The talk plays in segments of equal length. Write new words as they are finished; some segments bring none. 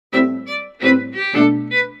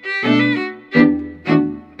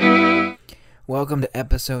Welcome to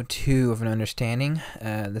episode 2 of An Understanding.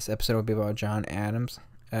 This episode will be about John Adams.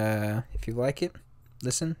 If you like it,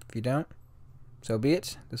 listen. If you don't, so be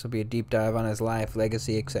it. This will be a deep dive on his life,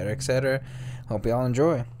 legacy, etc., etc. Hope you all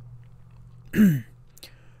enjoy.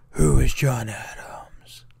 Who is John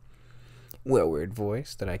Adams? Well, weird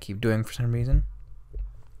voice that I keep doing for some reason.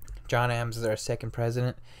 John Adams is our second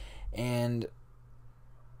president, and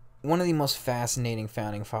one of the most fascinating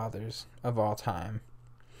founding fathers of all time.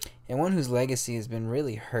 And one whose legacy has been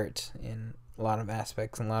really hurt in a lot of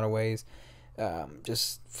aspects, in a lot of ways,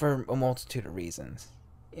 just for a multitude of reasons.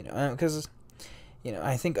 Because,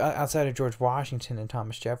 I think outside of George Washington and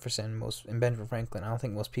Thomas Jefferson and Benjamin Franklin, I don't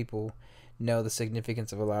think most people know the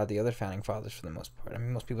significance of a lot of the other founding fathers for the most part. I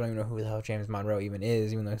mean, most people don't even know who the hell James Monroe even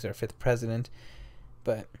is, even though he's our 5th president.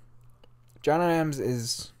 But John Adams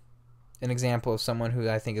is an example of someone who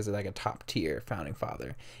I think is like a top tier founding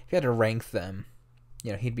father. If you had to rank them,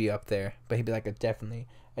 he'd be up there, but he'd be like definitely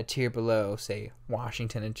a tier below, say,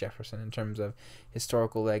 Washington and Jefferson in terms of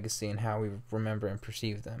historical legacy and how we remember and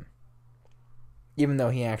perceive them. Even though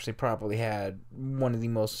he actually probably had one of the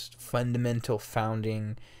most fundamental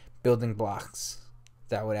founding building blocks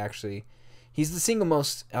that would actually... He's the single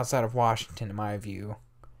most, outside of Washington, in my view,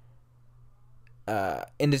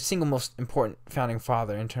 and the single most important founding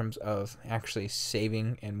father in terms of actually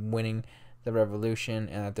saving and winning the revolution,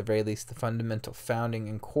 and at the very least the fundamental founding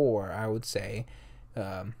and core, I would say,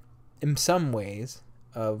 in some ways,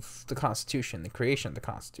 of the Constitution, the creation of the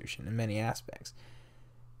Constitution in many aspects.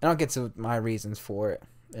 And I'll get to my reasons for it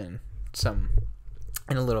in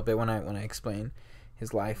a little bit when I explain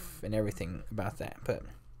his life and everything about that. But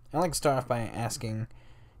I'd like to start off by asking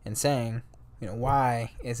and saying,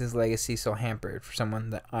 why is his legacy so hampered for someone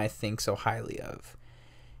that I think so highly of?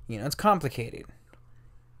 It's complicated.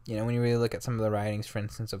 When you really look at some of the writings, for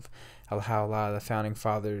instance, of how a lot of the founding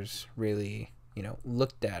fathers really,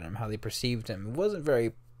 looked at him, how they perceived him, it wasn't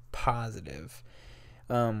very positive.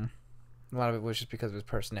 A lot of it was just because of his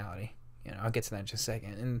personality. I'll get to that in just a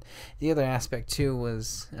second. And the other aspect, too,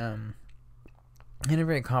 was in a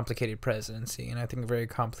very complicated presidency, and I think a very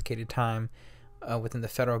complicated time within the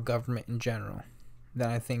federal government in general, that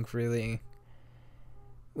I think really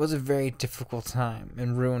was a very difficult time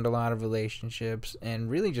and ruined a lot of relationships and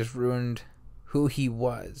really just ruined who he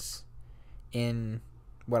was in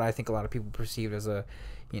what I think a lot of people perceived as a,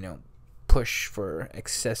 push for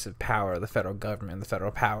excessive power of the federal government, the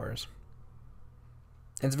federal powers.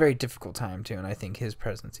 It's a very difficult time too, and I think his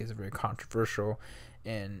presidency is a very controversial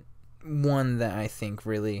and one that I think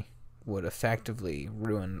really would effectively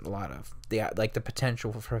ruin a lot of the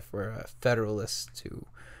potential for federalists to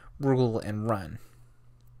rule and run,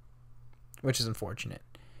 which is unfortunate.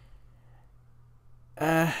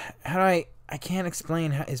 I can't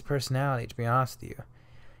explain his personality, to be honest with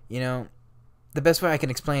you. The best way I can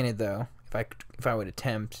explain it, though, if I would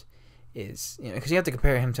attempt, is, because you have to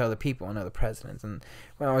compare him to other people and other presidents. And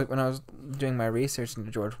when I was doing my research into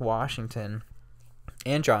George Washington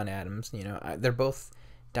and John Adams, they're both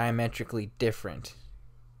diametrically different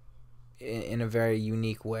in a very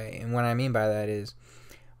unique way. And what I mean by that is,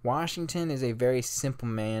 Washington is a very simple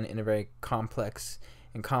man in a very complex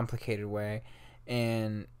and complicated way,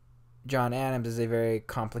 and John Adams is a very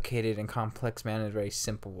complicated and complex man in a very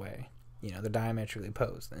simple way. They're diametrically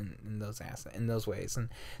opposed in those ways. And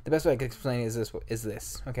the best way I can explain it is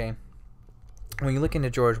this, okay? When you look into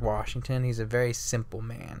George Washington, he's a very simple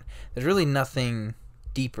man. There's really nothing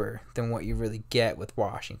deeper than what you really get with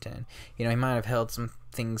Washington. He might have held some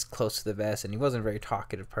things close to the vest, and he wasn't a very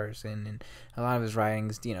talkative person, and a lot of his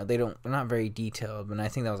writings, they're not very detailed, but I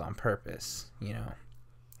think that was on purpose. He's a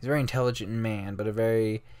very intelligent man, but a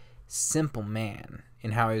very simple man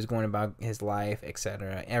in how he was going about his life,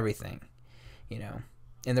 etc., everything.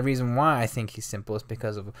 And the reason why I think he's simple is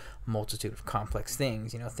because of a multitude of complex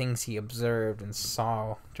things, things he observed and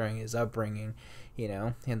saw during his upbringing. He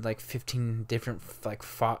had 15 different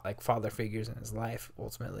father figures in his life,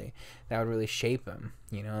 ultimately, that would really shape him.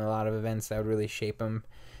 A lot of events that would really shape him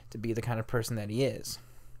to be the kind of person that he is.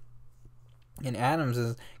 And Adams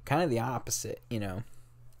is kind of the opposite.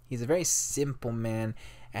 He's a very simple man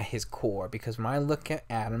at his core, because when I look at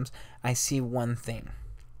Adams, I see one thing,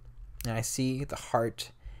 and I see the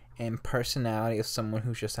heart and personality of someone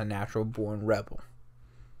who's just a natural born rebel.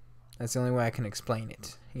 That's the only way I can explain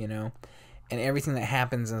it. And everything that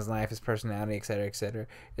happens in his life, his personality, etc.,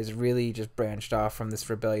 is really just branched off from this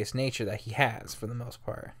rebellious nature that he has, for the most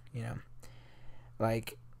part. When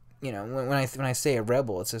I say a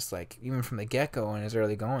rebel, it's just even from the get-go in his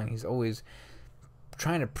early going, he's always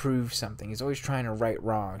trying to prove something. He's always trying to right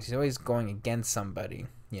wrongs. He's always going against somebody.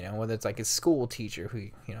 Whether it's his school teacher who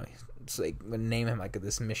it's like would name him like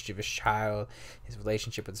this mischievous child, his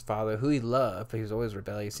relationship with his father, who he loved, but he was always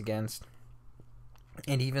rebellious against.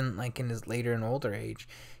 And even like in his later and older age,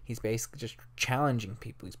 he's basically just challenging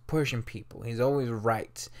people. He's pushing people. He's always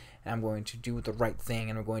right. And I'm going to do the right thing,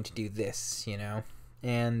 and I'm going to do this, you know?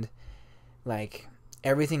 And like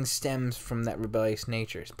everything stems from that rebellious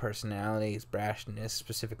nature, his personality, his brashness,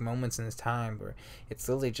 specific moments in his time where it's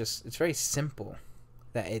literally just, it's very simple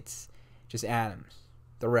that it's just Adams,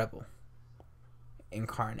 the rebel,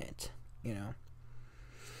 incarnate, you know?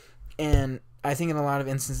 And I think in a lot of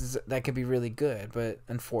instances that could be really good, but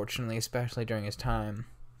unfortunately, especially during his time,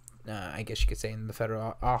 I guess you could say in the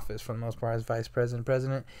federal office for the most part as vice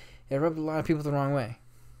president, it rubbed a lot of people the wrong way.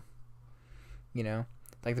 You know?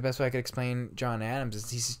 Like the best way I could explain John Adams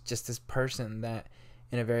is he's just this person that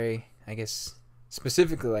in a very, I guess,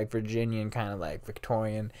 specifically like Virginian kind of like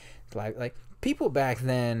Victorian, like people back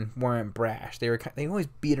then weren't brash. They always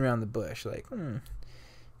beat around the bush like,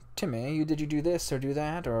 Timmy, did you do this or do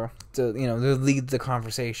that, or to lead the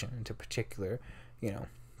conversation into a particular,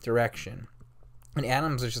 direction. And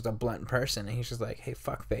Adams is just a blunt person, and he's just like, hey,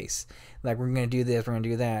 fuckface, like we're gonna do this, we're gonna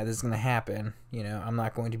do that, this is gonna happen. I'm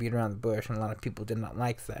not going to beat around the bush, and a lot of people did not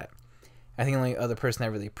like that. I think the only other person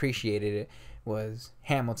that really appreciated it was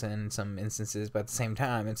Hamilton in some instances, but at the same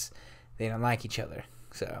time, they don't like each other.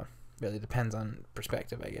 So it really depends on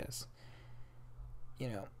perspective, I guess.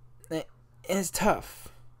 And it's tough.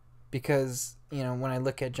 Because, when I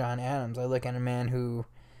look at John Adams, I look at a man who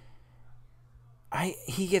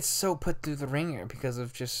he gets so put through the ringer because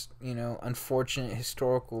of just, unfortunate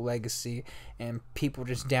historical legacy and people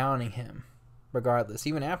just downing him regardless.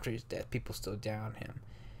 Even after he's dead, people still down him.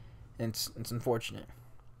 And it's unfortunate.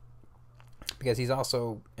 Because he's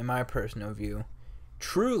also, in my personal view,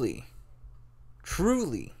 truly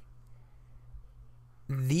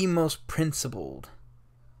the most principled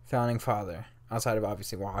founding father. Outside of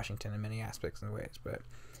obviously Washington in many aspects and ways. But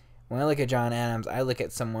when I look at John Adams, I look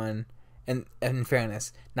at someone, and in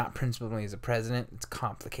fairness, not principled when he's a president. It's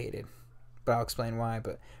complicated. But I'll explain why.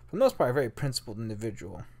 But for the most part, a very principled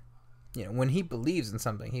individual. When he believes in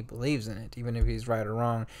something, he believes in it, even if he's right or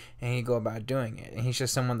wrong, and he go about doing it. And he's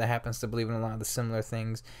just someone that happens to believe in a lot of the similar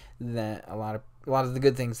things that a lot of the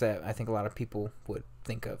good things that I think a lot of people would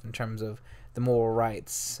think of in terms of the moral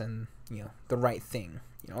rights and, the right thing.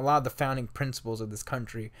 A lot of the founding principles of this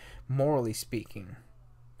country, morally speaking,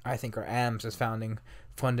 I think are Adams' founding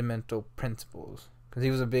fundamental principles. Because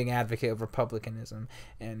he was a big advocate of republicanism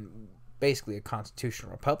and basically a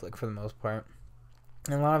constitutional republic for the most part.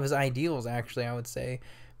 And a lot of his ideals, actually, I would say,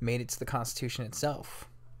 made it to the Constitution itself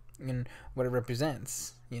and what it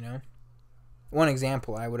represents, One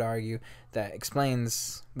example, I would argue, that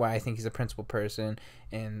explains why I think he's a principled person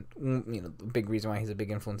and, the big reason why he's a big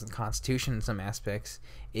influence in the Constitution in some aspects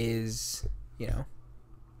is,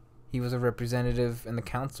 he was a representative in the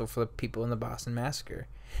council for the people in the Boston Massacre,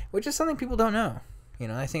 which is something people don't know.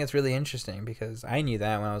 I think it's really interesting because I knew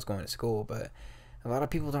that when I was going to school, but a lot of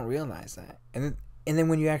people don't realize that. And then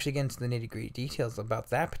when you actually get into the nitty-gritty details about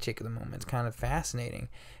that particular moment, it's kind of fascinating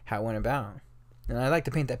how it went about. And I'd like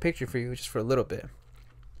to paint that picture for you just for a little bit.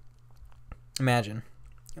 Imagine,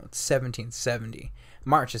 it's 1770,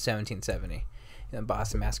 March of 1770. The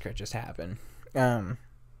Boston Massacre just happened.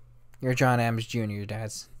 You're John Adams Jr., your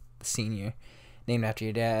dad's the senior, named after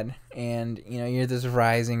your dad. And, you're this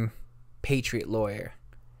rising Patriot lawyer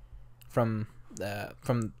from the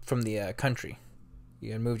country.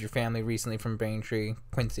 You had moved your family recently from Braintree,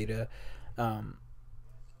 Quincy to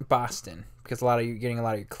Boston, because you're getting a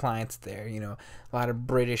lot of your clients there. A lot of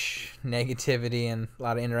British negativity and a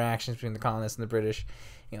lot of interactions between the colonists and the British,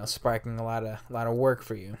 sparking a lot of work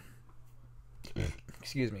for you.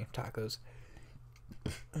 Excuse me, tacos.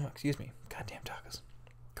 Oh, excuse me, goddamn tacos.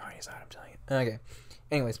 Carni's out, I'm telling you. Okay.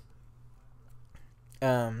 Anyways,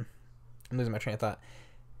 I'm losing my train of thought.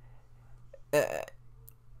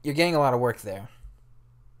 You're getting a lot of work there.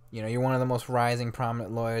 You're one of the most rising,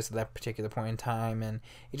 prominent lawyers at that particular point in time, and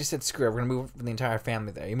you just said, screw it, we're going to move the entire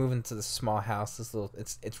family there. You move into this small house,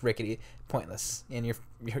 it's rickety, pointless, and your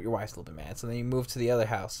wife's a little bit mad. So then you move to the other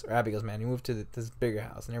house, or Abigail's mad, you move to this bigger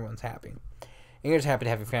house, and everyone's happy. And you're just happy to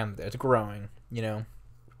have your family there. It's growing,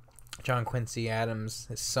 John Quincy Adams,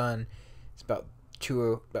 his son, is about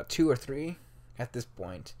two or three at this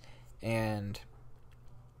point, and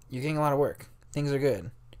you're getting a lot of work. Things are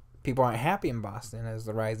good. People aren't happy in Boston as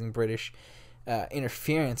the rising British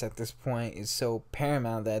interference at this point is so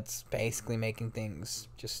paramount that it's basically making things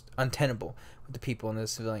just untenable with the people and the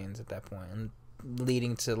civilians at that point, and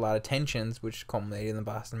leading to a lot of tensions, which culminated in the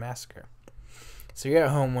Boston Massacre. So you're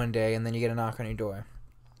at home one day, and then you get a knock on your door,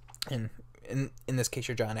 and in this case,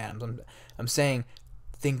 you're John Adams. I'm saying,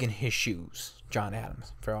 think in his shoes, John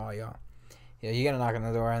Adams, for all y'all. You know, you get a knock on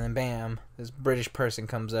the door, and then bam, this British person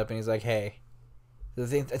comes up, and he's like, hey. I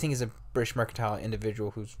think he's a British mercantile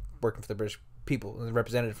individual who's working for the British people, a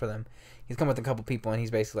representative for them. He's come with a couple people, and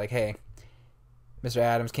he's basically like, hey, Mr.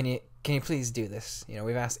 Adams, can you please do this? You know,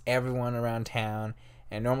 we've asked everyone around town,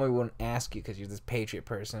 and normally we wouldn't ask you because you're this Patriot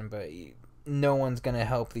person, but no one's going to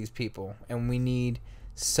help these people, and we need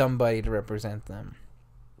somebody to represent them.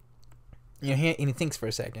 You know, he thinks for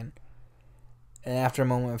a second, and after a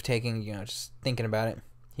moment of taking, you know, just thinking about it,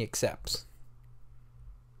 he accepts.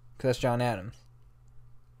 Because that's John Adams.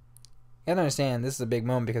 You have to understand, this is a big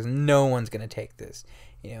moment because no one's going to take this.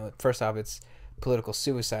 You know, first off, it's political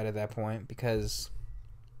suicide at that point because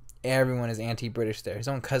everyone is anti-British there. His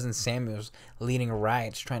own cousin Samuel's leading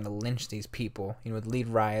riots, trying to lynch these people. You know, would lead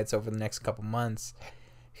riots over the next couple months.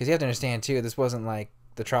 Because you have to understand, too, this wasn't like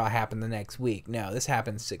the trial happened the next week. No, this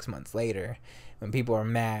happened 6 months later when people are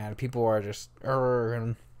mad. People are just,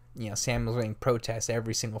 and, you know, Samuel's doing protests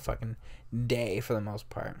every single fucking day for the most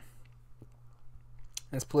part.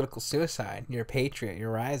 It's political suicide. You're a patriot. You're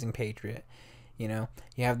a rising patriot. You know,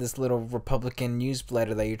 you have this little Republican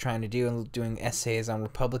newsletter that you're trying to do and doing essays on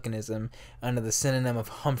republicanism under the synonym of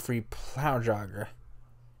Humphrey Plowjogger.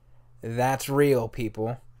 That's real,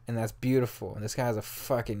 people. And that's beautiful. And this guy's a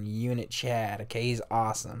fucking unit Chad. Okay, he's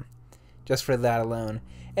awesome. Just for that alone.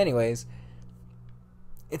 Anyways,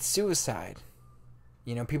 it's suicide.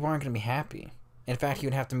 You know, people aren't going to be happy. In fact, he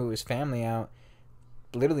would have to move his family out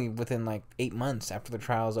literally within like 8 months after the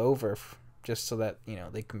trial's over, just so that, you know,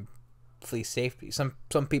 they can flee safety. Some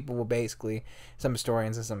people will basically, some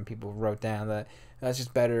historians and some people wrote down that that's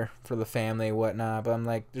just better for the family and whatnot, but I'm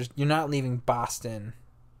like, you're not leaving Boston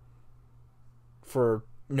for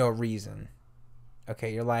no reason.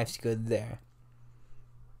 Okay, your life's good there.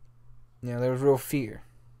 You know, there was real fear.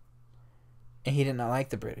 And he did not like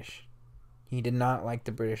the British. He did not like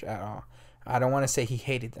the British at all. I don't want to say he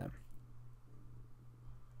hated them,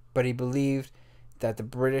 but he believed that the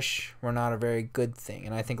British were not a very good thing.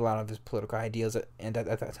 And I think a lot of his political ideals at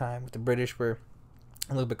that time with the British were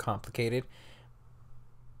a little bit complicated.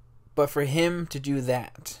 But for him to do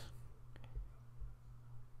that,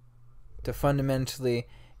 to fundamentally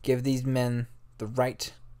give these men the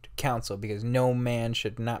right to counsel, because no man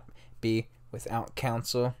should not be without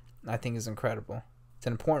counsel, I think is incredible. It's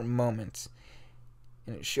an important moment,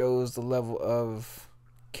 and it shows the level of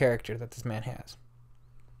character that this man has.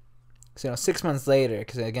 So, you know, 6 months later,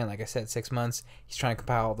 because again, like I said, 6 months, he's trying to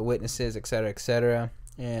compile all the witnesses, etc.,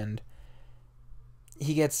 and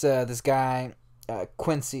he gets this guy,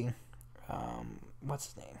 Quincy,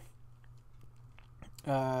 what's his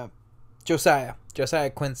name? Josiah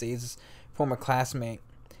Quincy. He's a former classmate,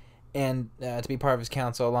 and to be part of his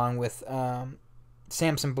council, along with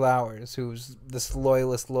Samson Blowers, who's this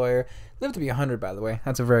loyalist lawyer. Lived to be 100, by the way.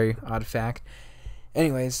 That's a very odd fact.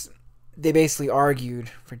 Anyways, they basically argued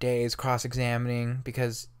for days, cross-examining,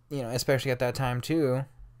 because, you know, especially at that time too,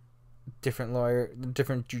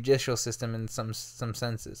 different judicial system in some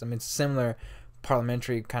senses. I mean, it's a similar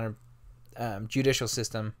parliamentary kind of judicial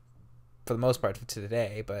system for the most part to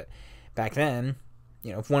today, but back then,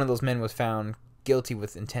 you know, if one of those men was found guilty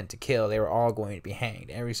with intent to kill, they were all going to be hanged,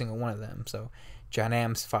 every single one of them. So John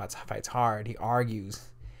Adams fights hard. He argues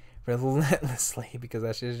relentlessly because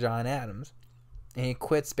that's just John Adams. And he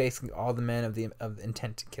acquits basically all the men of the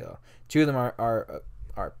intent to kill. 2 of them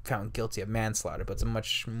are found guilty of manslaughter, but it's a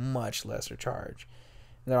much lesser charge.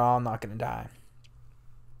 They're all not going to die.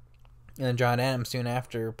 And then John Adams, soon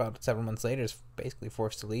after, about several months later, is basically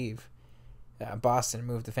forced to leave Boston and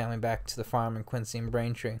move the family back to the farm in Quincy and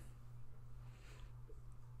Braintree.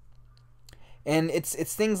 And it's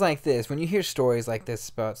things like this. When you hear stories like this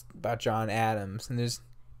about John Adams, and there's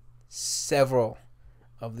several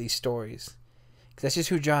of these stories, because that's just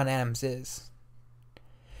who John Adams is.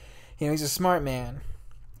 You know, he's a smart man.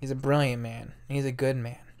 He's a brilliant man. He's a good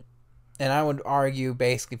man. And I would argue,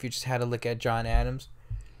 basically, if you just had to look at John Adams,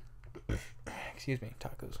 excuse me,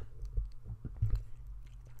 tacos,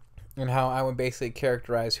 and how I would basically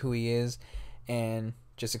characterize who he is and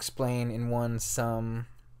just explain in one sum,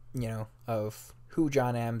 you know, of who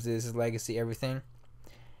John Adams is, his legacy, everything.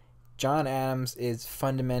 John Adams is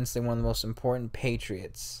fundamentally one of the most important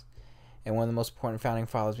patriots and one of the most important founding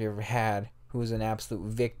fathers we ever had, who was an absolute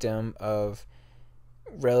victim of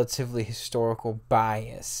relatively historical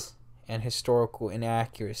bias and historical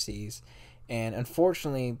inaccuracies. And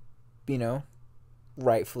unfortunately, you know,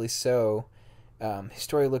 rightfully so,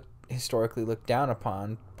 historically looked down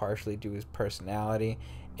upon, partially due to his personality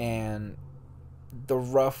and the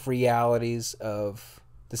rough realities of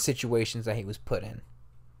the situations that he was put in.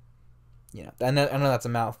 You know, I know that's a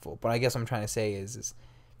mouthful, but I guess what I'm trying to say is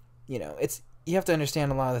you know, you have to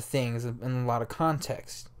understand a lot of things in a lot of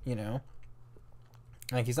context, you know.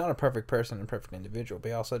 Like, he's not a perfect person and perfect individual, but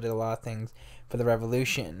he also did a lot of things for the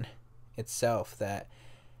revolution itself that,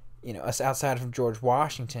 you know, us outside of George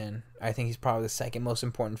Washington, I think he's probably the second most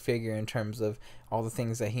important figure in terms of all the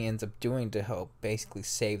things that he ends up doing to help basically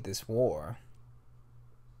save this war.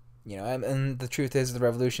 You know, and the truth is, the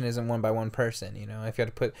revolution isn't won by one person. You know, if you had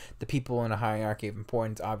to put the people in a hierarchy of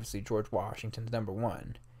importance, obviously George Washington's number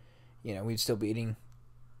one. You know, we'd still be eating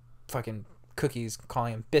fucking cookies,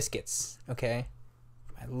 calling them biscuits, okay?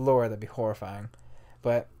 My lord, that'd be horrifying.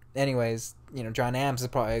 But anyways, you know, John Adams is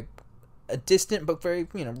probably a distant but very,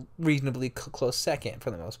 you know, reasonably close second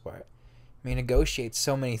for the most part. I mean, he negotiates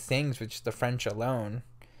so many things with just the French alone.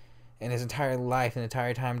 And his entire life and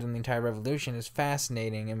entire time during the entire revolution is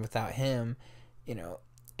fascinating. And without him, you know,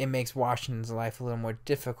 it makes Washington's life a little more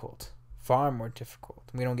difficult. Far more difficult.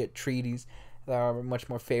 We don't get treaties that are much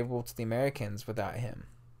more favorable to the Americans without him.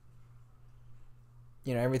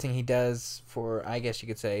 You know, everything he does for, I guess you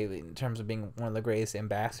could say, in terms of being one of the greatest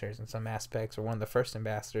ambassadors in some aspects, or one of the first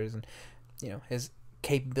ambassadors, and, you know, his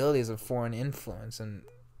capabilities of foreign influence, and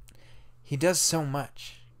he does so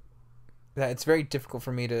much that it's very difficult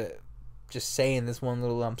for me to just say in this one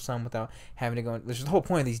little lump sum without having to go. There's the whole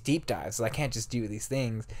point of these deep dives. I can't just do these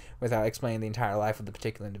things without explaining the entire life of the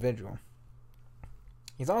particular individual.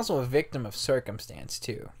 He's also a victim of circumstance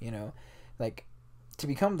too. You know, like, to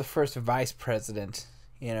become the first vice president,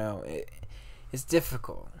 you know, it's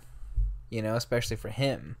difficult. You know, especially for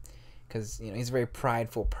him, because, you know, he's a very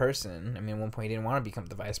prideful person. I mean, at one point he didn't want to become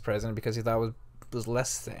the vice president because he thought it was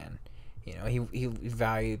less than. You know, he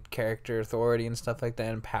valued character, authority, and stuff like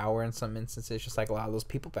that, and power in some instances, just like a lot of those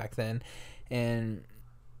people back then. And,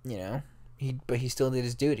 you know, but he still did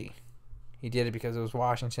his duty. He did it because it was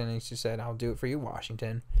Washington, and he just said, "I'll do it for you,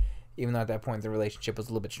 Washington." Even though at that point the relationship was a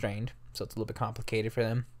little bit strained, so it's a little bit complicated for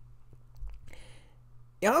them.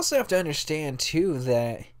 You also have to understand, too,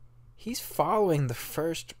 that he's following the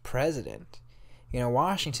first president. You know,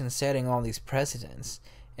 Washington's setting all these precedents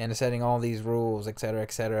and setting all these rules,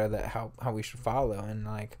 etc., that how we should follow. And,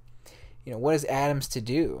 like, you know, what is Adams to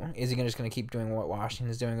do? Is he just going to keep doing what Washington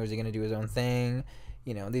is doing, or is he going to do his own thing?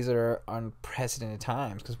 You know, these are unprecedented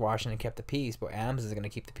times because Washington kept the peace, but Adams is going to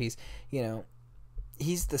keep the peace. You know,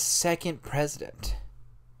 he's the second president,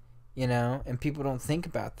 you know, and people don't think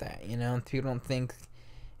about that, you know. People don't think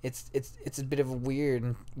it's a bit of a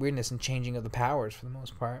weirdness and changing of the powers for the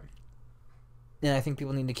most part. And I think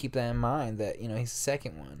people need to keep that in mind, that, you know, he's the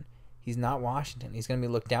second one. He's not Washington. He's going to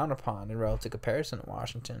be looked down upon in relative comparison to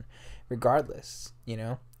Washington, regardless, you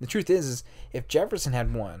know. The truth is if Jefferson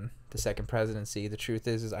had won the second presidency, the truth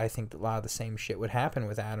is I think that a lot of the same shit would happen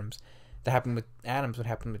with Adams. That happened with Adams would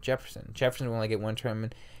happen with Jefferson. Jefferson would only get one term,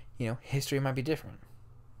 and, you know, history might be different.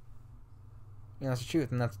 You know, that's the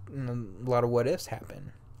truth, and that's, you know, a lot of what ifs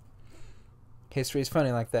happen. History is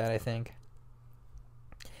funny like that, I think.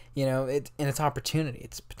 You know, it's opportunity,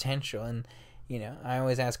 it's potential, and, you know, I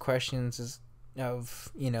always ask questions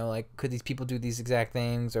of, you know, like, could these people do these exact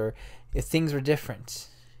things, or if things were different,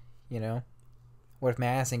 you know? What if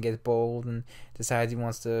Madison gets bold and decides he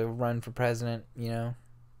wants to run for president, you know,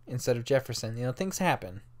 instead of Jefferson? You know, things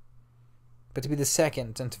happen. But to be the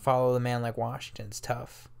second and to follow a man like Washington is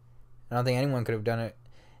tough. I don't think anyone could have done it.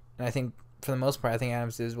 And I think, for the most part, I think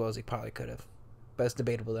Adams did as well as he probably could have. But it's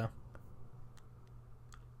debatable, though.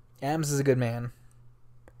 Adams is a good man.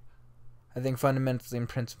 I think fundamentally and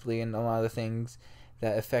principally in a lot of the things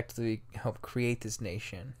that effectively helped create this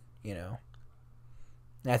nation, you know.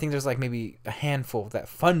 And I think there's like maybe a handful that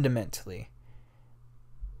fundamentally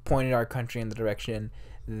pointed our country in the direction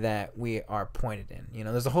that we are pointed in. You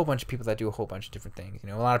know, there's a whole bunch of people that do a whole bunch of different things. You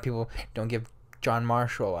know, a lot of people don't give John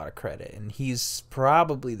Marshall a lot of credit, and he's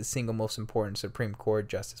probably the single most important Supreme Court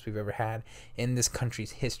justice we've ever had in this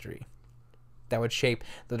country's history. That would shape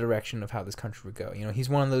the direction of how this country would go. You know, he's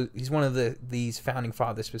one of these founding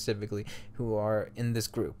fathers specifically who are in this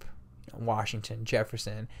group. You know, Washington,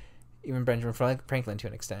 Jefferson, even Benjamin Franklin to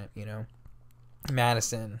an extent. You know,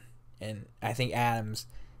 Madison, and I think Adams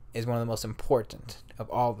is one of the most important of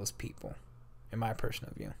all those people, in my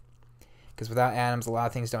personal view. Because without Adams, a lot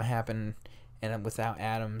of things don't happen, and without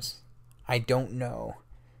Adams, I don't know.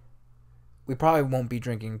 We probably won't be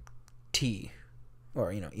drinking tea,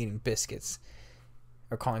 or, you know, eating biscuits,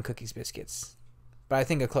 or calling cookies biscuits. But I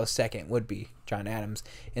think a close second would be John Adams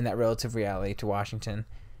in that relative reality to Washington.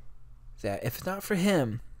 That if not for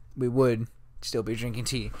him, we would still be drinking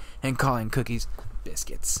tea and calling cookies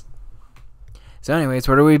biscuits. So anyways,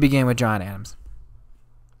 where do we begin with John Adams?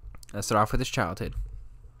 Let's start off with his childhood.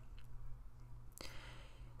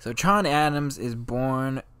 So John Adams is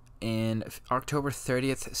born in October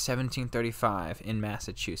 30th, 1735 in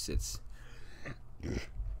Massachusetts.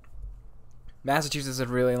 Massachusetts has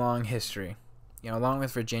a really long history. Along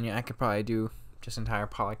with Virginia, I could probably do just entire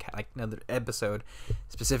podcast, like another episode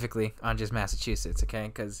specifically on just Massachusetts, okay?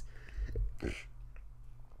 Because it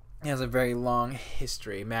has a very long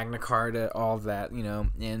history, Magna Carta, all of that,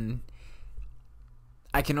 and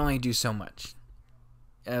I can only do so much.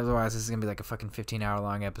 Otherwise, this is going to be like a fucking 15-hour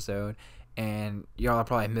long episode, and y'all are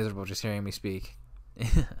probably miserable just hearing me speak.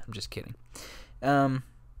 I'm just kidding. How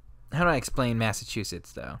do I explain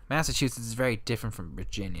Massachusetts, though? Massachusetts is very different from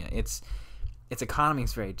Virginia. Its economy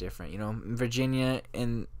is very different. Virginia,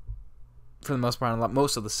 and for the most part,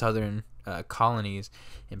 most of the southern colonies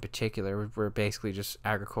in particular were basically just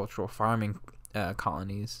agricultural farming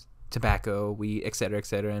colonies, tobacco, wheat, etc.,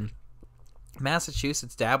 etc. And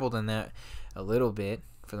Massachusetts dabbled in that a little bit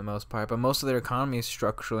for the most part, but most of their economy is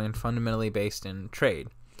structurally and fundamentally based in trade,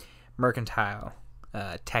 mercantile,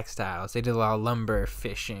 textiles. They did a lot of lumber,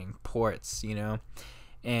 fishing, ports, and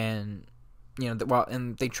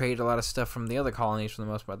and they traded a lot of stuff from the other colonies for the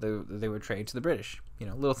most part. They would trade to the British,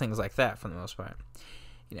 little things like that for the most part.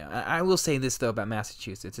 I will say this though about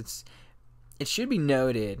Massachusetts. It should be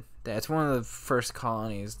noted that it's one of the first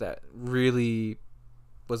colonies that really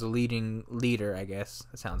was a leading leader, I guess.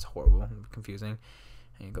 That sounds horrible and confusing.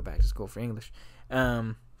 I need to go back to school for English.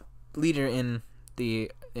 Leader in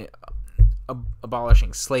the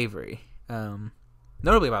abolishing slavery.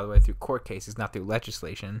 Notably, by the way, through court cases, not through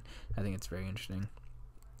legislation. I think it's very interesting.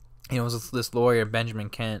 It was this lawyer, Benjamin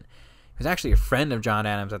Kent, who was actually a friend of John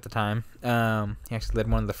Adams at the time. He actually led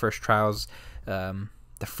one of the first trials, the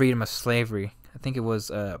freedom of slavery. I think it was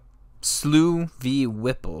Slew v.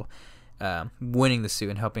 Whipple, winning the suit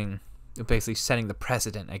and helping, basically setting the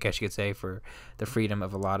precedent, I guess you could say, for the freedom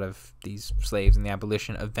of a lot of these slaves and the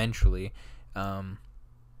abolition eventually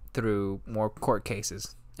through more court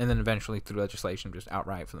cases. And then eventually through legislation, just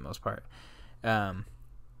outright for the most part.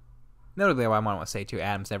 Notably, I want to say too,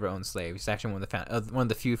 Adams never owned slaves. He's actually one of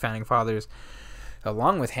the few founding fathers,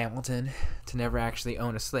 along with Hamilton, to never actually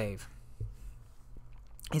own a slave.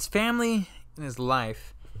 His family and his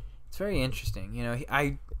life, it's very interesting.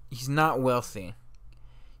 He's not wealthy,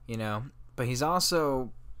 but he's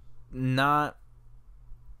also not,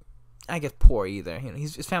 I guess, poor either.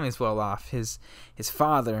 His family's well off. His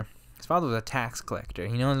father was a tax collector.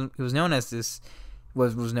 He was known as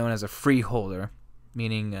a freeholder,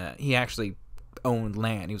 meaning he actually owned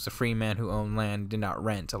land. He was a free man who owned land, did not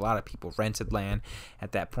rent. A lot of people rented land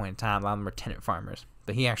at that point in time. A lot of them were tenant farmers,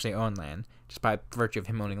 but he actually owned land. Just by virtue of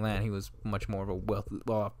him owning land, he was much more of a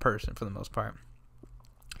well-off person for the most part.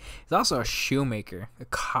 He's also a shoemaker, a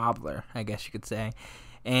cobbler, I guess you could say.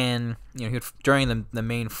 And he would, during the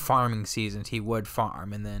main farming seasons, he would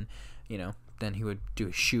farm, and then then he would do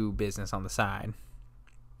a shoe business on the side.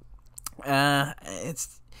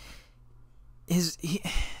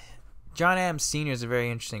 John Adams Sr. is a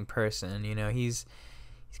very interesting person. He's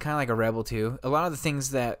kind of like a rebel too. A lot of the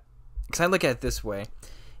things that, because I look at it this way,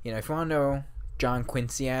 if you want to know John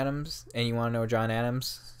Quincy Adams and you want to know John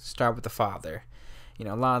Adams, start with the father.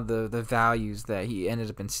 A lot of the values that he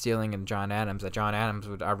ended up instilling in John Adams, that John Adams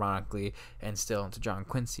would ironically instill into John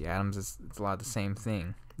Quincy Adams, it's a lot of the same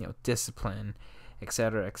thing. Discipline,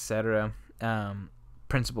 etc., etc.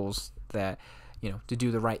 Principles that, to do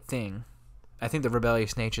the right thing. I think the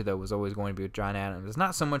rebellious nature, though, was always going to be with John Adams. It's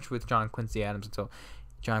not so much with John Quincy Adams until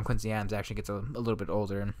John Quincy Adams actually gets a little bit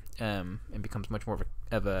older and becomes much more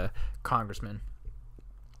of a congressman.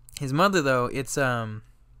 His mother, though, this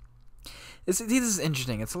is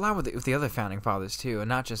interesting. It's a lot with the other founding fathers too, and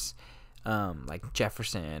not just like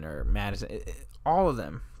Jefferson or Madison. All of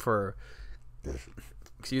them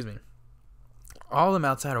all of them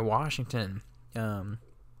outside of Washington. The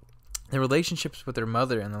relationships with their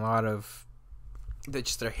mother and a lot of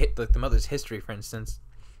the mother's history, for instance,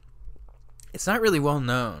 it's not really well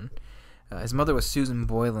known. His mother was Susan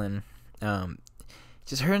Boylan.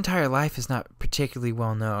 Just her entire life is not particularly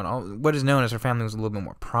well known. What is known as her family was a little bit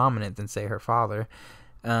more prominent than, say, her father.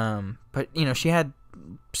 But she had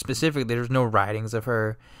specifically, there was no writings of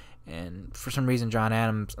her, and for some reason John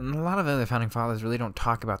Adams and a lot of other founding fathers really don't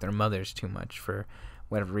talk about their mothers too much for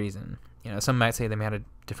whatever reason. Some might say they had a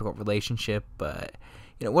difficult relationship, but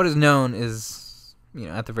what is known is,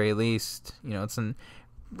 at the very least, it's an,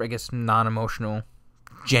 I guess, non-emotional,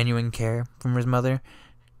 genuine care from his mother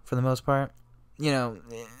for the most part.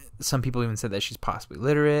 Some people even said that she's possibly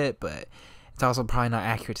literate, but it's also probably not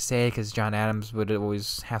accurate to say, because John Adams would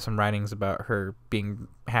always have some writings about her being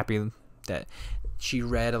happy that She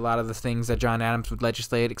read a lot of the things that John Adams would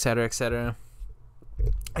legislate, etc., etc.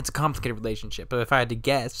 It's a complicated relationship, but if I had to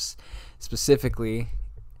guess specifically,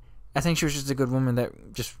 I think she was just a good woman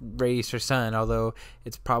that just raised her son, although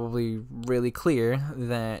it's probably really clear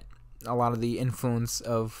that a lot of the influence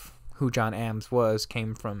of who John Adams was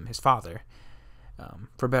came from his father,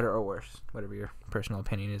 for better or worse, whatever your personal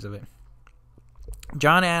opinion is of it.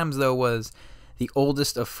 John Adams, though, was the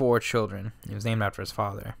oldest of 4 children. He was named after his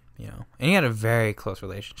father, and he had a very close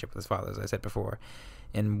relationship with his father, as I said before,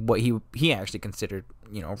 and what he actually considered,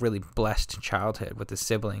 a really blessed childhood with his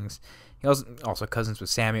siblings. He was also cousins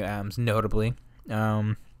with Samuel Adams, notably.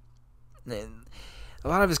 A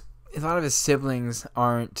lot of his siblings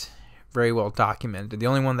aren't very well documented. The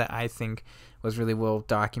only one that I think was really well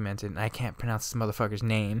documented, and I can't pronounce this motherfucker's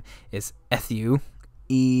name, is Ethiu,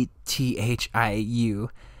 Ethiu.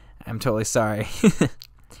 I'm totally sorry.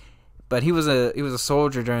 But he was a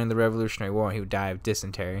soldier during the Revolutionary War. He would die of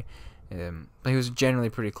dysentery. But he was generally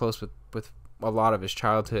pretty close with a lot of his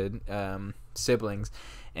childhood siblings,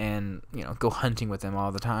 and go hunting with them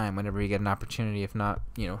all the time whenever he get an opportunity. If not,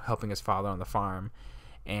 helping his father on the farm,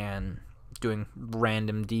 and doing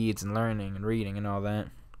random deeds and learning and reading and all that.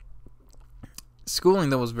 Schooling,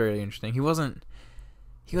 though, was very interesting. He was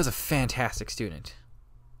a fantastic student,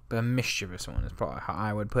 but a mischievous one is probably how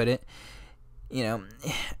I would put it.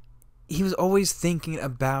 He was always thinking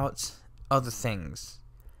about other things.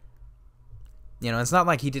 It's not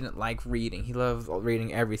like he didn't like reading. He loved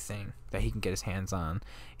reading everything that he can get his hands on.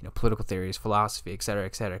 Political theories, philosophy, etc.,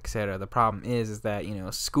 etc., etc. The problem is that,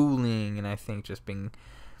 schooling, and I think just being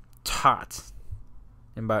taught,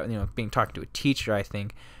 and by, being taught to a teacher, I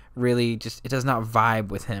think, really just, it does not vibe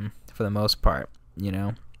with him for the most part,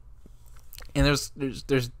 And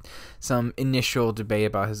there's some initial debate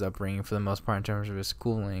about his upbringing for the most part in terms of his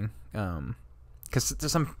schooling.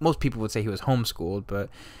 Because most people would say he was homeschooled, but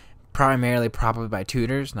primarily probably by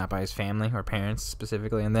tutors, not by his family or parents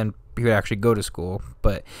specifically, and then he would actually go to school.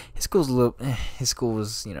 But his school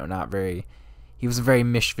was not very. He was a very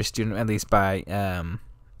mischievous student, at least by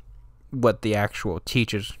what the actual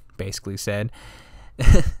teachers basically said.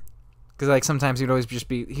 Because sometimes he'd always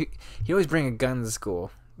he'd always bring a gun to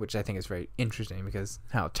school, which I think is very interesting because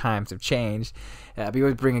how times have changed. But he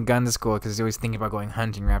would bring a gun to school because he's always thinking about going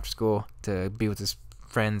hunting after school to be with his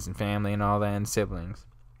friends and family and all that, and siblings.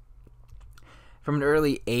 From an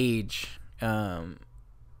early age,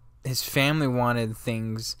 his family wanted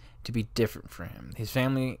things to be different for him. His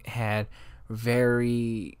family had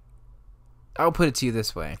I'll put it to you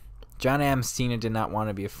this way. John Adams Sr. did not want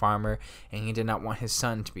to be a farmer, and he did not want his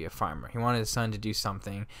son to be a farmer. He wanted his son to do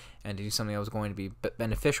something, and to do something that was going to be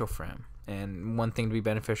beneficial for him. And one thing to be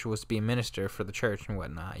beneficial was to be a minister for the church and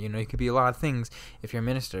whatnot. You could be a lot of things if you're a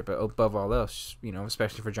minister, but above all else,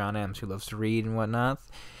 especially for John Adams, who loves to read and whatnot,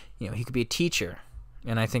 he could be a teacher.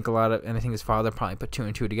 And I think I think his father probably put 2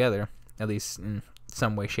 and 2 together, at least in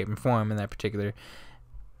some way, shape, and form in that particular,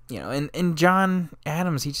 and John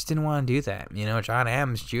Adams, he just didn't want to do that. John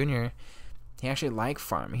Adams Jr., he actually liked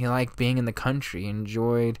farming. He liked being in the country,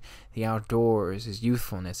 enjoyed the outdoors, his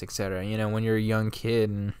youthfulness, etc. When you're a young kid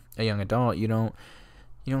and a young adult, you don't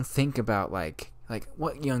think about like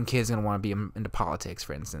what young kid's gonna want to be into politics,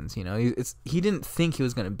 for instance. He didn't think he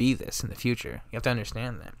was gonna be this in the future. You have to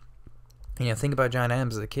understand that. Think about John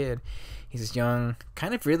Adams as a kid. He's this young,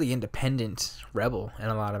 kind of really independent rebel in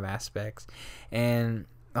a lot of aspects, and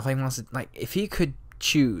if he could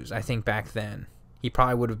choose, I think back then he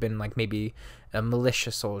probably would have been maybe a militia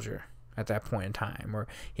soldier at that point in time, or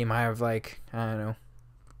he might have I don't know,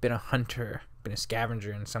 been a hunter, been a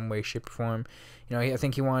scavenger in some way, shape, or form. I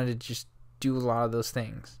think he wanted to just do a lot of those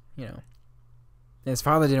things. And his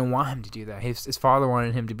father didn't want him to do that. His father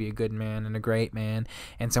wanted him to be a good man and a great man,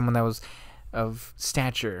 and someone that was of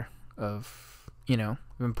stature, of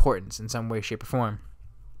importance in some way, shape, or form.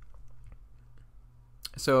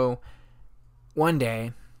 So one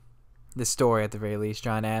day, this story at the very least,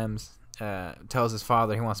 John Adams tells his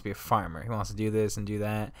father he wants to be a farmer. He wants to do this and do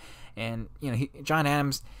that. And John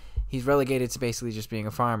Adams, he's relegated to basically just being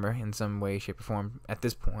a farmer in some way, shape, or form at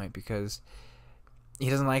this point, because he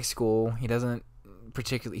doesn't like school. He doesn't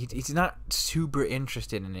particularly, he's not super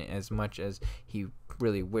interested in it as much as he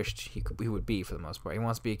really wished he would be for the most part. He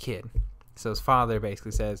wants to be a kid. So his father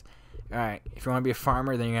basically says, all right, if you want to be a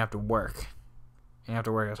farmer, then you have to work. You have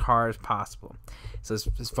to work as hard as possible. So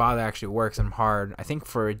his father actually works him hard, I think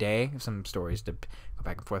for a day. Some stories to go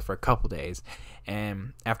back and forth for a couple days.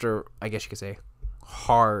 And after, I guess you could say,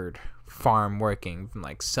 hard farm working from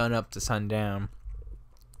sun up to sundown,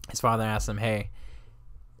 his father asks him, hey,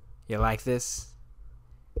 you like this?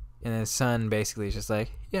 And his son basically is just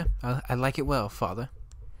like, Yeah, I like it well, father.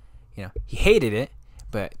 You know, he hated it,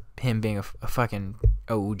 but him being a fucking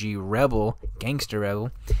OG rebel, gangster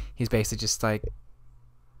rebel, he's basically just like,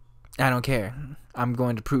 I don't care. I'm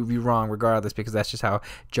going to prove you wrong regardless, because that's just how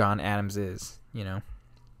John Adams is, you know.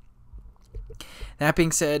 That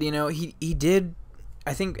being said, you know, he did,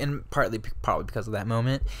 I think, and probably because of that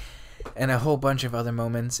moment, and a whole bunch of other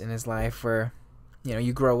moments in his life where, you know,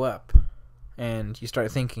 you grow up and you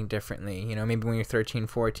start thinking differently. You know, maybe when you're 13,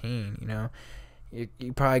 14, you know,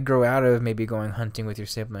 you probably grow out of maybe going hunting with your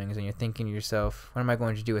siblings, and you're thinking to yourself, what am I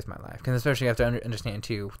going to do with my life? Because especially you have to understand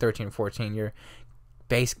too, 13, 14, you're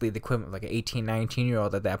basically the equivalent of like an 18,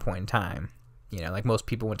 19-year-old at that point in time. You know, like most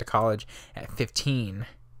people went to college at 15.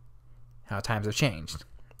 How times have changed.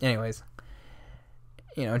 Anyways,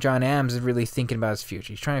 you know, John Adams is really thinking about his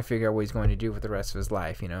future. He's trying to figure out what he's going to do with the rest of his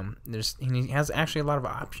life. You know, he has actually a lot of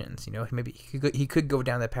options. You know, maybe he could go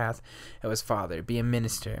down the path of his father, be a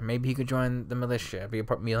minister. Maybe he could join the militia,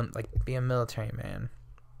 be a military man.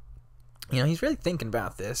 You know, he's really thinking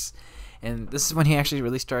about this, and this is when he actually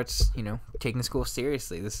really starts, you know, taking school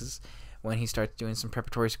seriously. This is when he starts doing some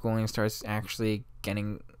preparatory schooling and starts actually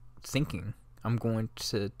thinking. I'm going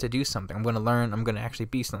to do something. I'm going to learn. I'm going to actually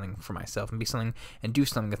be something for myself and be something and do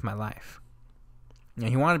something with my life. You know,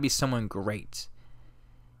 he wanted to be someone great.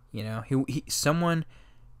 You know, he someone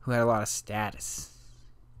who had a lot of status.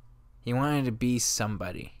 He wanted to be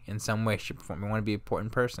somebody in some way, shape, or form. He wanted to be an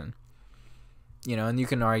important person. You know, and you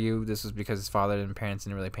can argue this was because his father and parents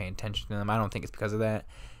didn't really pay attention to him. I don't think it's because of that.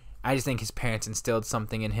 I just think his parents instilled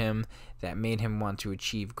something in him that made him want to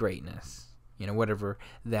achieve greatness. You know, whatever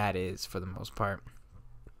that is for the most part.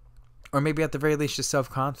 Or maybe at the very least just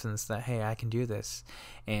self-confidence that, hey, I can do this.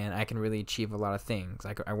 And I can really achieve a lot of things.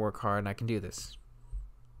 I work hard and I can do this.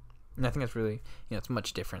 And I think that's really, you know, it's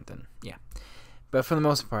much different than, yeah. But for the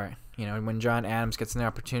most part, you know, when John Adams gets an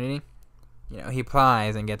opportunity, you know, he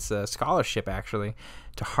applies and gets a scholarship, actually,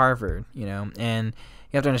 to Harvard, you know. And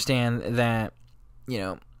you have to understand that, you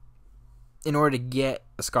know, in order to get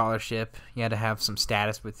a scholarship, you had to have some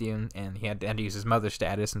status with you, and he had to use his mother's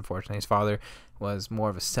status. Unfortunately, his father was more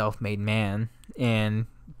of a self-made man, and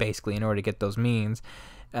basically, in order to get those means,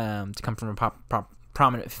 to come from a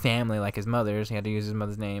prominent family like his mother's, he had to use his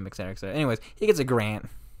mother's name, etc., etc. Anyways, he gets a grant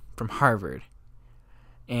from Harvard,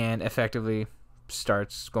 and effectively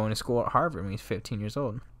starts going to school at Harvard when he's 15 years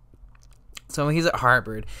old. So he's at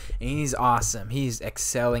Harvard, and he's awesome. He's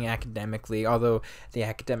excelling academically, although the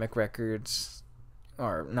academic records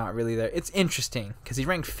are not really there. It's interesting, because he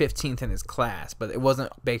ranked 15th in his class, but it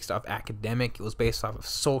wasn't based off academic. It was based off of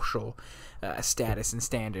social status and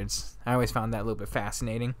standards. I always found that a little bit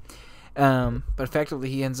fascinating. But effectively,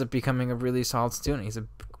 he ends up becoming a really solid student. He's a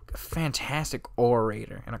fantastic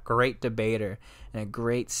orator, and a great debater, and a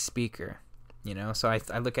great speaker. You know, so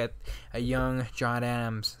I look at a young John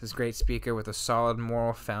Adams, this great speaker with a solid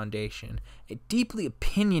moral foundation, a deeply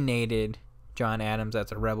opinionated John Adams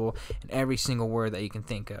that's a rebel in every single word that you can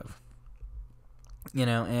think of. You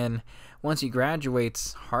know, and once he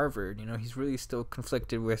graduates Harvard, you know, he's really still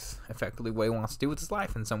conflicted with effectively what he wants to do with his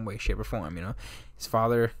life in some way, shape, or form. You know, his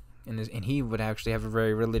father and he would actually have a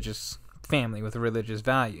very religious family with religious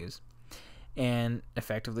values, and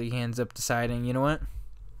effectively he ends up deciding, you know what?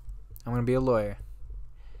 I'm going to be a lawyer.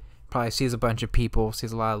 Probably sees a bunch of people,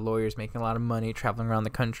 sees a lot of lawyers making a lot of money, traveling around the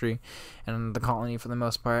country and the colony for the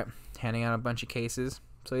most part, handing out a bunch of cases.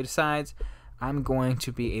 So he decides, I'm going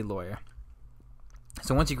to be a lawyer.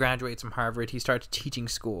 So once he graduates from Harvard, he starts teaching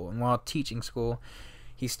school. And while teaching school,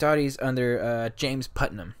 he studies under James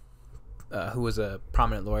Putnam, who was a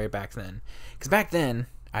prominent lawyer back then. Because back then,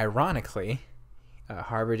 ironically,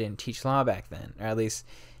 Harvard didn't teach law back then, or at least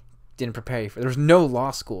didn't prepare you for. There was no law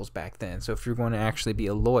schools back then, so if you're going to actually be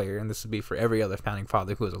a lawyer, and this would be for every other founding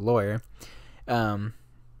father who was a lawyer,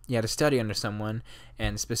 you had to study under someone,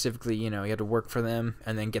 and specifically, you know, you had to work for them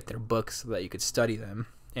and then get their books so that you could study them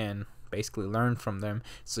and basically learn from them,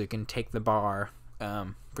 so you can take the bar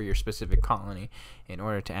for your specific colony in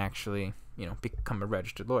order to actually, you know, become a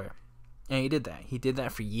registered lawyer. And he did that. He did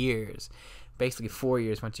that for years, basically 4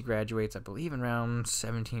 years. Once he graduates, I believe in around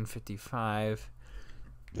 1755.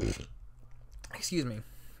 Excuse me,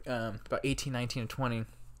 about 18, 19, and 20,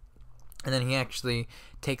 and then he actually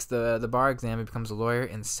takes the bar exam and becomes a lawyer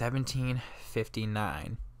in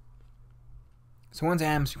 1759. So once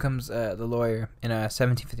Adams becomes the lawyer in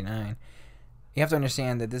 1759, you have to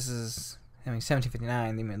understand that this is,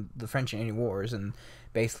 1759, the French and Indian Wars, and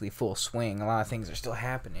basically full swing. A lot of things are still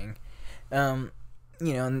happening. You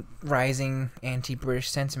know, and rising anti-British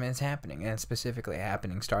sentiment is happening, and it's specifically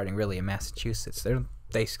happening starting really in Massachusetts.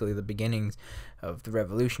 basically the beginnings of the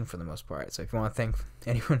revolution for the most part. So if you want to thank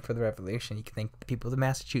anyone for the revolution, you can thank the people of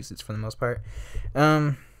Massachusetts for the most part.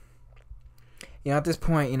 At this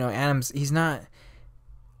point, Adams, he's not.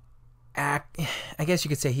 I guess you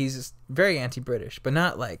could say he's very anti-British, but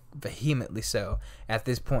not like vehemently so at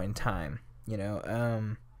this point in time.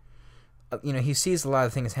 He sees a lot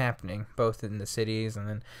of things happening, both in the cities and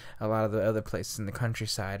then a lot of the other places in the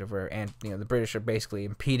countryside, where the British are basically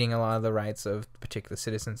impeding a lot of the rights of particular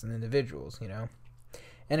citizens and individuals. And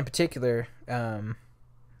in particular,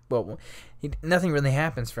 nothing really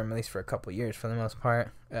happens for him, at least for a couple of years, for the most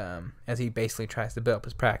part, as he basically tries to build up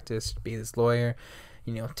his practice, be this lawyer,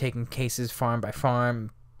 taking cases farm by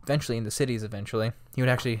farm, eventually in the cities. Eventually, he would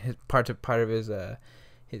actually part of his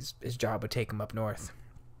job would take him up north.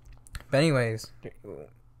 But anyways,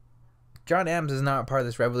 John Adams is not part of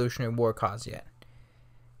this Revolutionary War cause yet.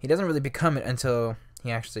 He doesn't really become it until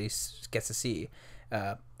he actually gets to see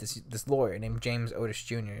this lawyer named James Otis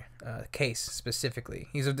Jr. Case specifically.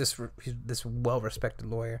 He's this well-respected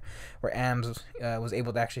lawyer, where Adams was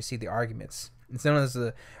able to actually see the arguments. It's known as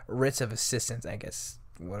the writs of assistance, I guess.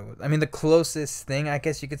 The closest thing I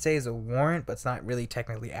guess you could say is a warrant, but it's not really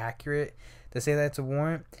technically accurate to say that it's a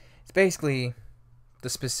warrant. It's basically the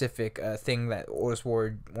specific thing that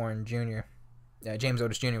James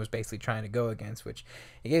Otis Jr. was basically trying to go against, which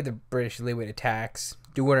he gave the British leeway to tax,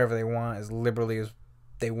 do whatever they want as liberally as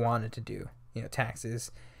they wanted to do,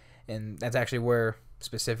 taxes. And that's actually where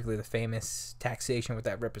specifically the famous taxation with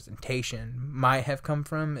that representation might have come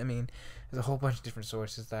from. There's a whole bunch of different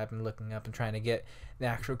sources that I've been looking up and trying to get the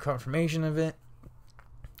actual confirmation of it.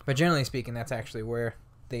 But generally speaking, that's actually where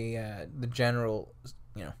the general,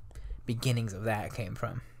 beginnings of that came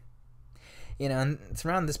from. And it's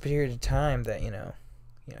around this period of time that,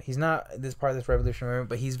 he's not this part of this revolutionary movement,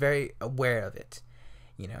 but he's very aware of it,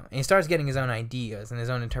 and he starts getting his own ideas and his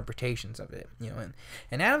own interpretations of it,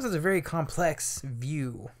 and Adams has a very complex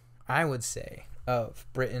view, I would say, of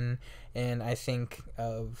Britain, and I think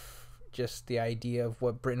of just the idea of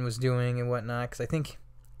what Britain was doing and whatnot, because I think,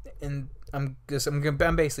 and I'm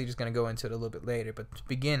basically just going to go into it a little bit later, but to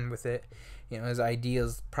begin with it, his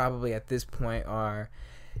ideas probably at this point are,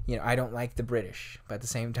 I don't like the British, but at the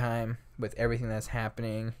same time, with everything that's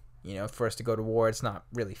happening, for us to go to war, it's not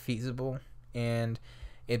really feasible, and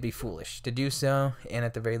it'd be foolish to do so, and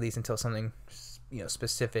at the very least, until something,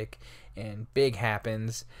 specific and big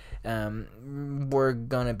happens, we're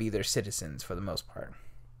gonna be their citizens for the most part.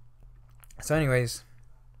 So anyways,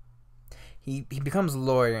 he becomes a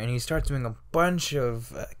lawyer, and he starts doing a bunch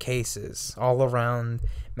of cases all around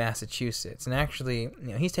Massachusetts. And actually,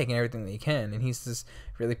 he's taking everything that he can, and he's this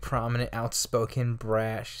really prominent, outspoken,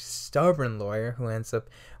 brash, stubborn lawyer who ends up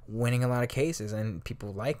winning a lot of cases, and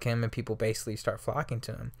people like him, and people basically start flocking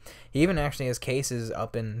to him. He even actually has cases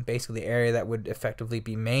up in basically the area that would effectively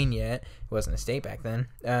be Maine yet. It wasn't a state back then.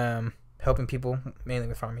 Helping people, mainly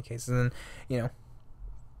with farming cases. And,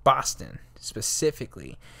 Boston,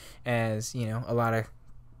 specifically, as a lot of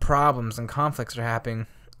problems and conflicts are happening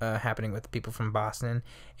with people from Boston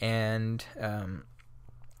and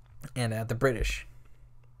the British.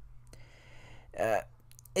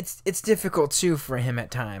 It's difficult too for him at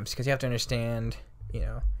times, because you have to understand,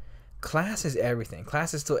 class is everything.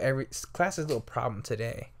 Class is still a problem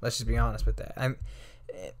today. Let's just be honest with that.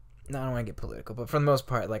 I don't want to get political, but for the most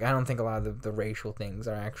part, I don't think a lot of the racial things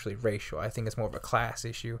are actually racial. I think it's more of a class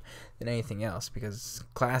issue than anything else, because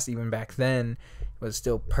class, even back then, was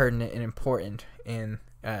still pertinent and important in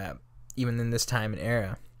even in this time and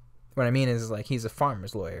era. What I mean is, he's a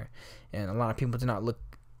farmer's lawyer, and a lot of people do not look,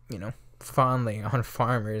 fondly on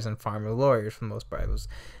farmers and farmer lawyers for the most part. It was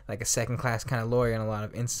like a second-class kind of lawyer in a lot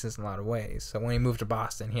of instances, in a lot of ways. So when he moved to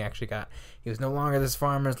Boston, he was no longer this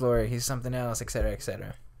farmer's lawyer. He's something else, etc.,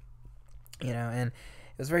 etc. And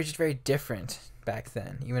it was very different back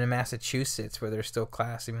then, even in Massachusetts, where there's still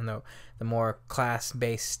class, even though the more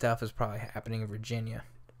class-based stuff is probably happening in Virginia.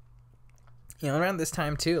 Around this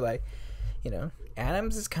time too,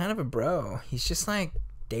 Adams is kind of a bro. He's just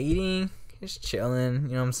dating, just chilling,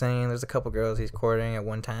 you know what I'm saying? There's a couple girls he's courting at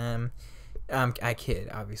one time. I kid,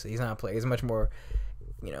 obviously. He's not a player. He's a much more,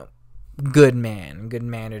 good-mannered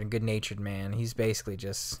and good-natured man. He's basically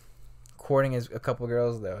just courting a couple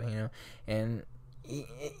girls, though, and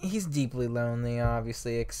he's deeply lonely,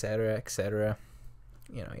 obviously, etc., etc.,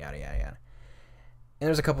 yada yada yada. And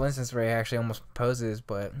there's a couple instances where he actually almost proposes,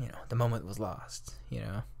 but the moment was lost.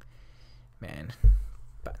 Man,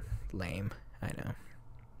 but lame, I know.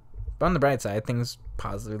 But on the bright side, things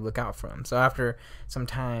positively look out for him. So after some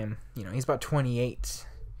time, he's about 28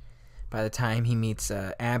 by the time he meets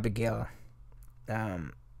Abigail.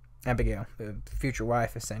 Abigail, the future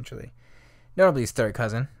wife, essentially. Notably his third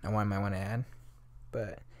cousin, I might want to add.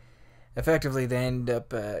 But effectively, they end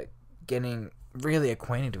up getting really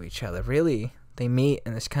acquainted to each other. Really, they meet,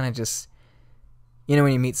 and it's kind of just,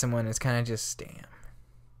 when you meet someone, it's kind of just, damn,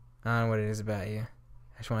 I don't know what it is about you.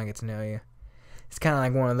 I just want to get to know you. It's kind of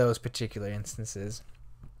like one of those particular instances.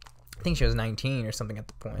 I think she was 19 or something at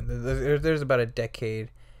the point. There's about a decade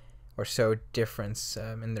or so difference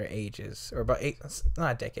in their ages, or about 8,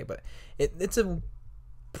 not a decade, but it's a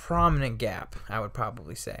prominent gap, I would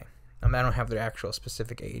probably say. I don't have their actual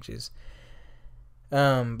specific ages,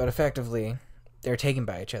 but effectively they're taken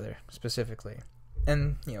by each other specifically.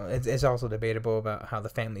 And it's also debatable about how the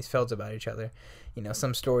families felt about each other.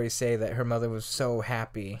 Some stories say that her mother was so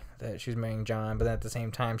happy that she was marrying John, but at the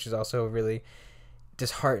same time she's also really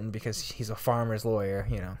disheartened because he's a farmer's lawyer,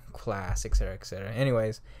 class, etc., etc.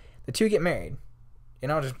 Anyways, the two get married,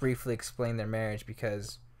 and I'll just briefly explain their marriage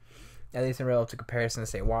because, at least in relative comparison to,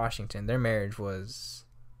 say, Washington, their marriage was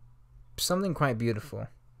something quite beautiful.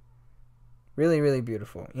 Really, really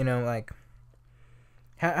beautiful. Like,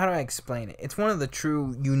 how do I explain it? It's one of the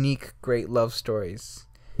true, unique, great love stories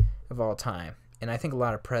of all time. And I think a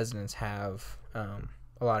lot of presidents have a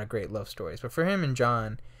lot of great love stories. But for him and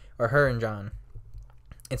John, or her and John,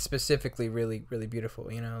 it's specifically really, really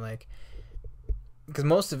beautiful. Like, because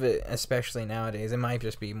most of it, especially nowadays, it might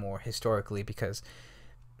just be more historically, because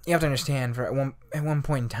you have to understand, at one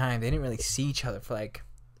point in time, they didn't really see each other for like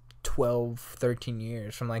 12, 13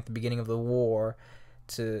 years, from like the beginning of the war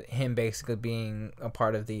to him basically being a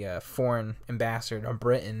part of the foreign ambassador of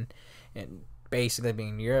Britain and basically being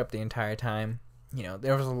in Europe the entire time.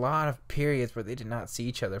 There was a lot of periods where they did not see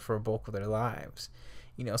each other for a bulk of their lives.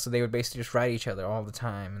 So they would basically just write each other all the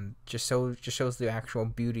time, and just shows the actual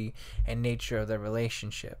beauty and nature of their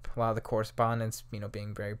relationship. A lot of the correspondence,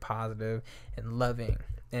 being very positive and loving.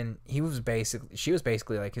 And she was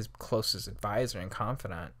basically like his closest advisor and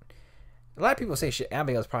confidant. A lot of people say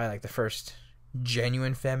Abigail's probably like the first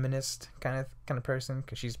genuine feminist kind of person,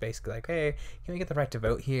 because she's basically like, hey, can we get the right to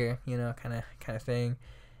vote here, kind of thing.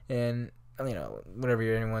 And whatever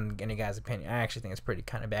any guy's opinion, I actually think it's pretty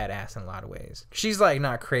kind of badass in a lot of ways. She's like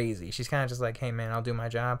not crazy. She's kind of just like, hey man, I'll do my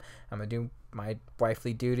job, I'm gonna do my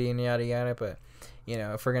wifely duty and yada yada, but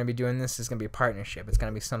if we're gonna be doing this, it's gonna be a partnership. It's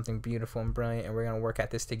gonna be something beautiful and brilliant, and we're gonna work at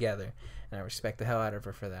this together. And I respect the hell out of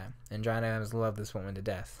her for that. And John Adams loved this woman to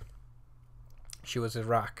death. She was his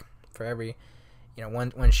rock for every,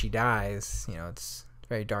 when she dies, it's a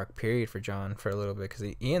very dark period for John for a little bit, because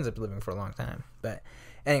he ends up living for a long time. But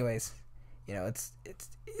anyways,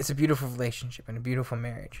 it's a beautiful relationship and a beautiful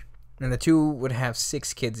marriage. And the two would have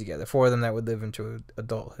 6 kids together, 4 of them that would live into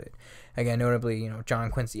adulthood. Again, notably,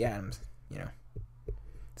 John Quincy Adams,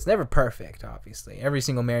 It's never perfect, obviously. Every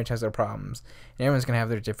single marriage has their problems. And everyone's going to have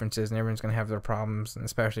their differences, and everyone's going to have their problems. And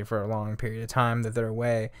especially for a long period of time that they're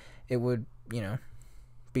away, it would,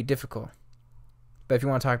 be difficult. But if you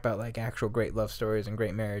want to talk about like actual great love stories and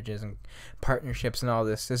great marriages and partnerships and all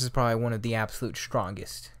this is probably one of the absolute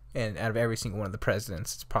strongest. And out of every single one of the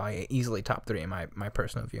presidents, it's probably easily top 3 in my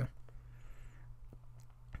personal view.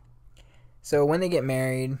 So when they get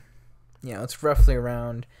married, it's roughly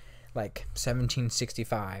around like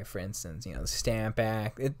 1765, for instance, the Stamp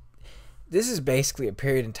Act. This is basically a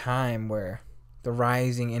period in time where the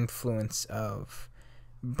rising influence of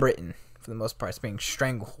Britain, for the most part, is being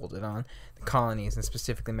strangleholded on the colonies, and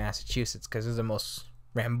specifically Massachusetts, because it's the most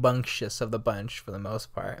rambunctious of the bunch for the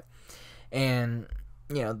most part. And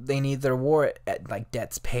they need their war like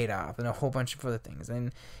debts paid off and a whole bunch of other things.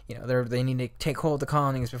 And they need to take hold of the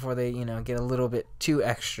colonies before they get a little bit too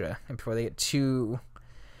extra, and before they get too,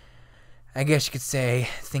 I guess you could say,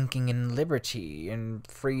 thinking in liberty and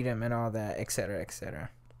freedom and all that, etc., etc.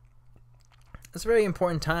 It's a very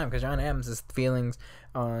important time, because John Adams' feelings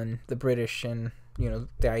on the British and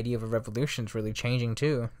the idea of a revolution is really changing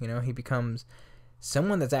too. He becomes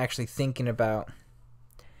someone that's actually thinking about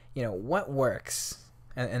what works,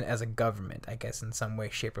 and as a government, I guess, in some way,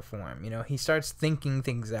 shape, or form. He starts thinking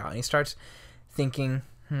things out, and he starts thinking,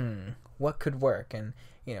 what could work? And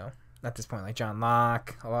at this point, like John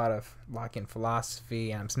Locke, a lot of Lockean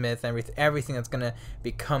philosophy, Adam Smith, everything that's going to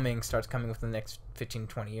be coming starts coming within the next 15,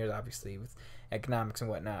 20 years, obviously, with economics and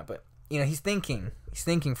whatnot. But, he's thinking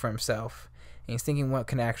for himself, and he's thinking what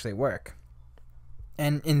can actually work.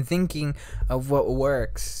 And in thinking of what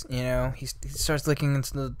works, he starts looking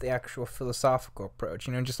into the actual philosophical approach,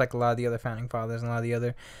 just like a lot of the other founding fathers and a lot of the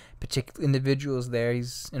other particular individuals there.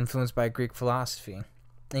 He's influenced by Greek philosophy.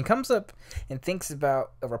 And he comes up and thinks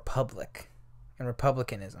about a republic and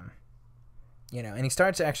republicanism. And he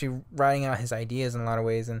starts actually writing out his ideas in a lot of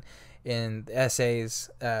ways, and in the essays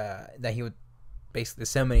that he would basically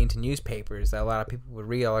disseminate into newspapers that a lot of people would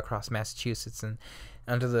read all across Massachusetts, and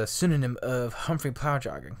under the pseudonym of Humphrey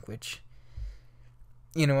Plowjogger, which,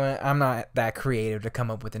 you know what, I'm not that creative to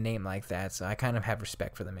come up with a name like that, so I kind of have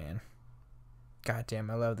respect for the man. God damn,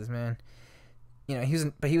 I love this man.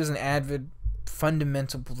 He was an avid,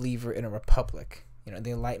 fundamental believer in a republic,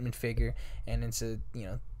 the Enlightenment figure, and into,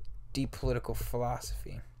 deep political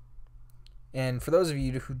philosophy. And for those of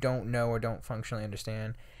you who don't know or don't functionally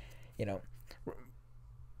understand,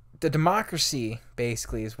 the democracy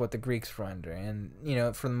basically is what the Greeks were under, and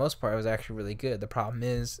for the most part it was actually really good. The problem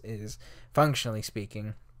is functionally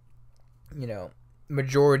speaking,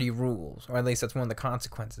 majority rules, or at least that's one of the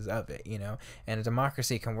consequences of it, and a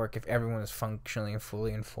democracy can work if everyone is functionally and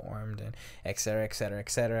fully informed, and etc., etc.,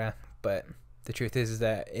 etc. But the truth is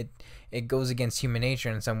that it goes against human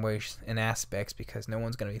nature in some ways and aspects, because no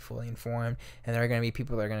one's going to be fully informed, and there are going to be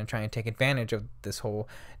people that are going to try and take advantage of this whole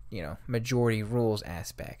majority rules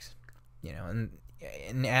aspect, and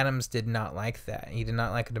Adams did not like that. He did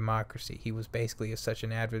not like a democracy. He was basically such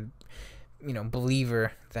an avid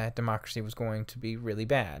believer that democracy was going to be really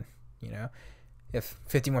bad. If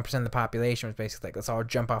 51% of the population was basically like, let's all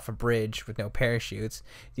jump off a bridge with no parachutes,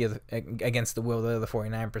 the other against the will of the other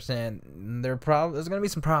 49%, there's going to be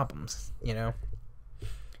some problems,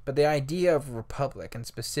 But the idea of a republic, and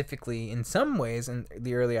specifically in some ways, and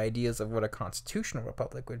the early ideas of what a constitutional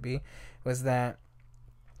republic would be, was that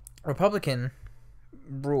Republican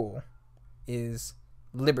rule is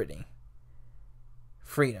liberty,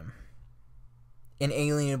 freedom,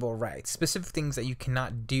 inalienable rights, specific things that you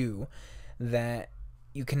cannot do, that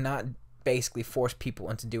you cannot basically force people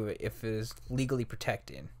into do it if it is legally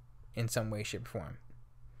protected in some way, shape, or form.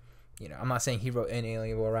 I'm not saying he wrote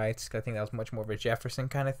inalienable rights, because I think that was much more of a Jefferson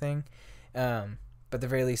kind of thing. But at the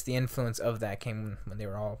very least, the influence of that came when they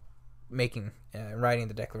were all writing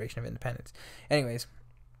the Declaration of Independence. Anyways,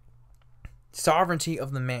 sovereignty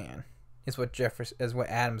of the man is what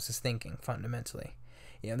Adams is thinking fundamentally.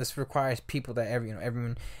 This requires people that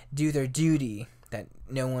everyone do their duty, that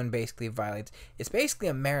no one basically violates. It's basically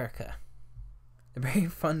America. The very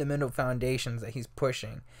fundamental foundations that he's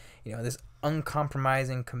pushing. This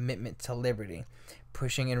uncompromising commitment to liberty,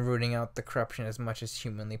 pushing and rooting out the corruption as much as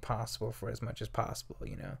humanly possible for as much as possible.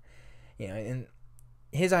 And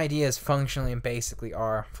his ideas functionally and basically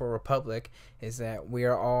are, for a republic, is that we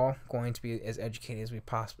are all going to be as educated as we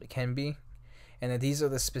possibly can be, and that these are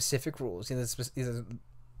the specific rules. That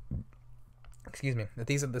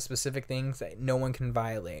these are the specific things that no one can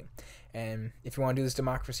violate. And if you want to do this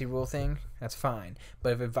democracy rule thing, that's fine.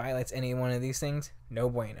 But if it violates any one of these things, no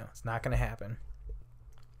bueno. It's not going to happen.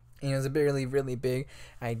 And it's a really, really big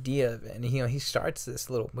idea of it. And, he starts this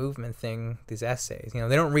little movement thing, these essays. They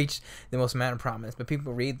don't reach the most amount of prominence, but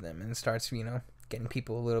people read them, and it starts, getting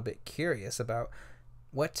people a little bit curious about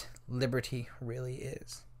what liberty really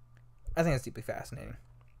is. I think it's deeply fascinating.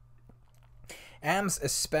 Adams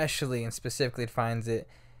especially and specifically defines it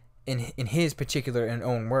in his particular and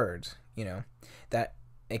own words, that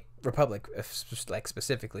a republic, like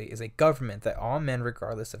specifically, is a government that all men,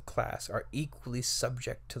 regardless of class, are equally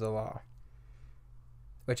subject to the law.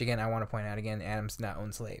 Which, again, I want to point out again, Adams did not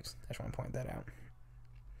own slaves. I just want to point that out.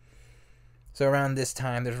 So around this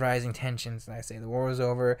time, there's rising tensions, and I say the war was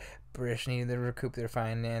over, British needed to recoup their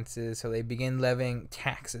finances, so they begin levying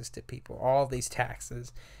taxes to people. All these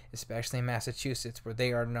taxes, especially in Massachusetts, where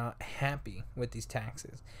they are not happy with these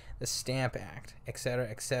taxes. The Stamp Act,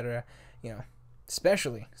 etc.,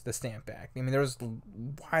 especially the Stamp Act. There was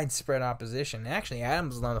widespread opposition. Actually,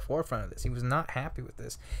 Adams was on the forefront of this. He was not happy with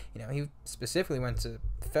this. He specifically went to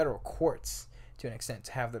federal courts to an extent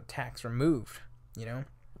to have the tax removed,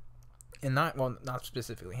 And not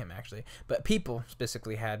specifically him, actually, but people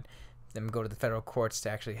specifically had them go to the federal courts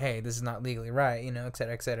to actually, hey, this is not legally right,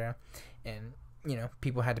 etc., etc. And,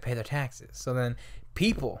 people had to pay their taxes. So then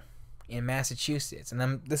people in Massachusetts,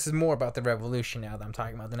 and this is more about the revolution now that I'm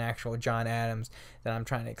talking about than actual John Adams that I'm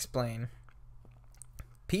trying to explain.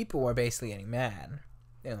 People were basically getting mad.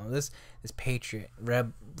 This Patriot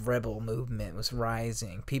rebel movement was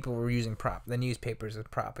rising. People were using the newspapers as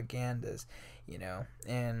propagandas,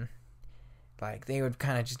 and like they would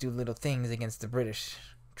kind of just do little things against the British,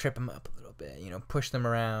 trip them up a little bit, push them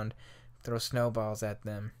around, throw snowballs at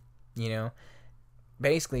them,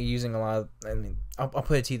 basically using a lot of, I'll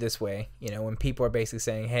put it to you this way, when people are basically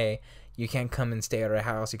saying, hey, you can't come and stay at our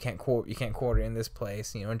house, you can't quarter in this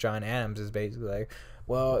place, John Adams is basically like,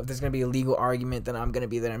 well, if there's going to be a legal argument, then I'm going to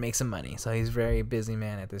be there and make some money. So he's a very busy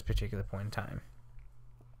man at this particular point in time.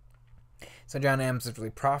 So John Adams is really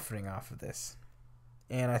profiting off of this.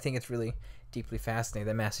 And I think it's really deeply fascinating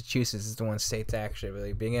that Massachusetts is the one state to actually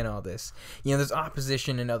really begin all this. You know, there's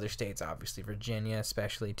opposition in other states, obviously, Virginia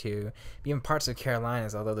especially too, even parts of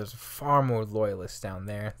Carolinas, although there's far more loyalists down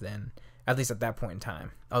there than, at least at that point in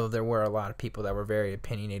time. Although there were a lot of people that were very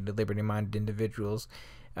opinionated, liberty-minded individuals,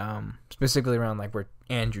 specifically around like where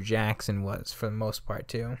Andrew Jackson was for the most part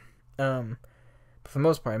too. But for the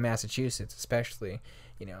most part in Massachusetts especially,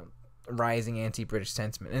 you know, rising anti-British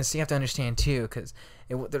sentiment. And so you have to understand too, because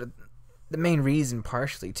the main reason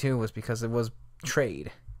partially too was because it was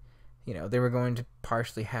trade. You know, they were going to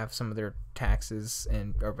partially have some of their taxes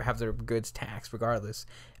or have their goods taxed regardless.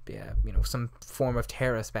 Yeah, you know, some form of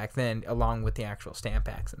tariffs back then, along with the actual stamp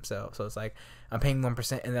tax themselves. So it's like I'm paying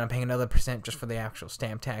 1%, and then I'm paying another percent just for the actual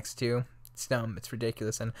stamp tax too. It's dumb. It's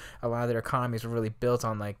ridiculous, and a lot of their economies were really built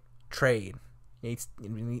on like trade. You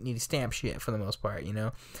need to stamp shit for the most part. You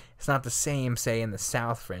know, it's not the same, say, in the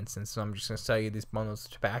South, for instance. So I'm just gonna sell you these bundles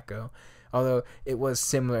of tobacco, although it was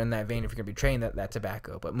similar in that vein if you're gonna be trading that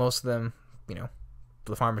tobacco. But most of them, you know,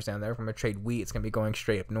 the farmers down there, from a trade wheat, it's going to be going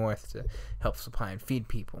straight up north to help supply and feed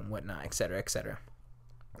people and whatnot, etc., etc.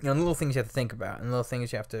 You know, little things you have to think about and little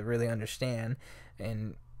things you have to really understand,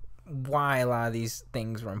 and why a lot of these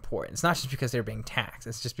things were important. It's not just because they're being taxed.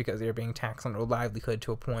 It's just because they're being taxed on their livelihood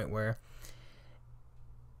to a point where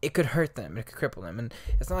it could hurt them. It could cripple them. And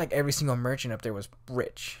it's not like every single merchant up there was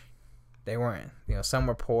rich. They weren't. You know, some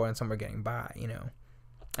were poor and some were getting by, you know.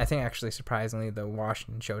 I think actually surprisingly the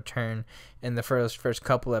Washington show turned in the first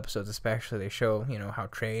couple episodes especially. They show, you know, how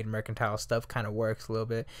trade, mercantile stuff kind of works a little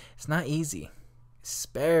bit. It's not easy. It's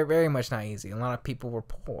very, very much not easy. A lot of people were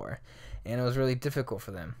poor and it was really difficult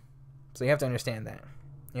for them. So you have to understand that.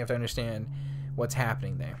 You have to understand what's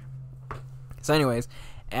happening there. So anyways,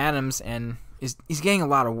 Adams and he's getting a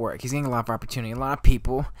lot of work. He's getting a lot of opportunity. A lot of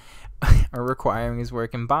people are requiring his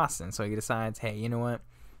work in Boston. So he decides, hey, you know what?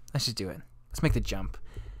 Let's just do it. Let's make the jump.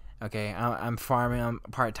 Okay, I'm farming, I'm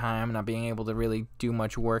part-time, not being able to really do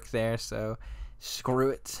much work there, so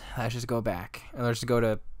screw it. Let's just go back. Let's just go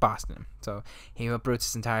to Boston. So he uproots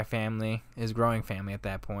his entire family, his growing family at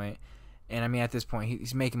that point. And I mean, at this point,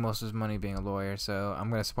 he's making most of his money being a lawyer, so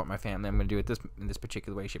I'm going to support my family. I'm going to do it in this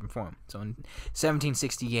particular way, shape, and form. So in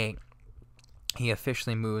 1768, he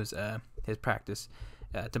officially moves his practice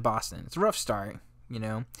to Boston. It's a rough start, you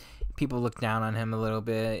know. People look down on him a little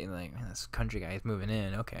bit, like, man, this country guy is moving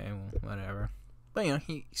in. Okay, well, whatever. But, you know,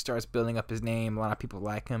 he starts building up his name. A lot of people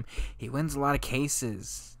like him. He wins a lot of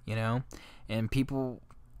cases, you know, and people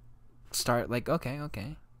start like, okay.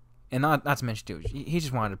 And not to mention, too, he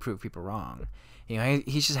just wanted to prove people wrong. You know,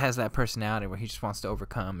 he just has that personality where he just wants to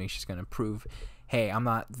overcome. He's just going to prove, hey, I'm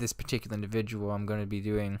not this particular individual. I'm going to be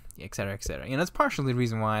doing, et cetera, et cetera. You know, that's partially the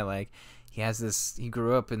reason why, like, he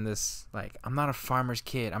grew up in this, like, I'm not a farmer's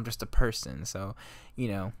kid, I'm just a person, so, you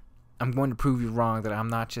know, I'm going to prove you wrong that I'm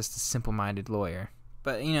not just a simple-minded lawyer.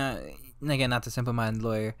 But, you know, again, not the simple-minded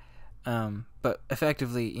lawyer, but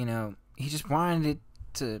effectively, you know, he just wanted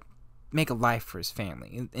to make a life for his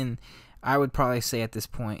family. And I would probably say at this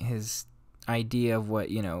point, his idea of what,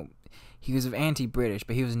 you know, he was anti-British,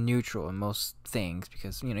 but he was neutral in most things,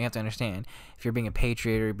 because, you know, you have to understand, if you're being a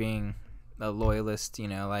patriot or being a loyalist, you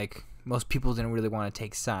know, like, most people didn't really want to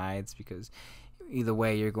take sides, because either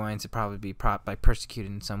way you're going to probably be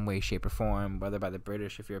persecuted in some way, shape, or form, whether by the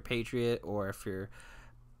British if you're a patriot, or if you're,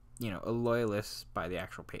 you know, a loyalist by the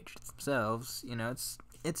actual patriots themselves. You know,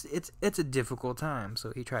 it's a difficult time.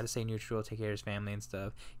 So he tried to stay neutral, take care of his family and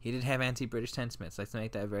stuff. He did have anti-British sentiments. Let's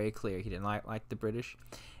make that very clear. He didn't like the British,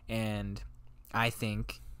 and I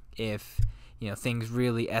think if, you know, things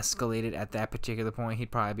really escalated at that particular point,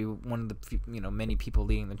 he'd probably be one of the few, you know, many people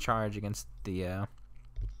leading the charge against the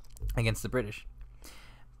British.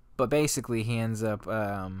 But basically, he ends up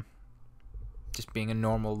just being a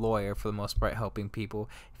normal lawyer for the most part, helping people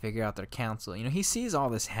figure out their counsel. You know, he sees all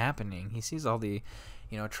this happening. He sees all the,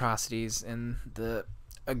 you know, atrocities and the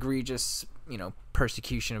egregious, you know,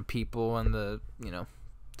 persecution of people, and the, you know,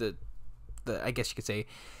 the I guess you could say,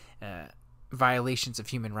 violations of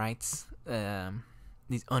human rights,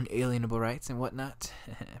 these unalienable rights and whatnot.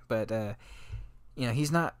 But you know,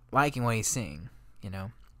 he's not liking what he's seeing. You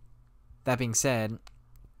know, that being said,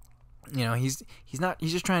 you know, he's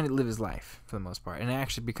just trying to live his life for the most part, and it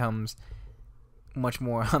actually becomes much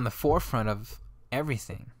more on the forefront of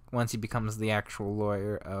everything once he becomes the actual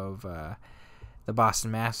lawyer of the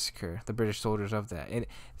Boston Massacre, the British soldiers of that.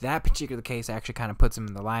 That particular case actually kind of puts him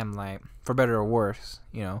in the limelight, for better or worse,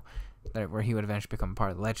 you know, where he would eventually become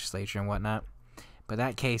part of the legislature and whatnot. But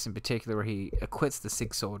that case in particular, where he acquits the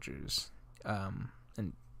 6 soldiers,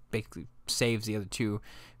 and basically saves the other 2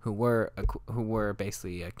 who were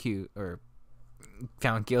basically accused, or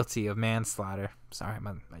found guilty of manslaughter. Sorry,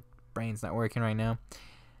 my brain's not working right now.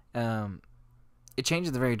 It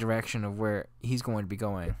changes the very direction of where he's going to be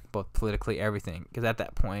going, both politically, everything. Because at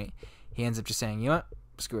that point, he ends up just saying, you know what,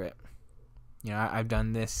 screw it. You know, I've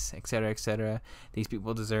done this, etc., etc. These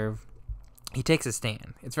people deserve. He takes a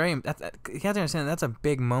stand. It's very. You have to understand that's a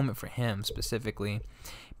big moment for him specifically,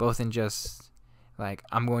 both in just like,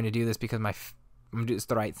 I'm going to do this because I'm going to do this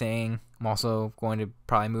the right thing. I'm also going to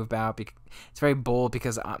probably move out. It's very bold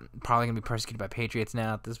because I'm probably going to be persecuted by patriots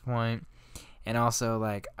now at this point. And also,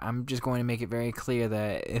 like, I'm just going to make it very clear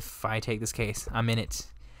that if I take this case, I'm in it.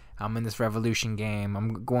 I'm in this revolution game.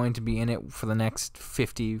 I'm going to be in it for the next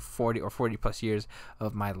 50, 40, or 40 plus years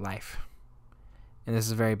of my life. And this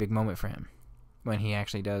is a very big moment for him when he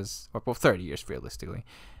actually does, or well, 30 years realistically,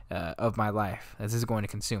 of my life. This is going to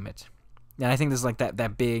consume it. And I think this is like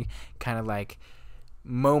that big kind of like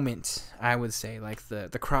moment, I would say, like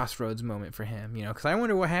the crossroads moment for him, you know, because I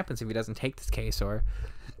wonder what happens if he doesn't take this case, or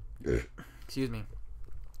excuse me,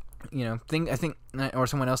 you know, I think, or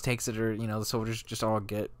someone else takes it, or, you know, the soldiers just all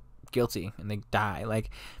get guilty and they die. Like,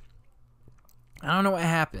 I don't know what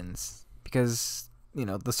happens, because, you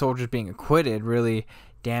know, the soldiers being acquitted really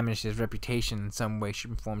damaged his reputation in some way,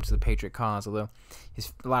 shape, or form to the Patriot cause, although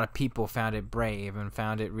a lot of people found it brave and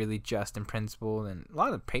found it really just and principled, and a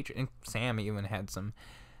lot of the Patriot, and Sam even had some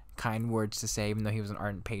kind words to say, even though he was an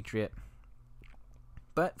ardent Patriot.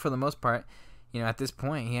 But for the most part, you know, at this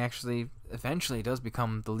point, he actually eventually does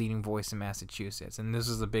become the leading voice in Massachusetts, and this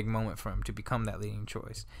is a big moment for him to become that leading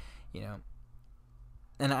choice, you know.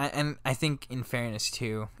 And I think, in fairness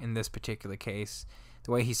too, in this particular case,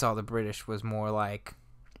 the way he saw the British was more like,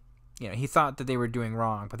 you know, he thought that they were doing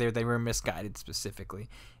wrong, but they were misguided specifically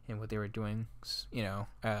in what they were doing, you know,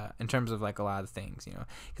 in terms of like a lot of things, you know,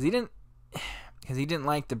 because he didn't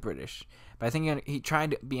like the British, but I think he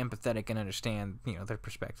tried to be empathetic and understand, you know, their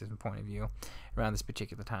perspective and point of view around this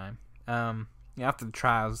particular time. You know, after the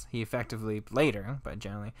trials, he effectively later, but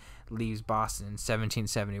generally, leaves Boston in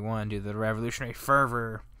 1771 due to the revolutionary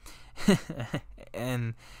fervor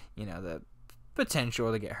and, you know, the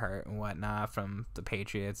potential to get hurt and whatnot from the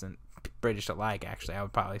Patriots and British alike. Actually, I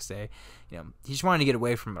would probably say, you know, he just wanted to get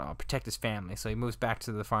away from it all, protect his family, so he moves back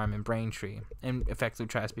to the farm in Braintree and effectively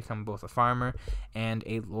tries to become both a farmer and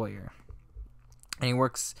a lawyer. And he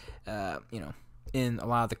works, you know, in a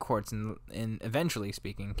lot of the courts, and eventually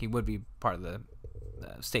speaking, he would be part of the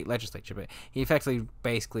state legislature, but he effectively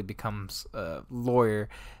basically becomes a lawyer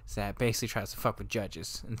that basically tries to fuck with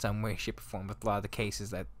judges in some way, shape, or form with a lot of the cases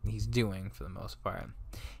that he's doing for the most part.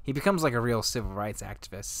 He becomes like a real civil rights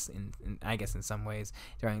activist, in I guess in some ways,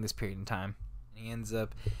 during this period in time. He ends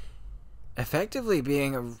up effectively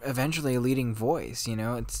being eventually a leading voice, you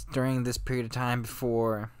know. It's during this period of time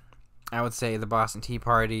before, I would say, the Boston Tea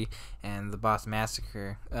Party and the Boston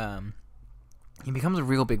Massacre. He becomes a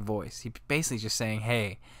real big voice. He basically just saying,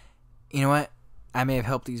 hey, you know what? I may have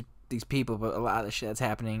helped these people, but a lot of the shit that's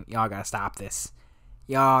happening, y'all gotta stop this.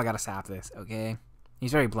 Y'all gotta stop this, okay?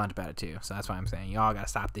 He's very blunt about it too, so that's why I'm saying y'all gotta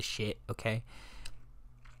stop this shit, okay?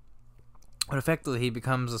 But effectively, he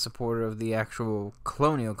becomes a supporter of the actual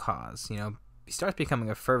colonial cause. You know, he starts becoming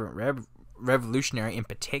a fervent revolutionary in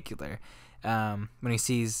particular when he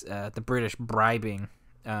sees the British bribing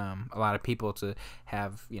a lot of people to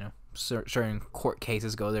have, you know, certain court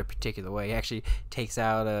cases go their particular way. He actually takes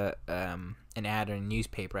out an ad in a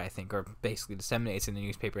newspaper, I think, or basically disseminates in the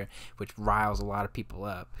newspaper, which riles a lot of people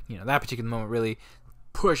up. You know, that particular moment really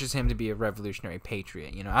pushes him to be a revolutionary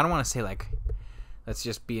patriot. You know, I don't want to say like, let's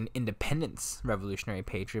just be an independence revolutionary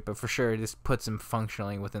patriot, but for sure this puts him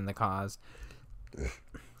functionally within the cause.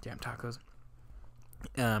 Damn tacos.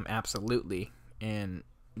 Absolutely. And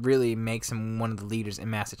really makes him one of the leaders in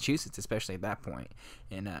Massachusetts, especially at that point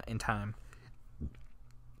in time.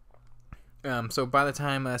 So by the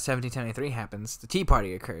time 1773 happens, the Tea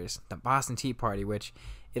Party occurs, the Boston Tea Party, which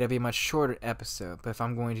it'll be a much shorter episode, but if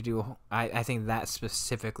I'm going to do, I think that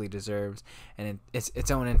specifically deserves its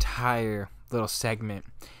own entire little segment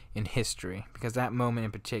in history, because that moment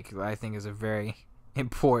in particular, I think, is a very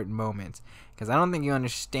important moment, because I don't think you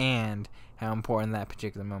understand how important that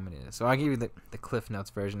particular moment is. So I'll give you the Cliff Notes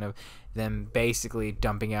version of them basically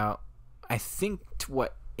dumping out, I think,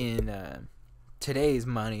 what in today's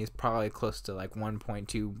money is probably close to like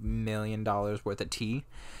 $1.2 million worth of tea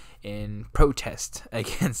in protest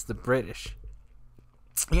against the British.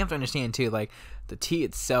 You have to understand too, like, the tea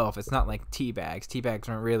itself, it's not like tea bags. Tea bags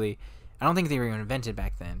weren't really, I don't think they were even invented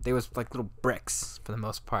back then. They was like little bricks for the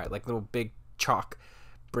most part, like little big chalk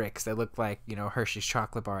bricks that look like, you know, Hershey's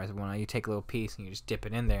chocolate bars. When you take a little piece and you just dip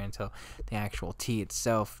it in there until the actual tea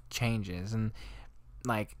itself changes. And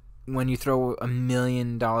like, when you throw $1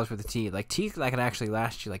 million worth of tea, like tea that could actually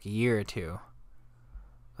last you like a year or two.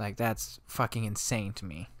 Like, that's fucking insane to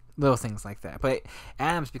me. Little things like that. But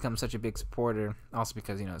Adams becomes such a big supporter, also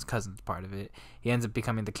because, his cousin's part of it. He ends up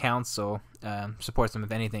becoming the counsel, supports him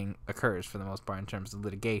if anything occurs, for the most part, in terms of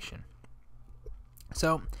litigation.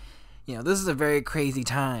 So, this is a very crazy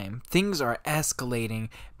time. Things are escalating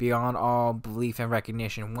beyond all belief and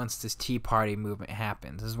recognition once this Tea Party movement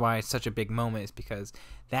happens. This is why it's such a big moment, is because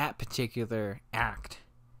that particular act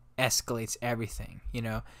escalates everything,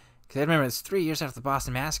 Because I remember it's 3 years after the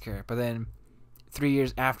Boston Massacre, but then 3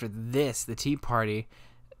 years after this, the Tea Party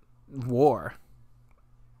war,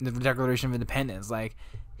 the Declaration of Independence, like,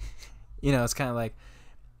 it's kind of like,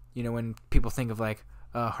 when people think of like,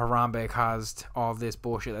 Harambe caused all this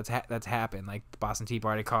bullshit that's happened, like the Boston Tea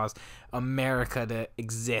Party caused America to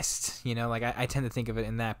exist, like I tend to think of it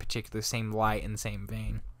in that particular same light and same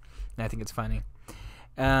vein, and I think it's funny.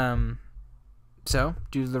 So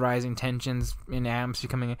due to the rising tensions in Adams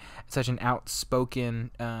becoming such an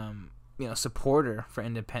outspoken supporter for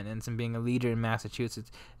independence and being a leader in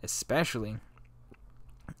Massachusetts especially,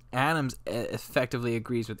 Adams effectively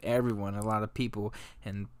agrees with everyone, a lot of people,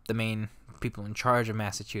 and the main people in charge of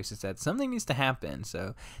Massachusetts, that something needs to happen.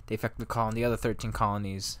 So they effectively call on the other 13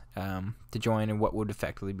 colonies to join in what would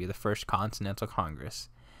effectively be the first Continental Congress.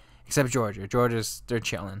 Except Georgia. They're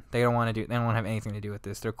chilling. They don't want to have anything to do with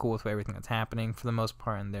this. They're cool with everything that's happening for the most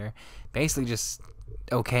part, and they're basically just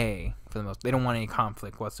okay for the most. They don't want any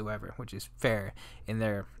conflict whatsoever, which is fair in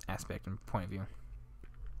their aspect and point of view.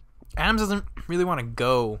 Adams doesn't really want to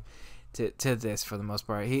go to this for the most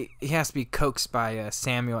part. He has to be coaxed by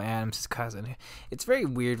Samuel Adams' cousin. It's a very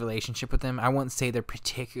weird relationship with them. I wouldn't say they're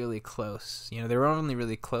particularly close. They're only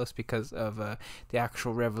really close because of the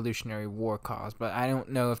actual Revolutionary War cause. But I don't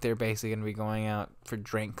know if they're basically going to be going out for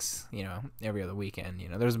drinks, every other weekend.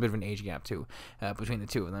 There's a bit of an age gap too between the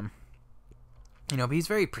two of them. But he's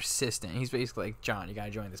very persistent. He's basically like, John, you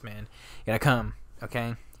gotta join this, man. You gotta come, okay?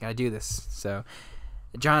 You gotta do this. So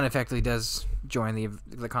John effectively does join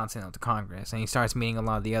the Continental Congress, and he starts meeting a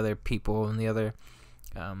lot of the other people and the other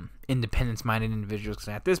independence-minded individuals. Because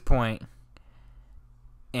at this point,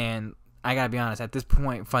 and I gotta be honest, at this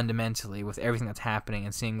point, fundamentally, with everything that's happening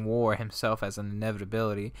and seeing war himself as an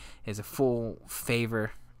inevitability, is a full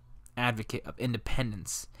favor advocate of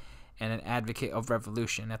independence and an advocate of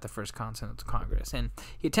revolution at the First Continental Congress. And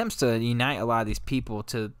he attempts to unite a lot of these people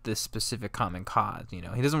to this specific common cause. He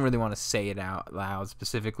doesn't really want to say it out loud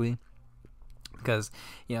specifically because,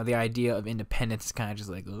 the idea of independence is kind of just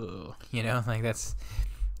like, ugh, like that's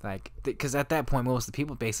like, because at that point, most of the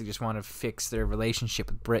people basically just want to fix their relationship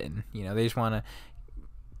with Britain. They just want to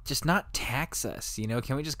just not tax us.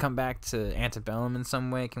 Can we just come back to antebellum in some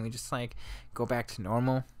way? Can we just like go back to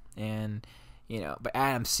normal? And but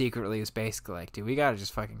Adams secretly is basically like, dude, we gotta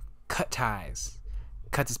just fucking cut ties.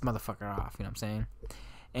 Cut this motherfucker off, you know what I'm saying?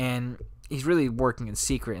 And he's really working in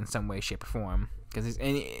secret in some way, shape, or form.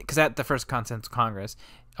 Because at the First Continental Congress,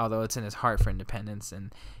 although it's in his heart for independence,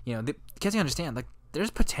 and, because you understand, like,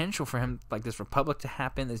 there's potential for him, like, this republic to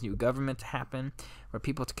happen, this new government to happen, where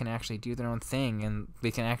people can actually do their own thing, and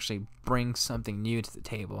they can actually bring something new to the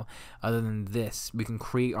table. Other than this, we can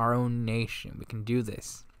create our own nation. We can do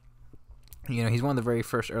this. He's one of the very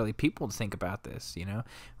first early people to think about this,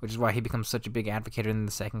 which is why he becomes such a big advocate in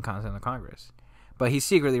the Second Continental Congress. But he's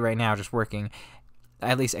secretly right now just working,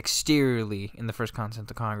 at least exteriorly, in the First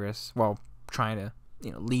Continental Congress while trying to,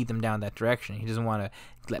 lead them down that direction. He doesn't want to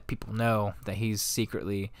let people know that he's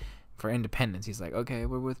secretly for independence. He's like, okay,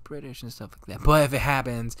 we're with British and stuff like that. But if it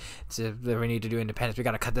happens that we need to do independence, we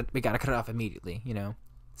gotta cut it off immediately,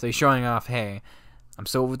 So he's showing off, hey, I'm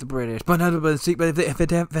still with the British, but if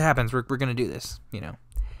it happens, we're gonna do this.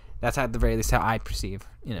 That's at the very least how I perceive,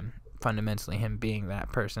 fundamentally him being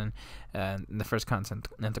that person in the First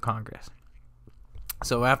Continental Congress.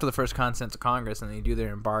 So after the First Continental Congress and they do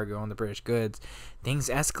their embargo on the British goods, things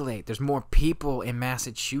escalate. There's more people in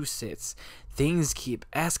Massachusetts. Things keep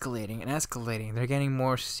escalating and escalating. They're getting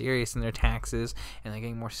more serious in their taxes, and they're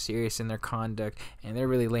getting more serious in their conduct, and they're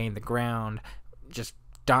really laying the ground, just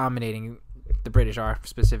dominating. The British are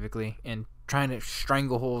specifically, and trying to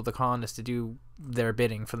stranglehold the colonists to do their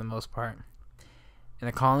bidding for the most part. And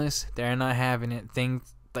the colonists, they're not having it.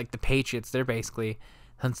 Things like the Patriots, they're basically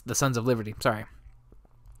the Sons of Liberty. Sorry,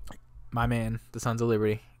 my man, the Sons of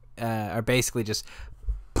Liberty are basically just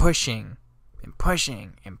pushing and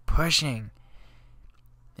pushing and pushing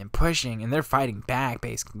and pushing, and they're fighting back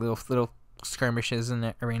basically. Little skirmishes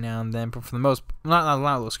and every now and then, but for the most, not a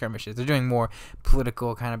lot of those skirmishes. They're doing more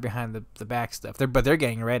political, kind of behind the back stuff. They're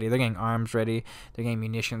getting ready. They're getting arms ready. They're getting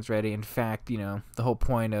munitions ready. In fact, the whole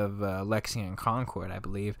point of Lexington and Concord, I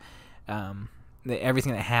believe,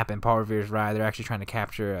 everything that happened, Paul Revere's ride, they're actually trying to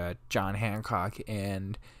capture John Hancock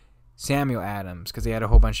and Samuel Adams because they had a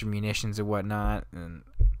whole bunch of munitions and whatnot. And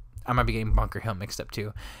I might be getting Bunker Hill mixed up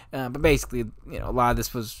too. But basically, a lot of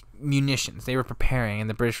this was munitions. They were preparing, and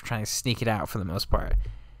the British were trying to sneak it out for the most part.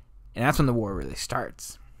 And that's when the war really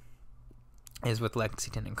starts, is with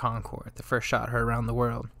Lexington and Concord, the first shot heard around the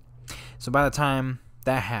world. So by the time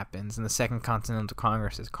that happens and the Second Continental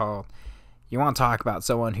Congress is called, you want to talk about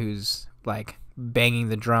someone who's like banging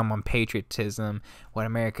the drum on patriotism, what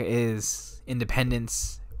America is,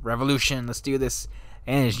 independence, revolution, let's do this,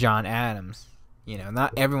 and it's John Adams.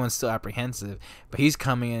 Not everyone's still apprehensive, but he's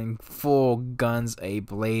coming in full guns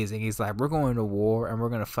a-blazing. He's like, we're going to war, and we're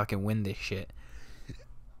going to fucking win this shit.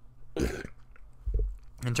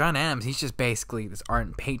 And John Adams, he's just basically this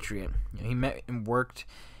ardent patriot. He met and worked,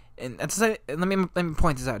 and let me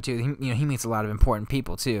point this out too. He meets a lot of important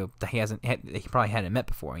people too that he probably hadn't met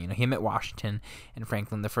before. He met Washington and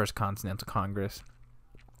Franklin, the First Continental Congress.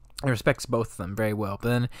 He respects both of them very well. But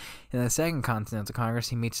then in the Second Continental Congress,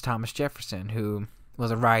 he meets Thomas Jefferson, who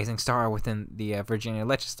was a rising star within the Virginia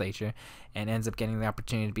legislature and ends up getting the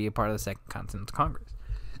opportunity to be a part of the Second Continental Congress.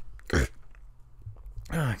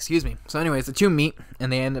 Excuse me. So anyways, the two meet,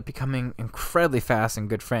 and they end up becoming incredibly fast and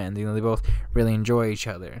good friends. They both really enjoy each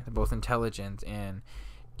other. They're both intelligent, and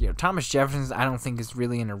Thomas Jefferson, I don't think is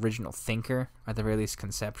really an original thinker, at the very least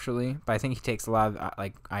conceptually, but I think he takes a lot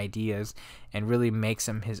of ideas and really makes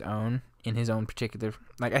them his own in his own particular.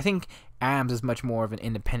 I think Adams is much more of an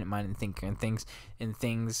independent-minded thinker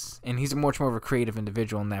and he's much more of a creative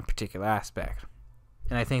individual in that particular aspect.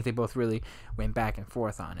 And I think they both really went back and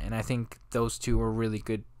forth on it. And I think those two were really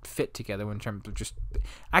good fit together in terms of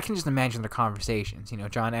I can just imagine their conversations.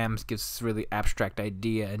 John Adams gives this really abstract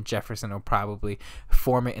idea, and Jefferson will probably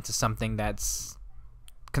form it into something that's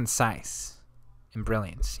concise and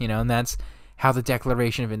brilliant. And that's how the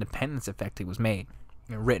Declaration of Independence effectively was made,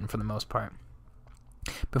 written for the most part.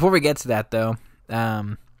 Before we get to that, though,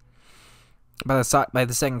 by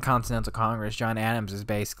the Second Continental Congress, John Adams is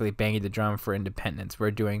basically banging the drum for independence.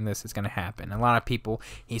 We're doing this. It's going to happen. A lot of people,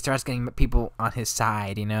 he starts getting people on his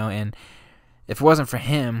side, and if it wasn't for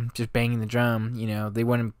him just banging the drum, they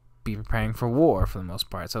wouldn't be preparing for war for the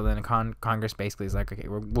most part. So then Congress basically is like, okay,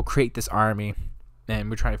 we'll create this army,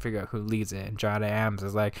 and we're trying to figure out who leads it. And John Adams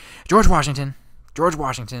is like, George Washington,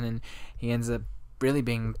 and he ends up really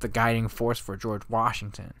being the guiding force for George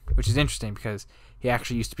Washington, which is interesting because he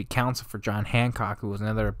actually used to be counsel for John Hancock, who was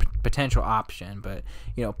another potential option. But,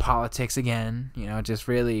 politics again, just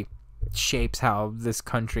really shapes how this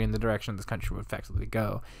country and the direction this country would effectively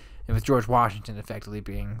go. And with George Washington effectively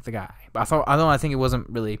being the guy. But I think it wasn't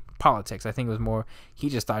really politics. I think it was more he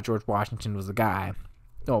just thought George Washington was the guy.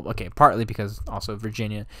 Well, okay, partly because also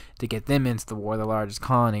Virginia, to get them into the war, the largest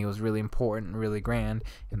colony, was really important and really grand,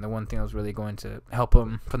 and the one thing that was really going to help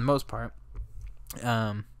them, for the most part,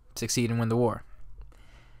 succeed and win the war.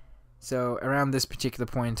 So around this particular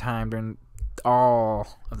point in time, during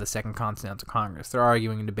all of the Second Continental Congress, they're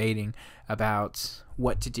arguing and debating about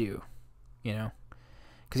what to do,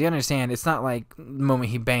 Because you understand, it's not like the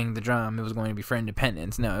moment he banged the drum, it was going to be for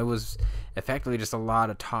independence. No, it was effectively just a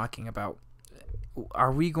lot of talking about,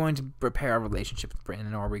 are we going to repair our relationship with Britain,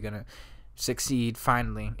 and are we going to succeed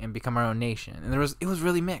finally and become our own nation? And it was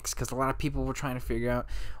really mixed, because a lot of people were trying to figure out,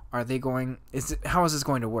 how is this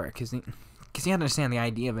going to work? Because you understand the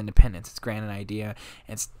idea of independence. It's a grand idea,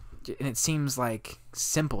 and it seems like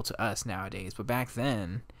simple to us nowadays, but back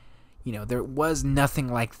then, there was nothing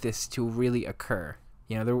like this to really occur.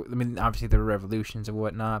 Obviously there were revolutions and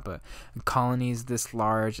whatnot, but colonies this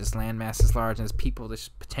large, this landmass this large, and as people this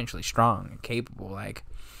potentially strong and capable,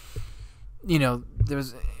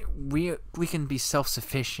 we can be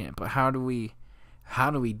self-sufficient, but how do we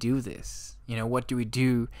do this? What do we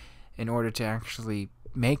do in order to actually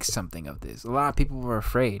make something of this? A lot of people were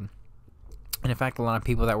afraid, and in fact, a lot of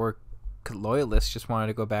people that were loyalists just wanted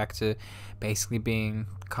to go back to basically being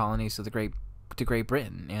colonies to Great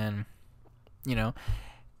Britain, and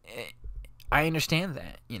I understand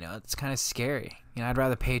that. It's kind of scary. I'd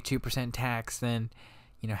rather pay 2% tax than,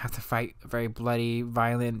 have to fight a very bloody,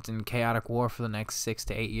 violent, and chaotic war for the next 6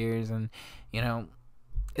 to 8 years. And,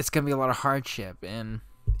 it's going to be a lot of hardship. And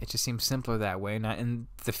it just seems simpler that way. And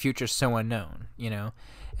the future's so unknown, And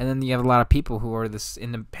then you have a lot of people who are this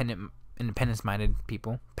independence-minded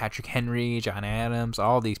people. Patrick Henry, John Adams,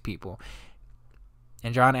 all these people.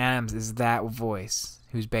 And John Adams is that voice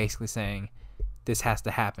who's basically saying, this has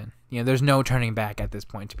to happen. There's no turning back at this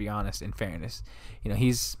point, to be honest, in fairness.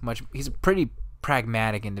 He's a pretty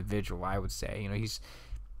pragmatic individual, I would say. He's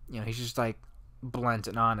just like blunt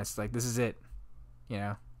and honest. Like, this is it.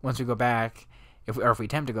 Once we go back, if we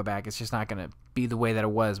attempt to go back, it's just not going to be the way that it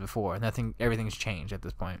was before. Everything's changed at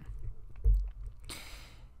this point.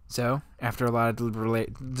 So, after a lot of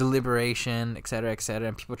deliberation, etc.,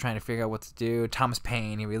 and people trying to figure out what to do, Thomas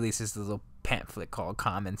Paine, he releases this little pamphlet called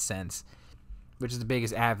Common Sense, which is the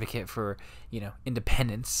biggest advocate for,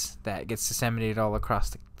 independence that gets disseminated all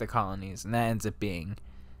across the colonies. And that ends up being,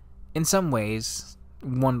 in some ways,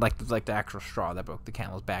 one like the actual straw that broke the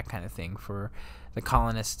camel's back kind of thing for the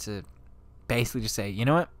colonists to basically just say, you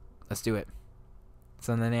know what, let's do it.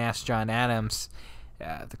 So then they asked John Adams,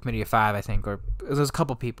 the Committee of Five, I think, or there was a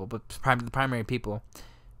couple people, but the primary people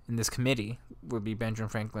in this committee would be Benjamin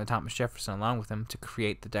Franklin and Thomas Jefferson, along with him, to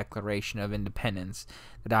create the Declaration of Independence,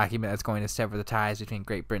 the document that's going to sever the ties between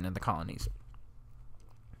Great Britain and the colonies.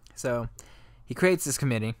 So he creates this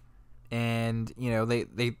committee, and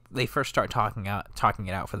they first start talking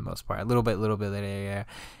it out for the most part, a little bit, and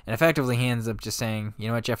effectively he ends up just saying, you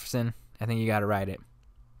know what, Jefferson, I think you got to write it.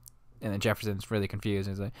 And then Jefferson's really confused,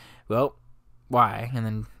 and he's like, well, why? And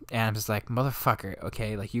then Adams is like, motherfucker,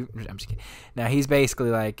 okay, I'm just kidding. Now he's basically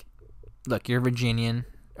like, look, you're Virginian,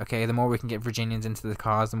 okay, the more we can get Virginians into the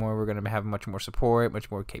cause, the more we're going to have much more support, much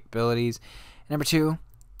more capabilities. And number two,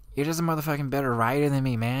 you're just a motherfucking better writer than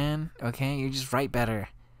me, man, okay, you just write better.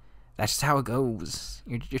 That's just how it goes.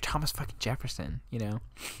 You're Thomas fucking Jefferson,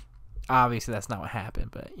 Obviously that's not what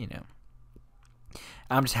happened, but,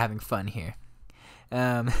 I'm just having fun here.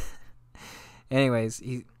 Anyways,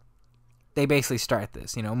 they basically start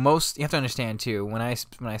this. You have to understand too, when I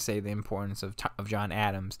say the importance of John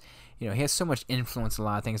Adams, he has so much influence in a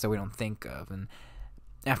lot of things that we don't think of. And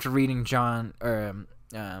after reading the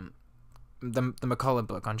McCullough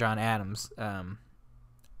book on John Adams,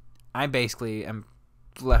 I basically am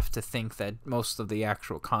left to think that most of the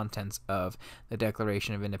actual contents of the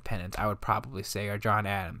Declaration of Independence, I would probably say, are John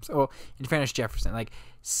Adams. Well, in fairness, Jefferson. Like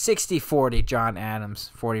 60-40 John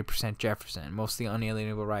Adams, 40% Jefferson. Most of the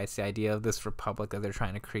unalienable rights, the idea of this republic that they're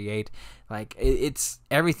trying to create. Like, it's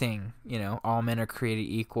everything, all men are created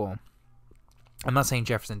equal. I'm not saying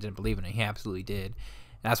Jefferson didn't believe in it. He absolutely did.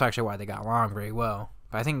 And that's actually why they got along very well.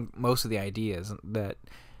 But I think most of the ideas that,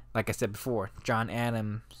 like I said before, John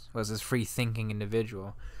Adams was this free-thinking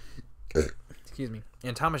individual. Excuse me.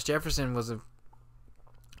 And Thomas Jefferson was a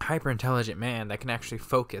hyper-intelligent man that can actually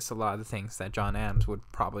focus a lot of the things that John Adams would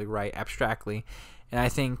probably write abstractly. And I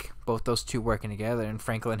think both those two working together and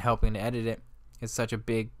Franklin helping to edit it is such a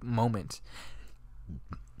big moment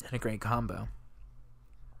and a great combo.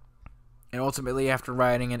 And ultimately, after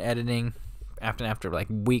writing and editing, after like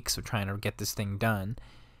weeks of trying to get this thing done,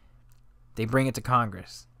 they bring it to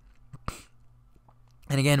Congress.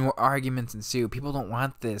 And again, more arguments ensue. People don't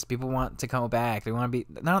want this. People want to come back. They want to be,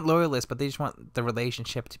 not loyalists, but they just want the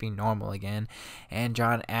relationship to be normal again. And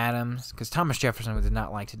John Adams, because Thomas Jefferson did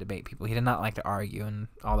not like to debate people. He did not like to argue and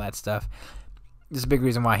all that stuff. This is a big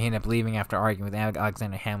reason why he ended up leaving after arguing with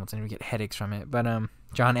Alexander Hamilton. He would get headaches from it. But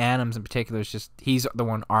John Adams in particular is just, he's the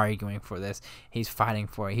one arguing for this. He's fighting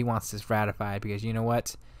for it. He wants this ratified because you know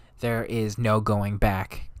what? There is no going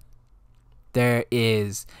back. There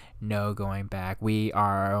is no going back. We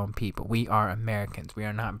are our own people. We are Americans. We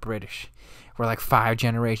are not British. We're like 5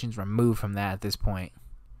 generations removed from that at this point.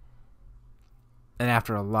 And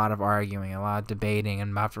after a lot of arguing, a lot of debating,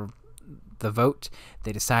 and after the vote,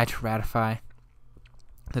 they decide to ratify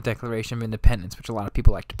the Declaration of Independence, which a lot of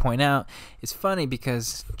people like to point out is funny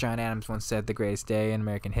because John Adams once said the greatest day in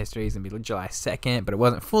American history is going to be July 2nd, but it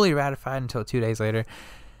wasn't fully ratified until 2 days later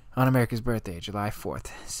on America's birthday, July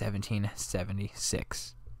 4th,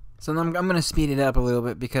 1776. So I'm going to speed it up a little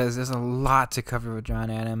bit because there's a lot to cover with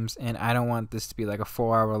John Adams, and I don't want this to be like a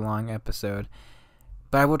 4-hour-long episode,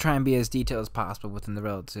 but I will try and be as detailed as possible within the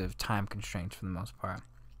relative time constraints for the most part.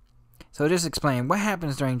 So just explain what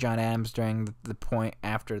happens during John Adams during the point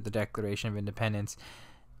after the Declaration of Independence,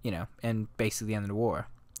 and basically the end of the war.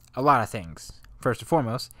 A lot of things. First and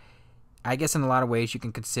foremost, I guess in a lot of ways you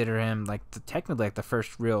can consider him technically the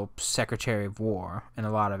first real Secretary of War in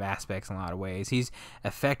a lot of aspects, in a lot of ways. He's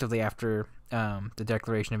effectively, after the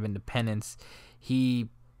Declaration of Independence, he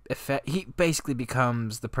basically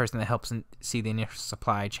becomes the person that helps see the initial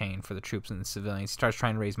supply chain for the troops and the civilians. He starts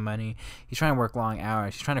trying to raise money. He's trying to work long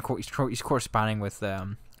hours. He's corresponding with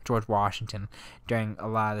George Washington during a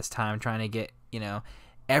lot of this time, trying to get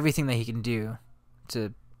everything that he can do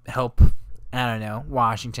to help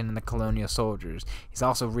Washington and the colonial soldiers. He's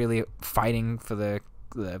also really fighting for the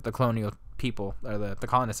the colonial people, or the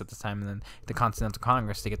colonists at this time, and then the Continental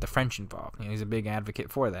Congress to get the French involved. You know, he's a big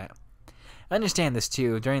advocate for that. I understand this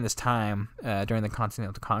too. During this time, during the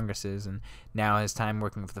Continental Congresses, and now his time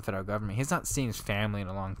working for the federal government, he's not seen his family in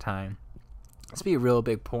a long time. This would be a real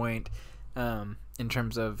big point in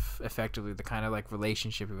terms of effectively the kind of like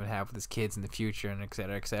relationship he would have with his kids in the future, and et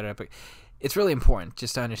cetera, et cetera. But it's really important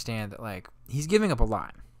just to understand that like he's giving up a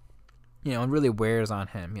lot. You know, it really wears on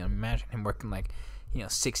him. You know, imagine him working like,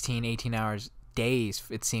 16, 18 hours days,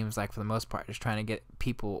 it seems like, for the most part, just trying to get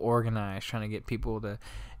people organized, trying to get people to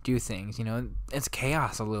do things. You know, it's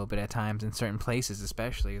chaos a little bit at times in certain places,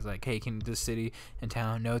 especially. It's like, hey, can this city and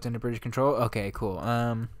town know it's under British control? Okay, cool.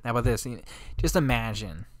 How about this? Just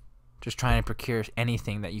imagine just trying to procure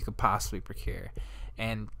anything that you could possibly procure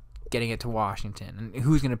and getting it to Washington, and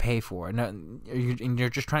who's going to pay for it? And you're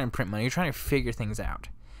just trying to print money. You're trying to figure things out.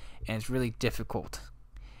 And it's really difficult,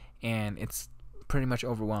 and it's pretty much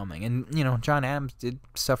overwhelming. And John Adams did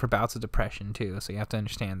suffer bouts of depression too, so you have to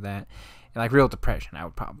understand that, and like real depression, I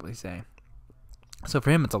would probably say. So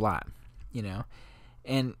for him, it's a lot,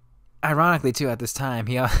 And ironically too, at this time,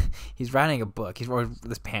 he's writing a book. He's wrote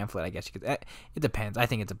this pamphlet, I guess you could. It depends. I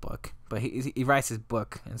think it's a book, but he writes his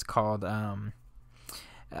book, and it's called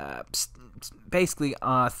basically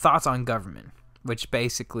Thoughts on Government, which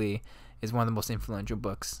basically is one of the most influential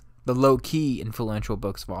books, the low-key influential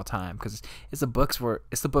books of all time, because it's the book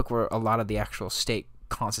where a lot of the actual state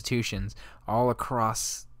constitutions all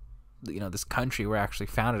across this country were actually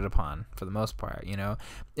founded upon, for the most part.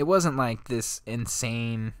 It wasn't like this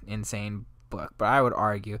insane book, but I would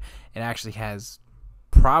argue it actually has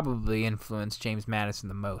probably influenced James Madison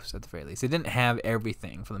the most, at the very least. It didn't have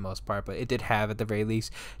everything, for the most part, but it did have, at the very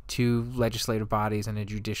least, 2 legislative bodies and a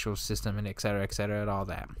judicial system, and et cetera, and all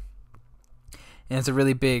that. And it's a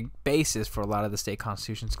really big basis for a lot of the state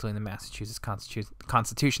constitutions, including the Massachusetts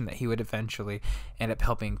Constitution that he would eventually end up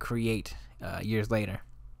helping create years later.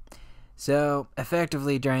 So,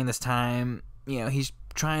 effectively, during this time, he's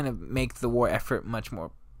trying to make the war effort much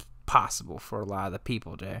more possible for a lot of the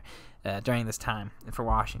people there during this time, and for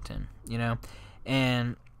Washington,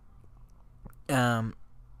 And, let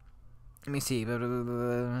me see,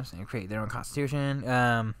 create their own constitution.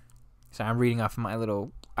 So I'm reading off my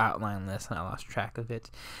little outline list, and I lost track of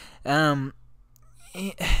it. The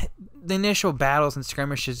initial battles and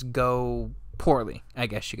skirmishes go poorly, I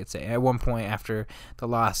guess you could say. At one point, after the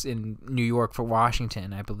loss in New York for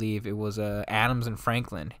Washington, I believe it was Adams and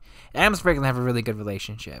Franklin. Adams and Franklin have a really good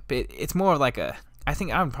relationship. It's more like I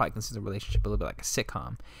think I would probably consider the relationship a little bit like a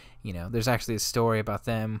sitcom. There's actually a story about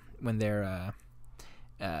them when they're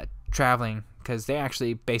traveling, because they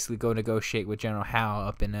actually basically go negotiate with General Howe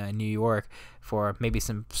up in New York for maybe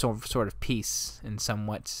some sort of peace, and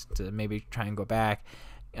somewhat to maybe try and go back.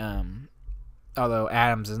 Although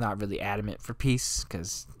Adams is not really adamant for peace,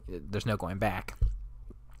 because there's no going back.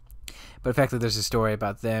 But effectively, there's a story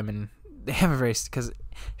about them, and they have because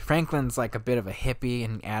Franklin's like a bit of a hippie,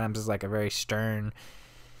 and Adams is like a very stern.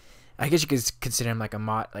 I guess you could consider him like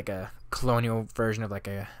a colonial version of like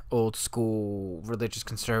a old school religious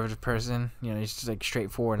conservative person. He's just like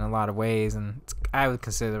straightforward in a lot of ways, and I would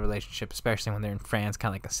consider the relationship, especially when they're in France,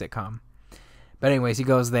 kind of like a sitcom. But anyways, he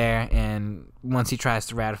goes there, and once he tries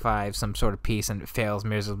to ratify some sort of peace, and it fails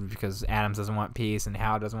miserably because Adams doesn't want peace and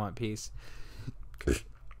Howe doesn't want peace.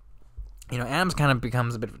 Adams kind of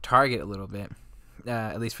becomes a bit of a target a little bit.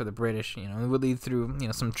 At least for the British, it would lead through,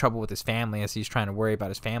 some trouble with his family, as he's trying to worry about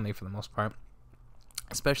his family for the most part,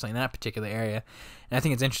 especially in that particular area. And I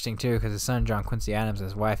think it's interesting too, because his son John Quincy Adams and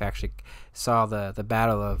his wife actually saw the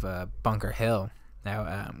Battle of Bunker Hill.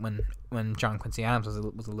 Now, when John Quincy Adams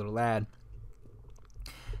was a little lad.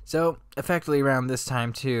 So effectively around this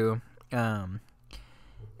time too,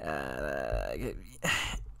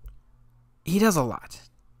 he does a lot.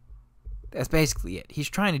 That's basically it. He's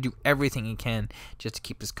trying to do everything he can just to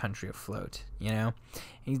keep his country afloat,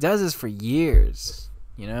 He does this for years,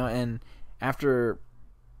 and after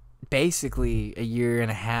basically a year and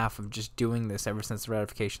a half of just doing this ever since the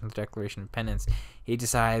ratification of the Declaration of Independence, he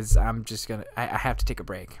decides, I have to take a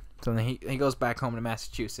break. So then he goes back home to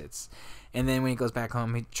Massachusetts, and then when he goes back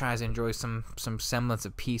home, he tries to enjoy some semblance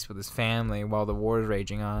of peace with his family while the war is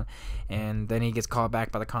raging on, and then he gets called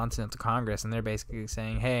back by the Continental Congress, and they're basically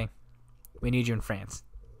saying, hey, we need you in France.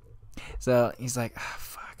 So he's like, oh,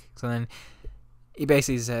 fuck. So then he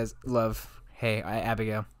basically says, love, hey,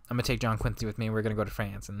 Abigail, I'm going to take John Quincy with me. We're going to go to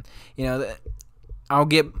France. And, I'll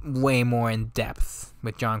get way more in depth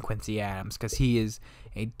with John Quincy Adams, because he is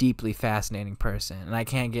a deeply fascinating person. And I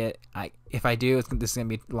can't if I do, this is going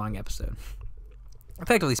to be a long episode.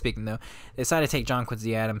 Effectively speaking, though, they decided to take John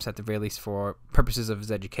Quincy Adams at the very least for purposes of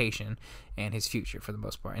his education and his future, for the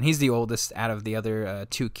most part. And he's the oldest out of the other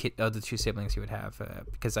two siblings he would have,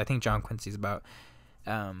 because I think John Quincy's about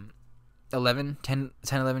 11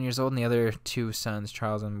 years old, and the other two sons,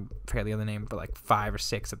 Charles and I forget the other name, but like 5 or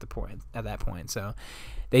 6 at that point. So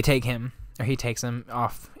they take him, or he takes them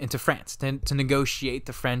off into France to negotiate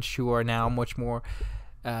the French, who are now much more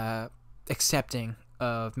accepting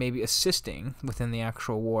of maybe assisting within the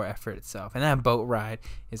actual war effort itself. And that boat ride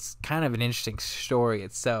is kind of an interesting story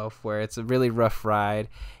itself, where it's a really rough ride.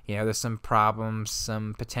 You know, there's some problems,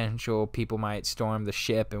 some potential people might storm the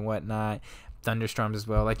ship and whatnot, thunderstorms as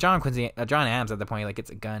well. Like John Adams at the point, like, gets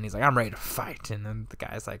a gun. He's like, I'm ready to fight. And then the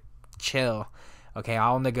guy's like, chill. Okay,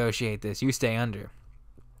 I'll negotiate this. You stay under.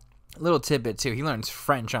 A little tidbit too, he learns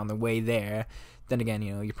French on the way there. Then again,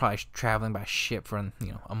 you know, you're probably traveling by ship for,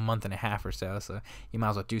 you know, a month and a half or so you might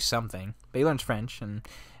as well do something. But he learns French, and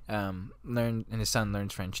and his son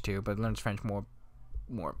learns French too, but learns French more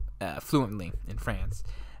fluently in France.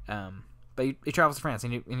 But he travels to France,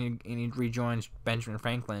 and he rejoins Benjamin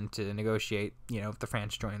Franklin to negotiate, you know, if the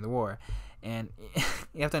French join the war. And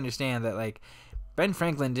you have to understand that, like, Ben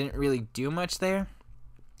Franklin didn't really do much there.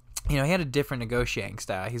 You know, he had a different negotiating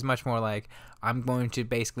style. He's much more like, I'm going to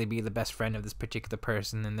basically be the best friend of this particular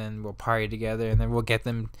person, and then we'll party together, and then we'll get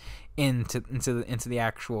them into the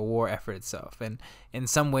actual war effort itself. And in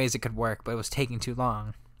some ways it could work, but it was taking too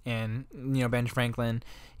long. And, you know, Ben Franklin,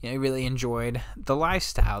 you know, really enjoyed the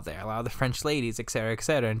lifestyle there, a lot of the French ladies, etc.,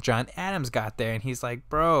 etc. And John Adams got there, and he's like,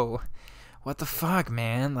 bro, what the fuck,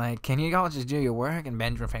 man? Like, can you all just do your work? And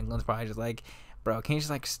Benjamin Franklin's probably just like, bro, can you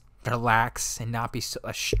just, like, relax and not be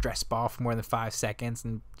a stress ball for more than 5 seconds?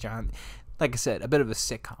 And John, like I said, a bit of a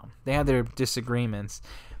sitcom. They had their disagreements,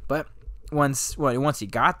 but once he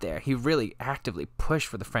got there, he really actively pushed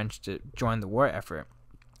for the French to join the war effort.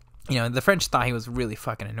 You know, the French thought he was really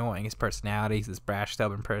fucking annoying. His personality, he's this brash,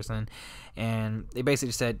 stubborn person, and they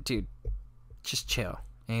basically said, dude, just chill.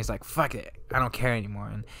 And he's like, fuck it, I don't care anymore.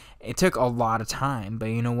 And it took a lot of time, but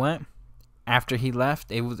you know what? After he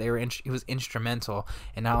left, he was instrumental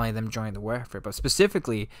in not only them joining the war effort, but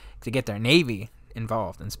specifically to get their Navy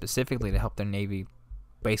involved, and specifically to help their Navy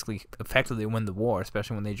basically effectively win the war,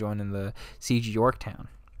 especially when they joined in the siege of Yorktown.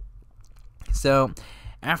 So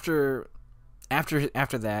after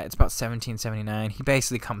that, it's about 1779. He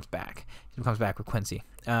basically comes back. He comes back with Quincy,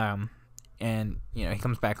 and you know, he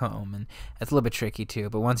comes back home, and it's a little bit tricky too.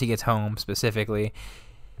 But once he gets home, specifically,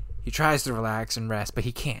 he tries to relax and rest, but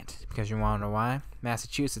he can't, because you want to know why?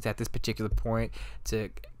 Massachusetts, at this particular point,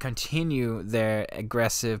 to continue their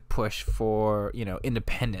aggressive push for, you know,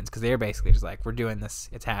 independence, because they're basically just like, we're doing this,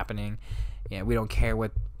 it's happening, yeah, we don't care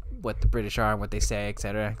what the British are and what they say,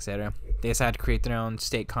 etc., etc. They decided to create their own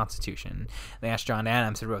state constitution. They asked John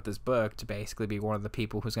Adams, who wrote this book, to basically be one of the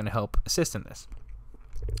people who's going to help assist in this.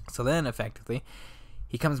 So then, effectively,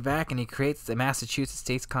 he comes back and he creates the Massachusetts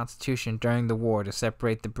State's Constitution during the war to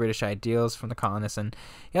separate the British ideals from the colonists. And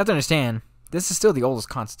you have to understand, this is still the oldest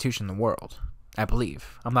constitution in the world, I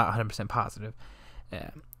believe. I'm not 100% positive.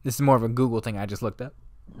 This is more of a Google thing I just looked up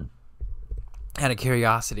out of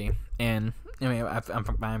curiosity. And I mean,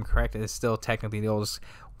 I'm correct. It's still technically the oldest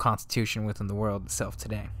constitution within the world itself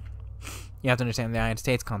today. You have to understand the United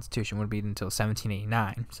States Constitution would be until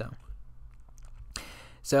 1789.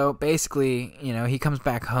 So basically, you know, he comes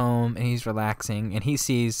back home and he's relaxing, and he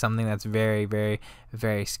sees something that's very, very,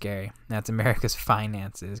 very scary. That's America's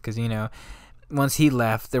finances, because, you know, once he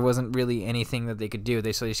left, there wasn't really anything that they could do.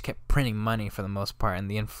 They just kept printing money for the most part,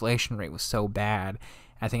 and the inflation rate was so bad.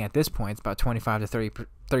 I think at this point it's about 25 to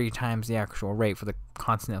 30 times the actual rate for the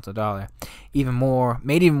continental dollar.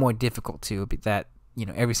 Made even more difficult too, that, you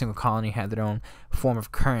know, every single colony had their own form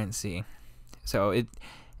of currency. So it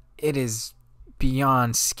is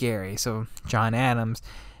beyond scary. So John Adams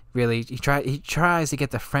really he tries to get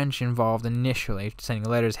the French involved initially, sending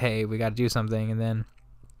letters, hey, we got to do something, and then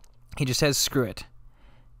he just says screw it.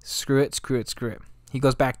 He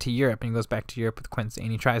goes back to Europe, and he goes back to Europe with Quincy,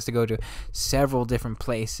 and he tries to go to several different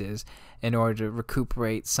places in order to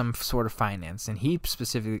recuperate some sort of finance. And he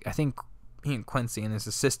specifically, I think, he and Quincy and his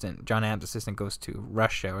assistant, John Adams' assistant, goes to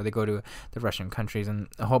Russia, or they go to the Russian countries and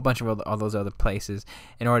a whole bunch of all those other places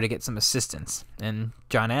in order to get some assistance. And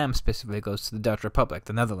John Adams specifically goes to the Dutch Republic,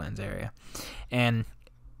 the Netherlands area. And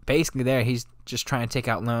basically there, he's just trying to take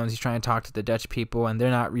out loans. He's trying to talk to the Dutch people, and they're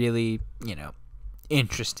not really, you know,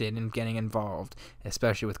 interested in getting involved,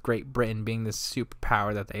 especially with Great Britain being the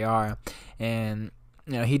superpower that they are. And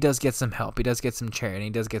you know, he does get some help, he does get some charity, he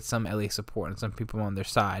does get some at least support and some people on their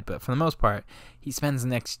side, but for the most part, he spends the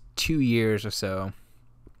next 2 years or so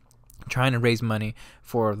trying to raise money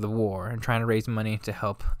for the war and trying to raise money to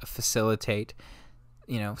help facilitate,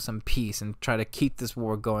 some peace and try to keep this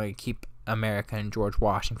war going, keep America and George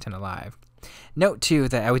Washington alive. Note too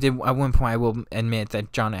that at one point I will admit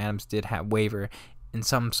that John Adams did waver in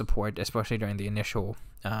some support, especially during the initial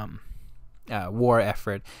war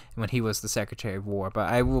effort when he was the Secretary of War.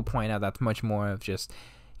 But I will point out that's much more of just,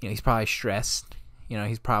 he's probably stressed.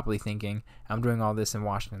 He's probably thinking, I'm doing all this and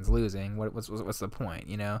Washington's losing. What's the point?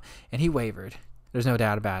 And he wavered. There's no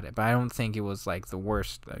doubt about it. But I don't think it was like the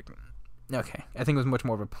worst. Okay, I think it was much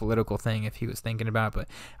more of a political thing if he was thinking about it, but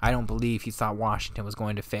I don't believe he thought Washington was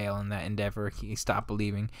going to fail in that endeavor. He stopped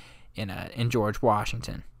believing in George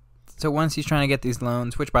Washington. So once he's trying to get these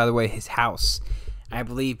loans, which, by the way, his house, I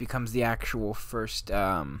believe, becomes the actual first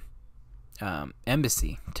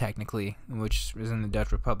embassy, technically, which was in the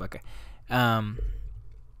Dutch Republic, in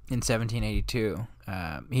 1782.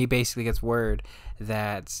 He basically gets word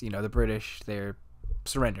that, the British, they're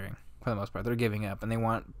surrendering for the most part. They're giving up, and they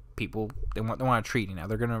want they want a treaty now.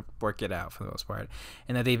 They're gonna work it out for the most part,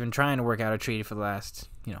 and that they've been trying to work out a treaty for the last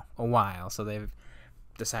a while. So they've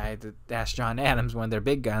decided to ask John Adams, one of their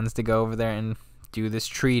big guns, to go over there and do this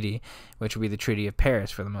treaty, which will be the Treaty of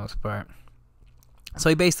Paris for the most part. So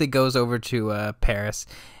he basically goes over to Paris,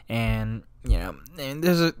 and and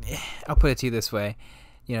I'll put it to you this way,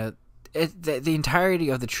 the entirety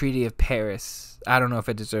of the Treaty of Paris, I don't know if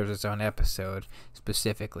it deserves its own episode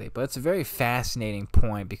specifically, but it's a very fascinating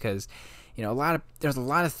point because, there's a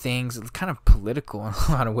lot of things, it's kind of political in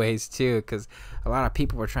a lot of ways too, because a lot of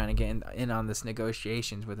people were trying to get in on this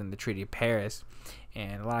negotiations within the Treaty of Paris,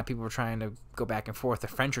 and a lot of people were trying to go back and forth. The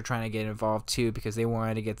French were trying to get involved too because they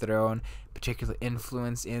wanted to get their own particular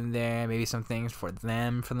influence in there, maybe some things for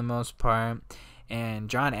them for the most part. And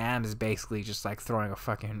John Adams is basically just like throwing a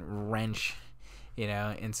fucking wrench,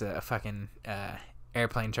 into a fucking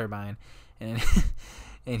airplane turbine, and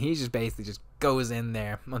and he just basically just goes in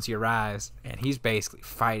there once he arrives, and he's basically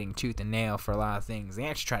fighting tooth and nail for a lot of things. They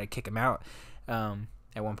actually try to kick him out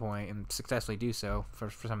at one point and successfully do so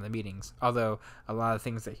for some of the meetings. Although a lot of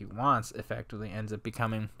things that he wants effectively ends up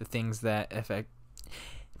becoming the things that affect.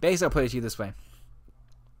 Basically, I'll put it to you this way.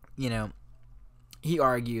 He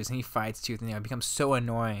argues and he fights tooth and nail. It becomes so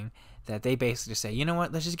annoying that they basically just say, you know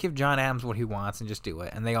what, let's just give John Adams what he wants and just do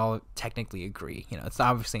it. And they all technically agree. It's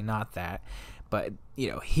obviously not that. But,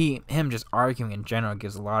 him just arguing in general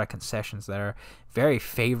gives a lot of concessions that are very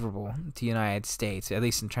favorable to the United States, at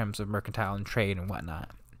least in terms of mercantile and trade and whatnot.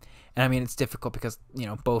 And I mean, it's difficult because,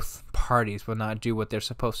 both parties will not do what they're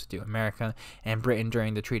supposed to do. America and Britain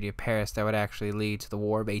during the Treaty of Paris, that would actually lead to the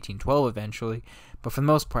War of 1812 eventually. But for the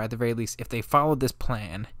most part, at the very least, if they followed this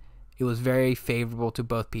plan, it was very favorable to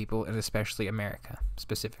both people, and especially America,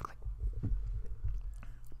 specifically.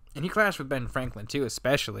 And he clashed with Ben Franklin, too,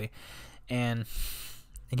 especially. And,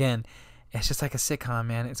 again, it's just like a sitcom,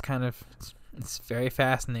 man. It's very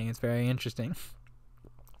fascinating. It's very interesting.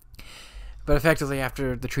 But effectively,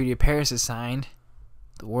 after the Treaty of Paris is signed,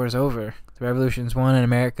 the war is over. The revolution's won, and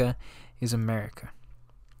America is America.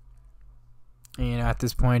 And, at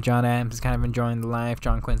this point, John Adams is kind of enjoying the life.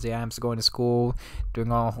 John Quincy Adams is going to school, doing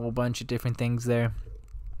a whole bunch of different things there.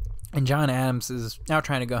 And John Adams is now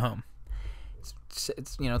trying to go home.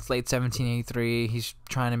 It's late 1783. He's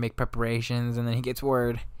trying to make preparations, and then he gets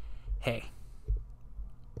word, hey,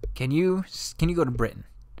 can you go to Britain?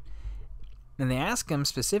 And they ask him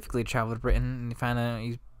specifically to travel to Britain, and they find out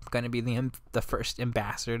he's going to be the first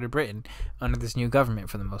ambassador to Britain under this new government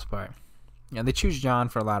for the most part. They choose John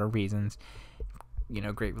for a lot of reasons.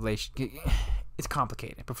 Great relation. It's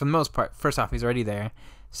complicated, but for the most part, first off, he's already there.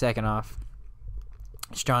 Second off,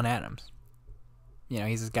 it's John Adams.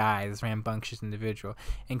 He's this guy, this rambunctious individual.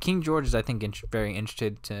 And King George is, I think, very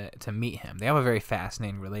interested to meet him. They have a very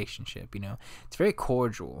fascinating relationship, It's very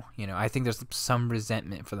cordial, I think there's some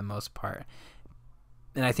resentment for the most part.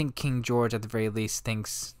 And I think King George, at the very least,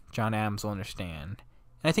 thinks John Adams will understand.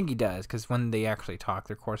 And I think he does, because when they actually talk,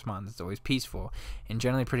 their correspondence is always peaceful and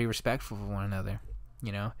generally pretty respectful of one another,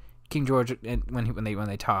 King George, when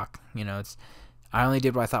they talk, it's, I only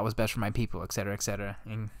did what I thought was best for my people, etc., etc.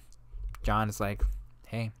 And John is like,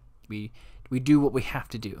 hey, we do what we have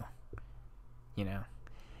to do,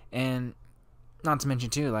 and not to mention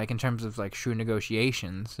too, like in terms of like shrewd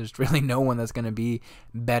negotiations, there's really no one that's going to be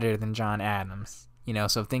better than John Adams,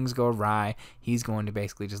 so if things go awry, he's going to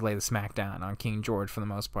basically just lay the smack down on King George for the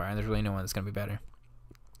most part, and there's really no one that's going to be better.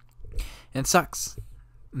 And it sucks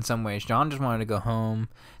in some ways. John just wanted to go home.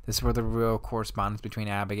 This is where the real correspondence between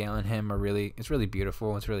Abigail and him it's really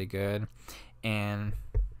beautiful, it's really good, and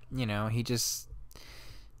he's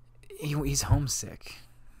homesick.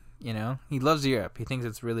 You know, he loves Europe. He thinks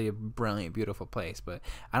it's really a brilliant, beautiful place. But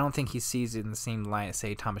I don't think he sees it in the same light as,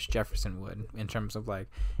 say, Thomas Jefferson would, in terms of, like,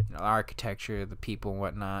 you know, architecture, the people, and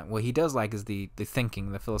whatnot. What he does like is the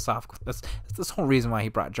thinking, the philosophical. That's this whole reason why he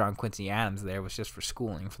brought John Quincy Adams there, was just for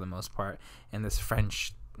schooling for the most part, and this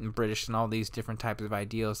French and British and all these different types of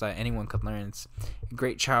ideals that anyone could learn. It's a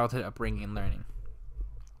great childhood upbringing and learning.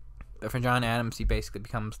 But for John Adams, he basically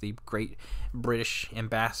becomes the great British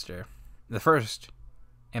ambassador, the first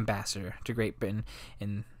ambassador to Great Britain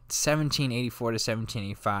in 1784 to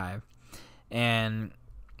 1785, and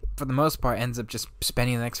for the most part ends up just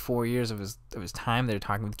spending the next 4 years of his time there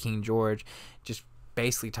talking with King George, just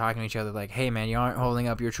basically talking to each other like, hey man, you aren't holding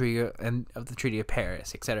up your treaty of the Treaty of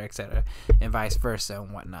Paris, etc., and vice versa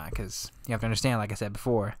and whatnot, because you have to understand, like I said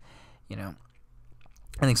before, you know,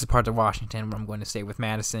 I think it's the part of Washington where I'm going to stay with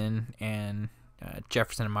Madison and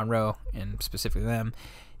Jefferson and Monroe, and specifically them,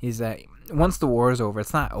 is that once the war is over,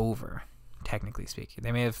 it's not over, technically speaking.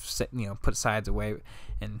 They may have put sides away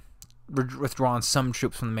and withdrawn some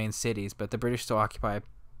troops from the main cities, but the British still occupy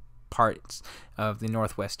parts of the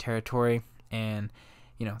Northwest Territory, and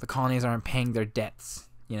the colonies aren't paying their debts.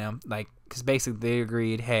 Like, because basically they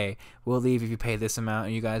agreed, hey, we'll leave if you pay this amount,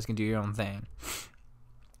 and you guys can do your own thing.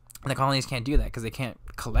 And the colonies can't do that because they can't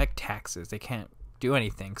collect taxes. They can't do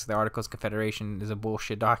anything, because the Articles of Confederation is a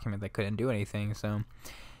bullshit document that couldn't do anything. So,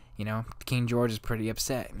 King George is pretty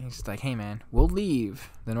upset. He's just like, hey man, we'll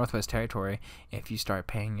leave the Northwest Territory if you start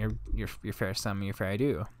paying your fair sum and your fair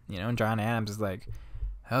due. And John Adams is like,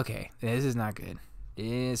 okay, this is not good.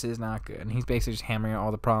 This is not good. And he's basically just hammering out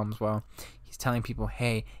all the problems while he's telling people,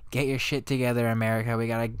 hey, get your shit together, America. We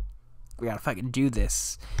gotta fucking do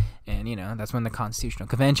this. And that's when the Constitutional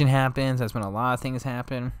Convention happens. That's when a lot of things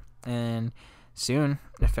happen. And soon,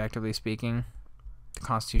 effectively speaking, the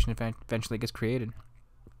Constitution eventually gets created.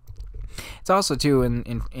 It's also, too,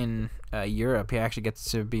 in Europe, he actually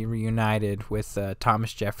gets to be reunited with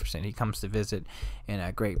Thomas Jefferson. He comes to visit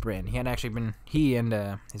in Great Britain. He and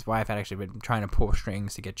his wife had actually been trying to pull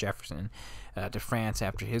strings to get Jefferson to France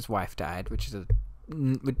after his wife died, which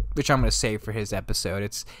I'm going to save for his episode.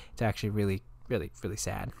 It's actually really, really, really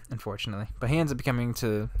sad, unfortunately. But he ends up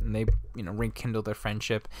and they rekindle their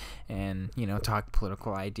friendship and, talk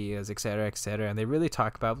political ideas, etc., etc. And they really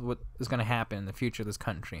talk about what is going to happen in the future of this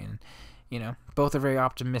country. And, both are very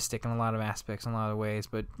optimistic in a lot of aspects, in a lot of ways.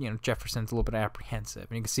 But, Jefferson's a little bit apprehensive.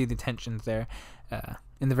 And you can see the tensions there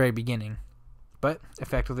in the very beginning. But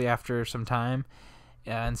effectively, after some time,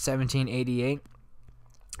 in 1788,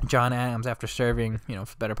 John Adams, after serving, for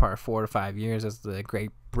the better part of 4 to 5 years as the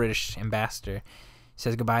great British ambassador,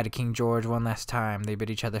 says goodbye to King George one last time. They bid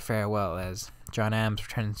each other farewell as John Adams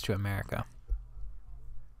returns to America.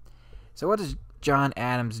 So what does John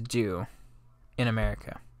Adams do in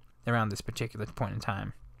America around this particular point in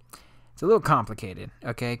time? It's a little complicated,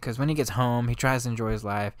 okay? Because when he gets home, he tries to enjoy his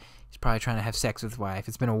life. He's probably trying to have sex with his wife.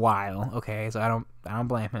 It's been a while, okay? So I don't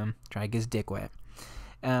blame him. Trying to get his dick wet.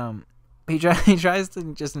 He tries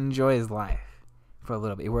to just enjoy his life for a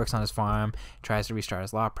little bit. He works on his farm, tries to restart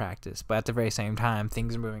his law practice, but at the very same time,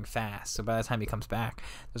 things are moving fast. So by the time he comes back,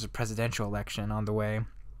 there's a presidential election on the way.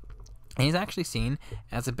 And he's actually seen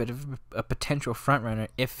as a bit of a potential frontrunner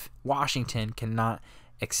if Washington cannot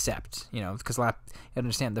accept, because you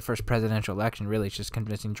understand the first presidential election really is just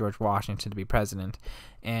convincing George Washington to be president.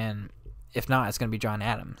 And if not, it's going to be John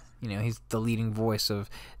Adams. He's the leading voice of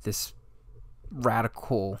this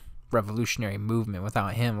radical revolutionary movement.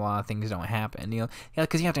 Without him, a lot of things don't happen.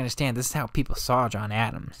 Because you have to understand, this is how people saw John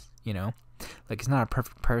Adams. Like, he's not a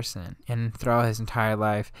perfect person, and throughout his entire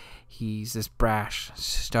life, he's this brash,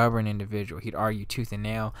 stubborn individual. He'd argue tooth and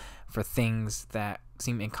nail for things that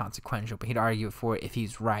seem inconsequential, but he'd argue for it if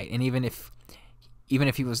he's right. And even if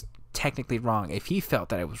he was technically wrong, if he felt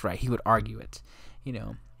that it was right, he would argue it.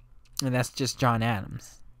 And that's just John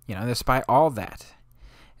Adams. Despite all that,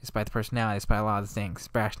 despite the personality, despite a lot of the things,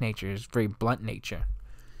 brash nature, his very blunt nature.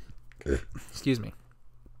 Excuse me.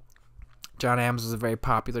 John Adams was a very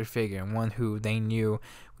popular figure, and one who they knew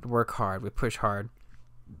would work hard, would push hard,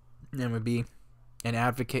 and would be an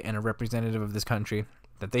advocate and a representative of this country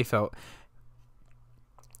that they felt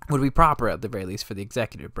would be proper, at the very least, for the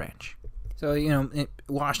executive branch. So, in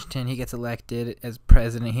Washington, he gets elected as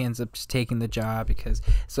president. He ends up just taking the job because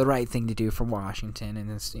it's the right thing to do for Washington, and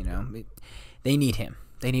it's, they need him.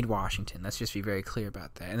 They need Washington. Let's just be very clear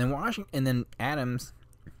about that. And then Adams,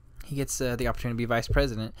 he gets the opportunity to be vice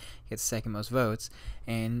president. He gets the second most votes,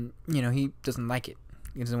 and he doesn't like it.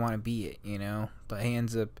 He doesn't want to be it, But he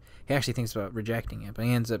actually thinks about rejecting it, but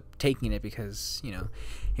he ends up taking it because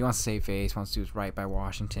he wants to save face, wants to do what's right by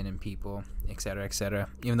Washington and people, etc., etc.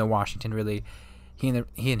 Even though Washington really he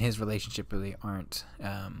and his relationship really aren't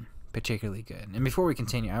particularly good. And before we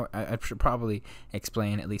continue, I should probably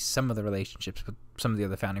explain at least some of the relationships with some of the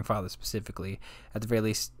other founding fathers specifically, at the very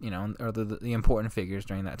least, or the important figures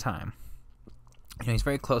during that time. He's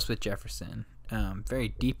very close with Jefferson, very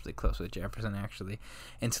deeply close with Jefferson, actually,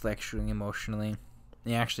 intellectually, emotionally.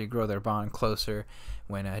 They actually grow their bond closer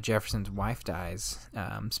when Jefferson's wife dies,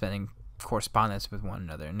 spending correspondence with one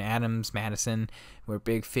another. And Adams, Madison were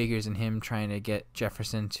big figures in him trying to get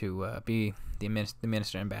Jefferson to be the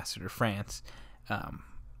minister ambassador to France,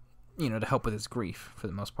 to help with his grief for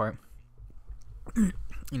the most part.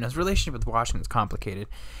 His relationship with Washington is complicated.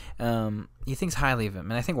 He thinks highly of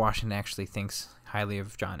him, and I think Washington actually thinks highly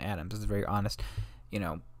of John Adams. He's a very honest,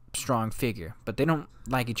 strong figure, but they don't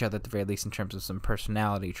like each other at the very least in terms of some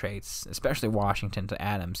personality traits, especially Washington to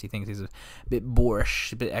Adams. He thinks he's a bit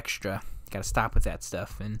boorish, a bit extra. Got to stop with that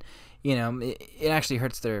stuff, and it actually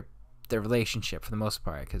hurts their relationship for the most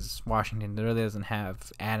part, because Washington really doesn't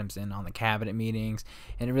have Adams in on the cabinet meetings,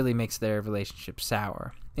 and it really makes their relationship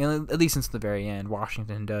sour. At least since the very end,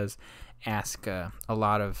 Washington does ask a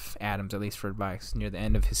lot of Adams, at least for advice, near the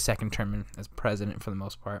end of his second term as president for the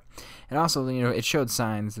most part. And also, it showed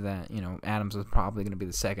signs that, Adams was probably going to be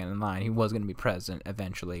the second in line. He was going to be president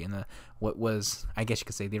eventually in what was, I guess you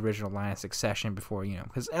could say, the original line of succession before,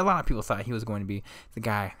 because a lot of people thought he was going to be the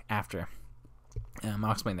guy after.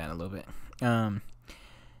 I'll explain that in a little bit.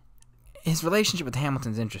 His relationship with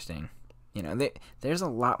Hamilton's interesting. There's a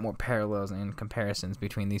lot more parallels and comparisons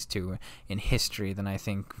between these two in history than I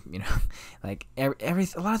think, like a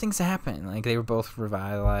lot of things happen. Like, they were both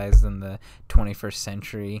revitalized in the 21st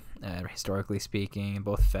century, historically speaking, and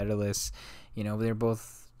both Federalists. They were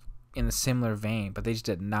both in a similar vein, but they just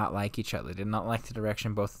did not like each other. They did not like the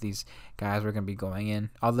direction both of these guys were going to be going in.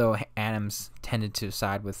 Although Adams tended to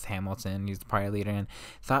side with Hamilton, he's the party leader, and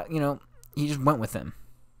thought, he just went with him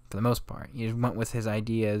for the most part. He just went with his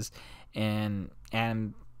ideas. And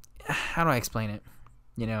how do I explain it?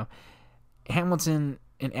 Hamilton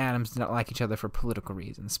and Adams did not like each other for political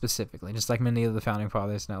reasons, specifically, just like many of the founding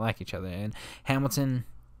fathers did not like each other. And Hamilton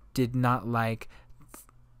did not like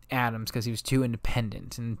Adams because he was too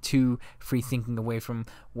independent and too free-thinking away from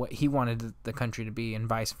what he wanted the country to be, and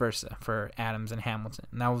vice versa for Adams and Hamilton.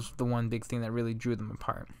 And that was the one big thing that really drew them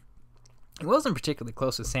apart. He wasn't particularly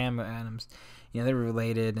close to Samuel Adams. They were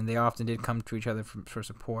related, and they often did come to each other for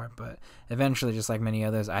support, but eventually, just like many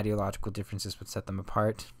others, ideological differences would set them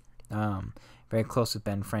apart. Very close with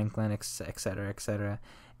Ben Franklin, et cetera, et cetera.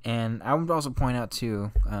 And I would also point out,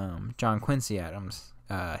 too, John Quincy Adams,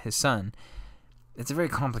 his son. It's a very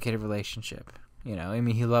complicated relationship. He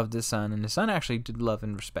loved his son, and his son actually did love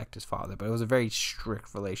and respect his father, but it was a very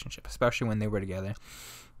strict relationship, especially when they were together.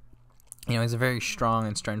 He's a very strong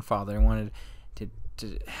and stern father and wanted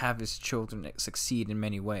to have his children succeed in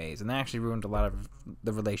many ways, and that actually ruined a lot of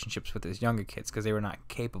the relationships with his younger kids because they were not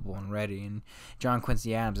capable and ready. And John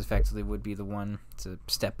Quincy Adams effectively would be the one to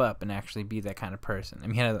step up and actually be that kind of person.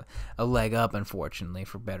 He had a leg up, unfortunately,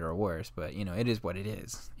 for better or worse, but it is what it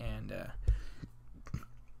is. And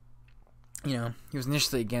he was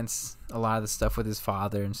initially against a lot of the stuff with his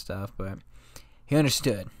father and stuff, but he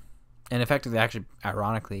understood, and effectively, actually,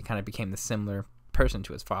 ironically, kind of became the similar person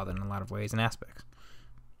to his father in a lot of ways and aspects.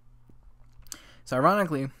 So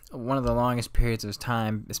ironically, one of the longest periods of his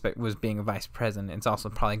time was being a vice president. It's also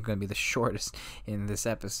probably going to be the shortest in this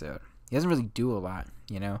episode. He doesn't really do a lot,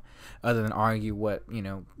 other than argue what,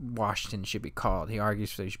 Washington should be called. He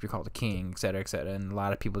argues that he should be called a king, et cetera, and a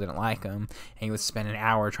lot of people didn't like him, and he would spend an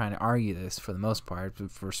hour trying to argue this for the most part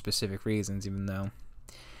for specific reasons, even though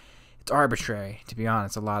it's arbitrary, to be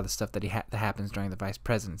honest, a lot of the stuff that that happens during the vice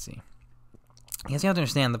presidency. Because you have to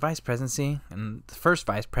understand, the vice presidency, and the first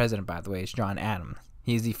vice president, by the way, is John Adams.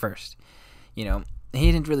 He's the first. He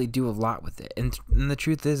didn't really do a lot with it. And the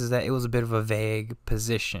truth is that it was a bit of a vague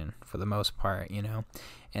position for the most part, And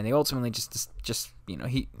they ultimately just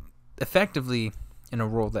he effectively, in a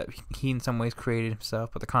role that he in some ways created himself,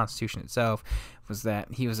 but the Constitution itself was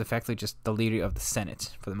that he was effectively just the leader of the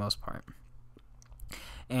Senate for the most part.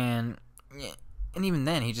 And even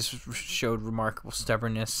then, he just showed remarkable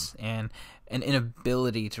stubbornness and an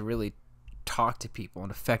inability to really talk to people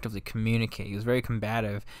and effectively communicate. He was very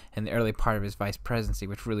combative in the early part of his vice presidency,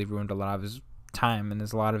 which really ruined a lot of his time, and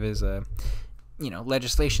there's a lot of his,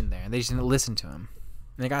 legislation there. They just didn't listen to him.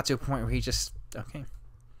 And they got to a point where he just, okay,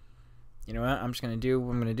 you know what, I'm just going to do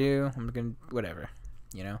what I'm going to do. I'm going to, whatever,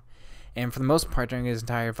 And for the most part, during his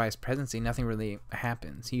entire vice presidency, nothing really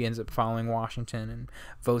happens. He ends up following Washington and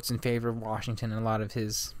votes in favor of Washington and a lot of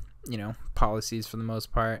his, policies for the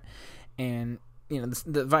most part. And,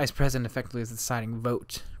 the vice president effectively is the deciding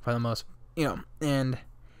vote for the most And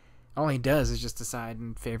all he does is just decide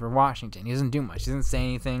in favor of Washington. He doesn't do much. He doesn't say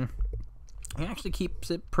anything. He actually keeps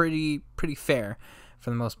it pretty fair for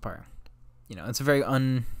the most part. It's a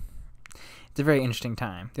very interesting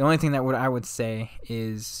time. The only thing that I would say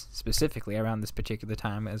is specifically around this particular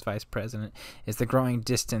time as vice president is the growing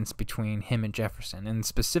distance between him and Jefferson. And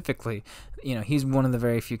specifically, he's one of the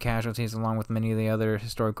very few casualties, along with many of the other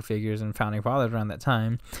historical figures and founding fathers around that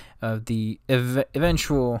time, of the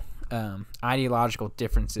eventual ideological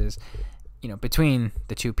differences, between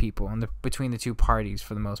the two people and between the two parties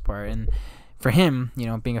for the most part. And for him,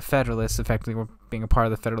 being a Federalist, effectively being a part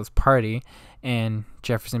of the Federalist Party, and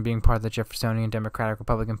Jefferson being part of the Jeffersonian Democratic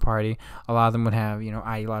Republican Party, a lot of them would have,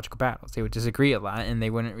 ideological battles. They would disagree a lot, and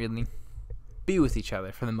they wouldn't really be with each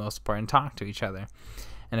other for the most part and talk to each other.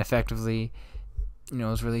 And effectively, it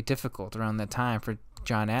was really difficult around that time for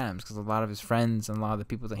John Adams, because a lot of his friends and a lot of the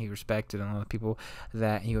people that he respected and a lot of the people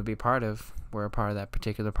that he would be part of were a part of that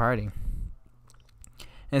particular party.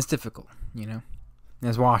 And it's difficult,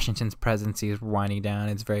 As Washington's presidency is winding down,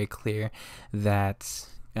 it's very clear that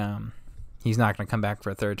he's not going to come back for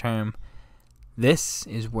a third term. This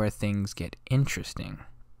is where things get interesting.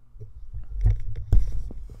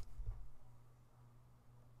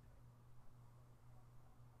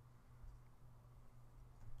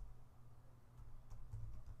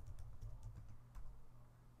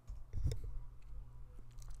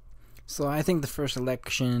 So I think the first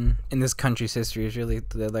election in this country's history is really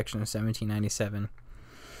the election of 1797.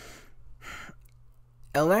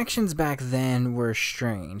 Elections back then were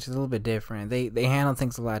strange, a little bit different. They handled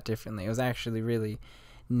things a lot differently. It was actually really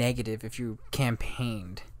negative if you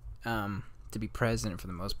campaigned to be president for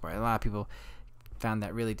the most part. A lot of people found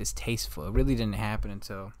that really distasteful. It really didn't happen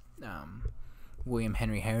until William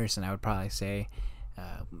Henry Harrison, I would probably say,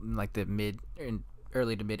 like the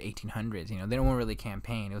early to mid 1800s. They don't really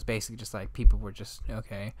campaign. It was basically just like people were just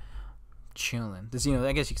chilling. This,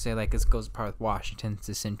 I guess you could say like this goes apart with Washington's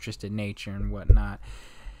disinterested nature and whatnot.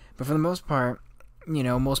 But for the most part,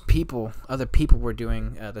 other people were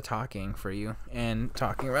doing the talking for you and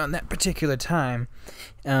talking around that particular time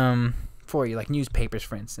for you, like newspapers,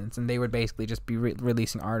 for instance, and they would basically just be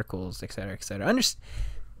releasing articles, etc., etc.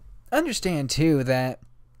 Understand too that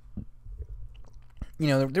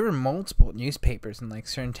there were multiple newspapers in like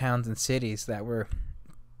certain towns and cities that were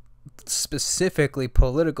specifically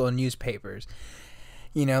political newspapers.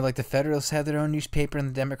 Like the Federalists had their own newspaper and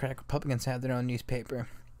the Democratic Republicans had their own newspaper,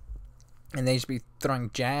 and they just be throwing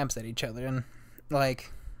jabs at each other. And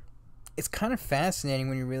like, it's kind of fascinating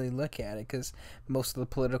when you really look at it, because most of the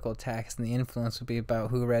political attacks and the influence would be about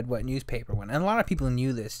who read what newspaper when. And a lot of people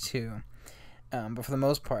knew this too, but for the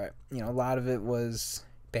most part, a lot of it was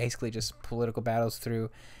basically just political battles through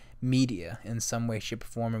media in some way, shape, or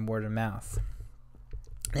form, and word of mouth.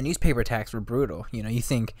 The newspaper attacks were brutal. You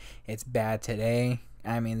think it's bad today.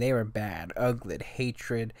 I mean, they were bad. Ugly,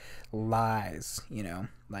 hatred, lies.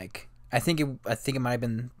 Like I think it might have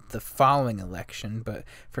been the following election, but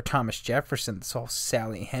for Thomas Jefferson, this whole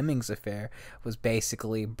Sally Hemings affair was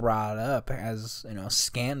basically brought up as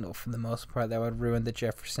scandal for the most part that would ruin the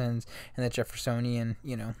Jeffersons and the Jeffersonian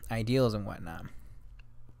ideals and whatnot.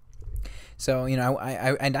 So,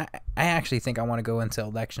 I actually think I want to go into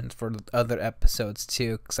elections for other episodes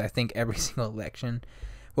too, because I think every single election,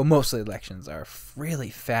 well, most of the elections are really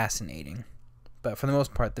fascinating. But for the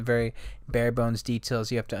most part, the very bare bones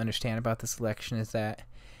details you have to understand about this election is that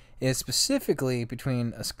it is specifically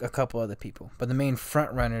between a couple other people. But the main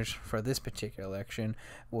front runners for this particular election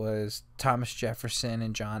was Thomas Jefferson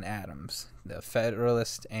and John Adams, the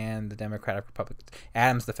Federalist and the Democratic Republican.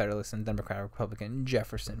 Adams, the Federalist, and Democratic Republican.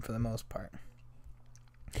 Jefferson, for the most part.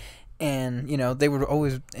 And, they would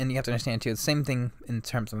always, and you have to understand too, the same thing in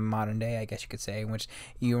terms of modern day, I guess you could say, in which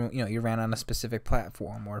you ran on a specific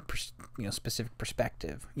platform or, specific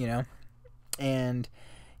perspective, And,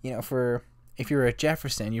 if you were a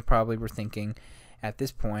Jefferson, you probably were thinking at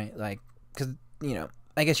this point, like, because,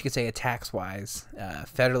 I guess you could say attacks-wise,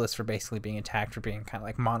 Federalists were basically being attacked for being kind of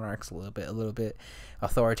like monarchs a little bit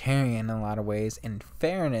authoritarian in a lot of ways. In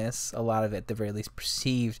fairness, a lot of it, at the very least,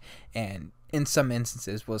 perceived and in some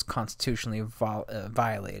instances was constitutionally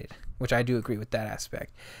violated, which I do agree with that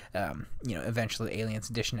aspect. Eventually the Alien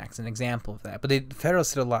Sedition Act is an example of that. But the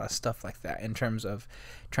Federalists did a lot of stuff like that in terms of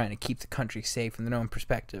trying to keep the country safe from their own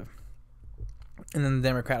perspective. And then the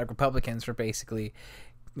Democratic Republicans were basically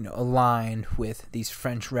aligned with these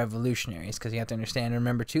French revolutionaries, because you have to understand and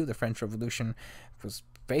remember too, the French Revolution was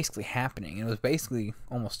basically happening. It was basically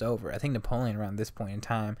almost over. I think Napoleon around this point in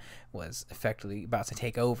time was effectively about to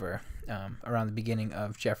take over around the beginning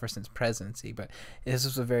of Jefferson's presidency. But this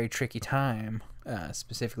was a very tricky time,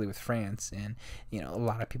 specifically with France, and a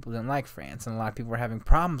lot of people didn't like France, and a lot of people were having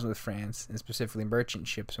problems with France, and specifically merchant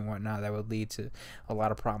ships and whatnot. That would lead to a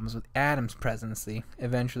lot of problems with Adams' presidency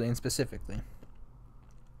eventually and specifically.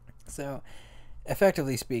 So,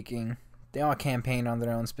 effectively speaking, they all campaigned on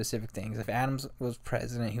their own specific things. If Adams was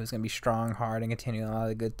president, he was going to be strong, hard, and continue a lot of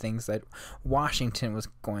the good things that Washington was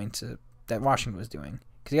doing.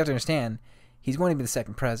 Because you have to understand, he's going to be the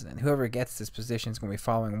second president. Whoever gets this position is going to be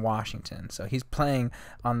following Washington. So he's playing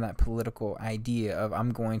on that political idea of,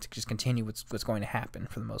 I'm going to just continue what's going to happen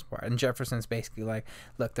for the most part. And Jefferson's basically like,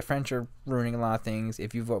 look, the French are ruining a lot of things.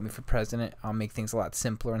 If you vote me for president, I'll make things a lot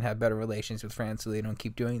simpler and have better relations with France so they don't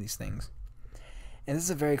keep doing these things. And this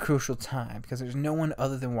is a very crucial time because there's no one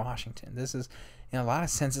other than Washington. This is, in a lot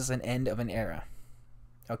of senses, an end of an era.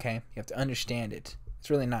 Okay? You have to understand it.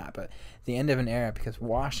 It's really not, but the end of an era, because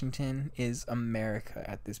Washington is America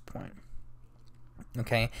at this point.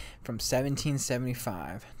 Okay? From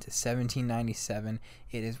 1775 to 1797,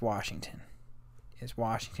 it is Washington. It's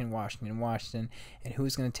Washington, Washington, Washington. And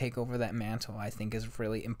who's going to take over that mantle, I think, is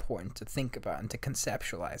really important to think about and to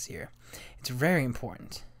conceptualize here. It's very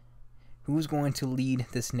important. Who's going to lead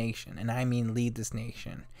this nation? And I mean lead this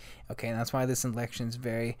nation. Okay, and that's why this election is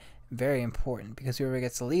very, very important, because whoever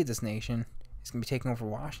gets to lead this nation is going to be taking over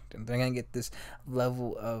Washington. They're going to get this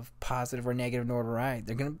level of positive or negative notoriety.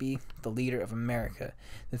 They're going to be the leader of America,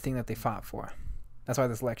 the thing that they fought for. That's why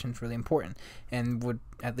this election is really important, and would,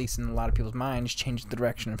 at least in a lot of people's minds, change the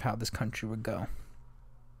direction of how this country would go.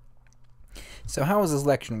 So how does this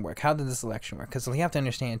election work? How did this election work? Because you have to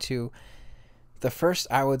understand, too, the first,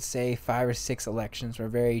 I would say, 5 or 6 elections were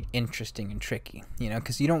very interesting and tricky,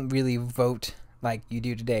 because you don't really vote like you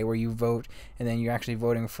do today, where you vote and then you're actually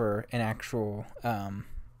voting for an actual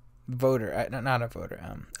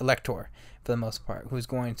elector for the most part, who's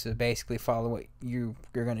going to basically follow what you're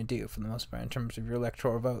going to do for the most part in terms of your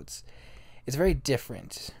electoral votes. It's very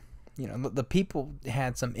different. The people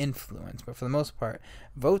had some influence, but for the most part,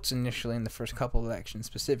 votes initially in the first couple elections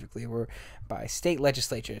specifically were by state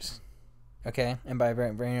legislatures. Okay, and by a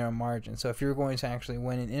very, very narrow margin. So if you're going to actually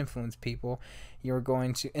win and influence people, you're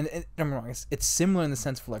going to, and don't get me wrong, it's similar in the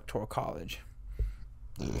sense of electoral college.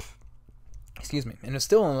 Excuse me. And it's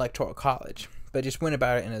still an electoral college, but just went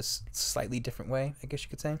about it in a slightly different way, I guess you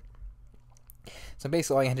could say. So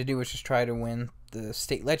basically all you had to do was just try to win the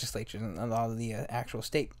state legislatures and a lot of the actual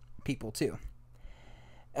state people too.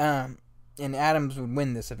 And Adams would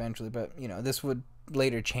win this eventually, but, this would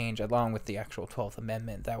later change along with the actual 12th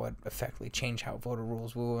Amendment. That would effectively change how voter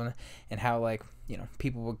rules will and how,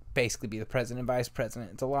 people would basically be the president and vice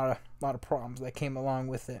president. It's a lot of problems that came along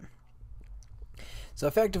with it. So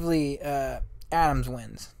effectively, Adams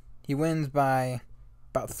wins. He wins by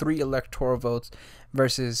about 3 electoral votes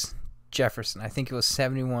versus Jefferson. I think it was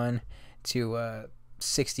 71 to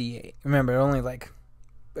 68. Remember, only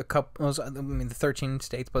a couple, the 13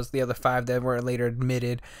 states plus the other 5 that were later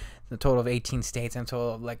admitted, the total of 18 states and a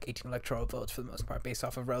total of 18 electoral votes for the most part, based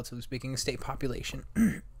off of, relatively speaking, state population.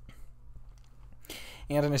 You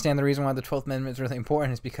have to understand the reason why the 12th Amendment is really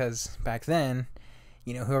important is because back then,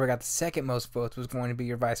 whoever got the second most votes was going to be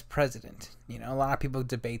your vice president. A lot of people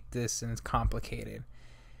debate this and it's complicated.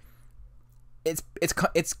 It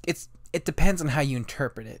depends on how you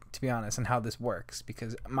interpret it, to be honest, and how this works,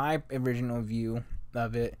 because my original view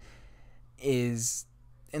of it is,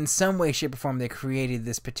 in some way, shape, or form, they created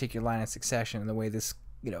this particular line of succession and the way this,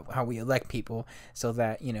 how we elect people, so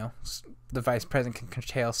that, the vice president can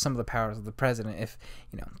curtail some of the powers of the president if,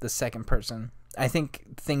 the second person. I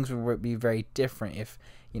think things would be very different if,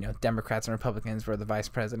 Democrats and Republicans were the vice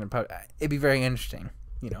president. It'd be very interesting.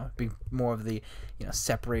 It'd be more of the,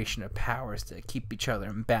 separation of powers to keep each other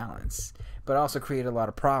in balance, but also create a lot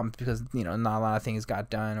of problems because, not a lot of things got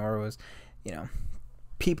done, or it was,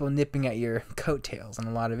 people nipping at your coattails and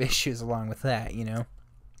a lot of issues along with that,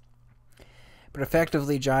 But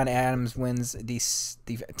effectively, John Adams wins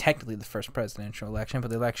technically the first presidential election,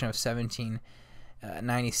 but the election of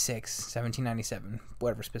 1797,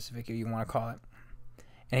 whatever specific you want to call it.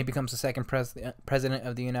 And he becomes the second president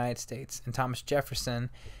of the United States. And Thomas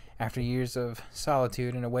Jefferson, after years of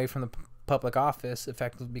solitude and away from the public office,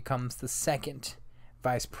 effectively becomes the second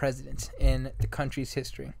vice president in the country's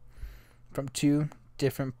history from 2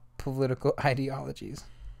 different political ideologies.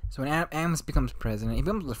 So when Adams becomes president, he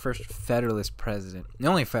becomes the first Federalist president. The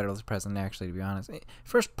only Federalist president, actually, to be honest.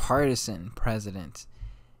 First partisan president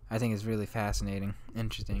I think is really fascinating,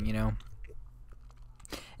 interesting, you know.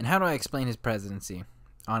 And how do I explain his presidency?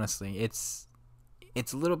 Honestly, it's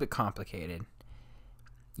a little bit complicated.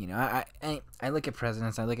 You know, I look at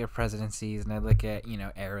presidents, I look at presidencies, and I look at, you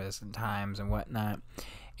know, eras and times and whatnot.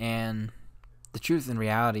 And the truth and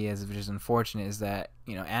reality is, which is unfortunate, is that,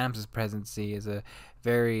 you know, Adams' presidency is a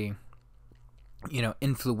very, you know,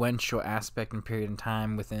 influential aspect and period in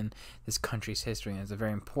time within this country's history. And it's a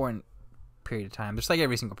very important period of time, just like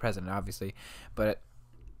every single president, obviously. But,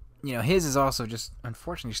 you know, his is also just,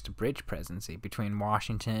 unfortunately, just a bridge presidency between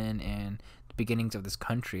Washington and the beginnings of this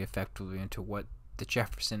country, effectively, into what the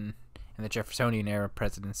Jefferson and the Jeffersonian era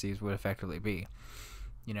presidencies would effectively be.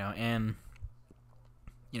 You know, and,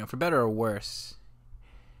 you know, for better or worse,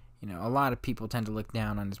 you know, a lot of people tend to look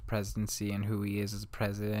down on his presidency and who he is as a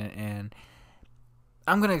president, and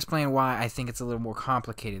I'm going to explain why I think it's a little more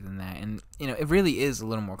complicated than that. And, you know, it really is a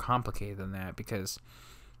little more complicated than that because,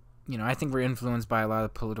 you know, I think we're influenced by a lot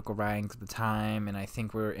of political writings at the time, and I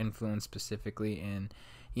think we're influenced specifically in,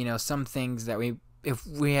 you know, some things that if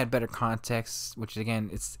we had better context, which again,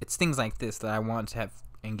 it's things like this that I want to have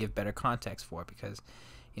and give better context for, because,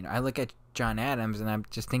 you know, I look at John Adams and I'm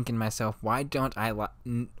just thinking to myself, why don't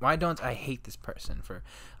I hate this person for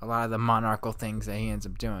a lot of the monarchical things that he ends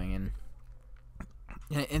up doing? And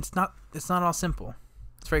it's not all simple.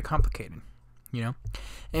 It's very complicated, you know.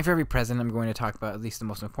 And for every president, I'm going to talk about at least the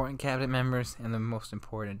most important cabinet members and the most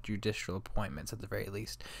important judicial appointments, at the very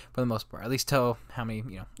least, for the most part. At least tell how many,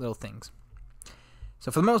 you know, little things.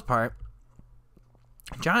 So for the most part,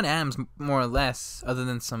 John Adams, more or less, other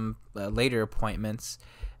than some later appointments,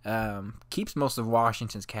 keeps most of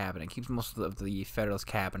Washington's cabinet, keeps most of the Federalist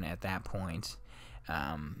cabinet at that point.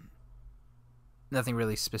 Nothing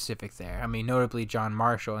really specific there. I mean, notably, John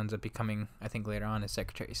Marshall ends up becoming, I think later on, as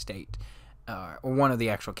Secretary of State, or one of the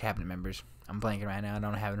actual cabinet members. I'm blanking right now. I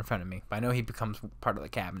don't have it in front of me. But I know he becomes part of the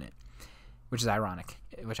cabinet, which is ironic,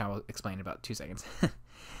 which I will explain in about 2 seconds.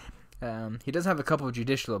 He does have a couple of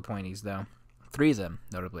judicial appointees, though. 3 of them,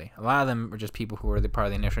 notably. A lot of them are just people who are the part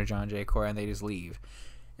of the initial John Jay Corps, and they just leave.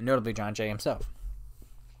 And notably, John Jay himself.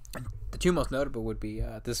 The 2 most notable would be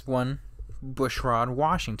this one, Bushrod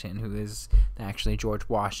Washington, who is actually George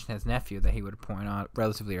Washington's nephew that he would appoint on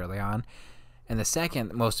relatively early on. And the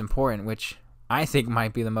second most important, which I think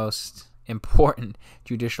might be the most important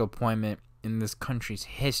judicial appointment in this country's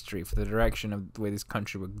history for the direction of the way this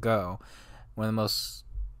country would go. One of the most,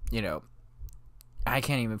 you know, I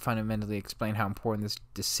can't even fundamentally explain how important this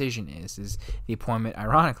decision is the appointment,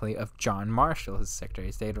 ironically, of John Marshall, as Secretary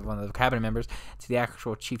of State, of one of the cabinet members, to the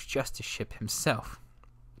actual Chief Justiceship himself.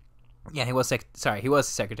 Yeah, he was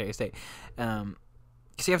Secretary of State.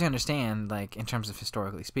 Because you have to understand, like, in terms of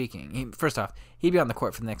historically speaking, first off, he'd be on the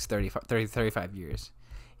court for the next 35 years,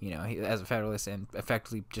 you know, as a Federalist, and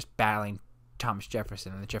effectively just battling Thomas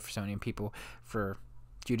Jefferson and the Jeffersonian people for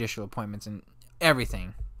judicial appointments and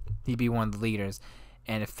everything. He'd be one of the leaders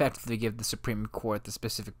and effectively give the Supreme Court the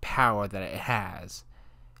specific power that it has,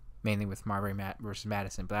 mainly with Marbury versus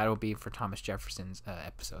Madison, but that will be for Thomas Jefferson's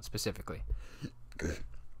episode specifically.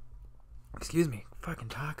 Excuse me, fucking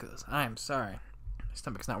tacos. I am sorry. My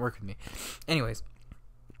stomach's not working with me. Anyways,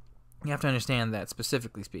 you have to understand that,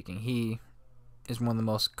 specifically speaking, he is one of the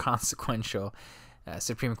most consequential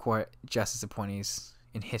Supreme Court justice appointees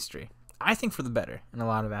in history. I think for the better in a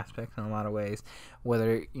lot of aspects, in a lot of ways,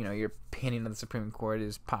 whether, you know, your opinion of the Supreme Court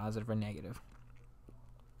is positive or negative.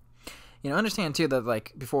 You know, understand, too, that,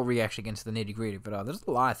 like, before we actually get into the nitty-gritty of it all, there's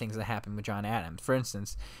a lot of things that happen with John Adams. For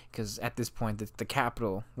instance, because at this point, the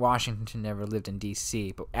capital, Washington, never lived in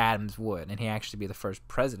D.C., but Adams would, and he actually be the first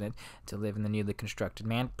president to live in the newly constructed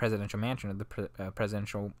presidential mansion of the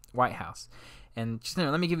presidential White House. And just, you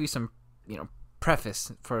know, let me give you some, you know,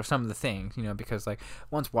 preface for some of the things, you know, because, like,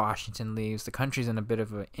 once Washington leaves, the country's in a bit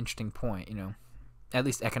of an interesting point, you know, at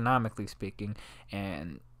least economically speaking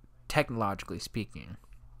and technologically speaking.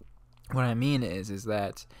 What I mean is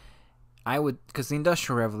that because the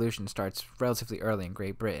Industrial Revolution starts relatively early in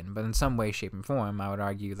Great Britain, but in some way, shape, and form, I would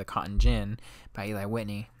argue the Cotton Gin by Eli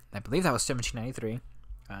Whitney, I believe that was 1793,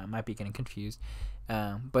 might be getting confused,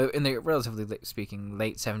 but in the relatively speaking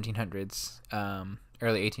late 1700s,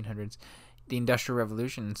 early 1800s, the Industrial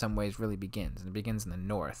Revolution in some ways really begins, and it begins in the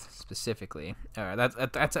North specifically.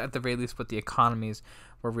 That's at the very least what the economies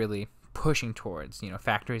were really pushing towards, you know,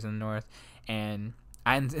 factories in the North, and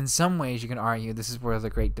in some ways you can argue this is where the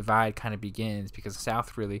Great Divide kind of begins, because the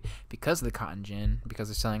South really, because of the cotton gin, because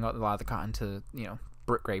they're selling a lot of the cotton to, you know,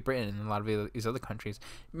 Great Britain and a lot of these other countries,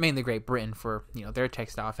 mainly Great Britain for, you know, their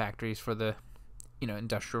textile factories for the, you know,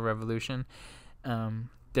 Industrial Revolution.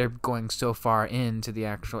 they're going so far into the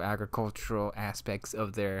actual agricultural aspects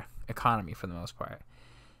of their economy for the most part.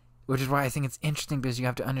 Which is why I think it's interesting, because you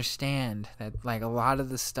have to understand that like a lot of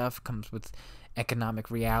this stuff comes with economic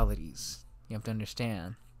realities. You have to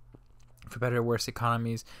understand, for better or worse,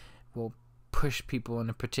 economies will push people in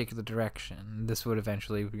a particular direction. This would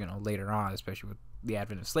eventually, later on, especially with the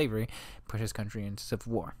advent of slavery, push this country into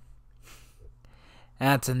civil war.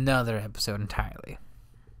 That's another episode entirely.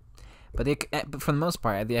 But for the most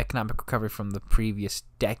part, the economic recovery from the previous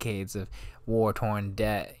decades of war-torn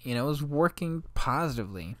debt, was working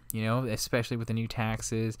positively, especially with the new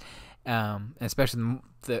taxes, especially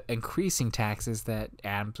the increasing taxes that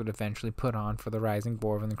Adams would eventually put on for the rising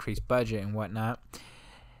board of an increased budget and whatnot,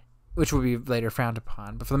 which would be later frowned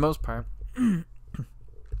upon. But for the most part,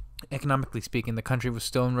 economically speaking, the country was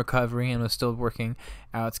still in recovery and was still working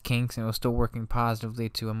out its kinks, and was still working positively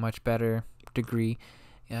to a much better degree,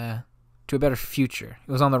 to a better future.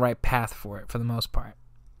 It was on the right path for it, for the most part.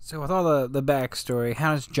 So with all the backstory,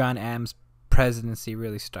 how does John Adams' presidency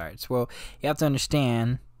really start? Well, you have to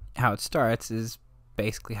understand how it starts is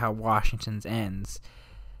basically how Washington's ends.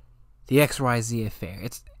 The XYZ affair.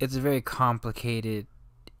 It's a very complicated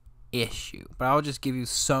issue, but I'll just give you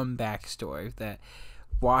some backstory. That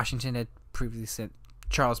Washington had previously sent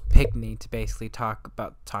Charles Pinckney to basically talk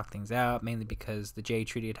things out, mainly because the Jay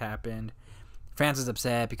Treaty had happened. France was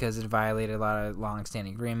upset because it violated a lot of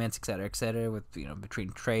long-standing agreements, et cetera, with between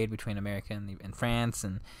trade between America and France,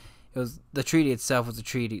 and it was the treaty itself was a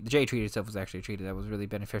treaty. The Jay Treaty itself was actually a treaty that was really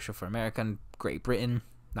beneficial for America and Great Britain,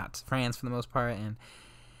 not France for the most part,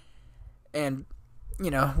 and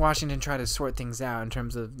Washington tried to sort things out in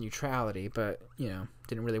terms of neutrality, but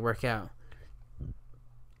didn't really work out.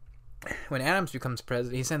 When Adams becomes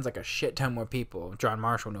president, he sends like a shit ton more people. John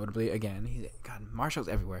Marshall, notably, again, Marshall's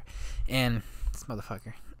everywhere, and this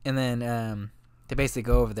motherfucker. And then they basically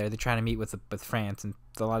go over there. They try to meet with France, and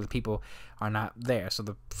a lot of the people are not there. So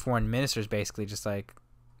the foreign minister's basically just like,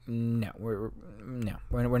 no, we're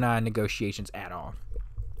not in negotiations at all.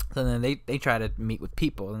 So then they try to meet with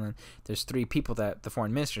people, and then there's 3 people that the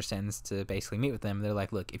foreign minister sends to basically meet with them. They're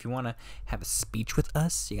like, look, if you want to have a speech with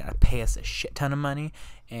us, you got to pay us a shit ton of money,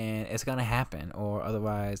 and it's going to happen, or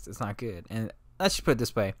otherwise it's not good. And let's just put it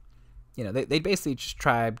this way. They basically just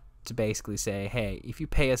tried to basically say, hey, if you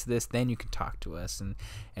pay us this, then you can talk to us, and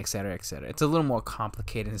et cetera, et cetera. It's a little more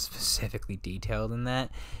complicated and specifically detailed than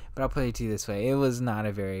that, but I'll put it to you this way. It was not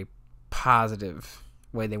a very positive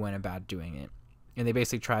way they went about doing it. And they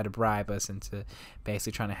basically try to bribe us into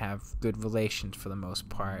basically trying to have good relations for the most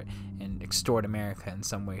part and extort America in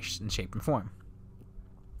some way, in shape, and form.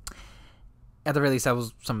 At the very least, that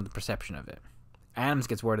was some of the perception of it. Adams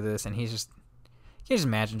gets word of this, and you can just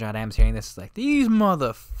imagine John Adams hearing this, like, these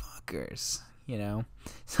motherfuckers,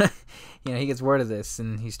 He gets word of this,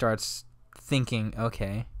 and he starts thinking,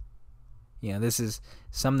 okay, this is,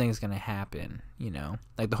 something's going to happen,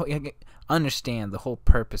 like understand the whole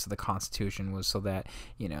purpose of the Constitution was so that,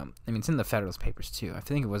 it's in the Federalist Papers too. I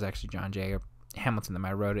think it was actually John Jay or Hamilton that might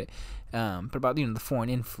have wrote it, but about, the foreign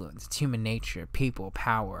influence, it's human nature, people,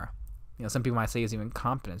 power. Some people might say it's even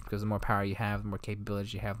competence, because the more power you have, the more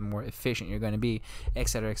capabilities you have, the more efficient you're going to be, et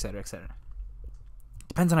cetera, et cetera, et cetera.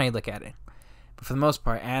 Depends on how you look at it. But for the most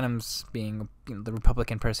part, Adams, being the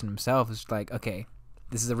Republican person himself, is like, okay,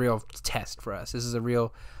 this is a real test for us. This is a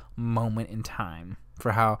real moment in time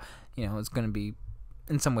for how, it's going to be,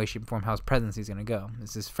 in some way, shape, or form, how his presidency is going to go.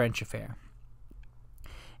 It's this French affair.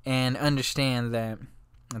 And understand that,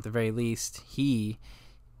 at the very least, he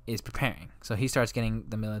is preparing. So he starts getting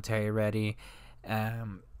the military ready.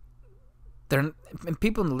 And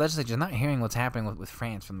people in the legislature are not hearing what's happening with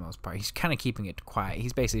France for the most part. He's kind of keeping it quiet.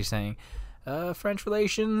 He's basically saying, French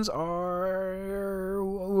relations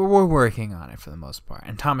we're working on it for the most part.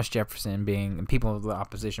 And Thomas Jefferson, and people of the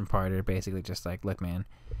opposition party, are basically just like, look, man,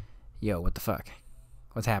 what the fuck?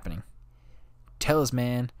 What's happening? Tell us,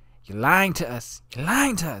 man. You're lying to us.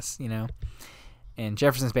 And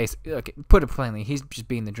Jefferson's basically, okay, put it plainly, he's just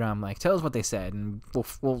beating the drum, like, tell us what they said, and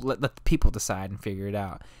we'll let the people decide and figure it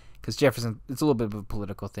out. Because Jefferson, it's a little bit of a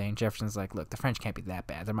political thing. Jefferson's like, look, the French can't be that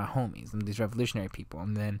bad. They're my homies. And these revolutionary people.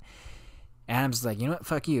 And then Adams is like, you know what,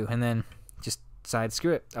 fuck you. And then just decide,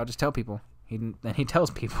 screw it, I'll just tell people. Then he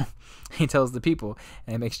tells people. He tells the people.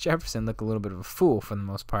 And it makes Jefferson look a little bit of a fool for the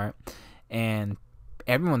most part. And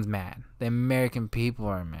everyone's mad. The American people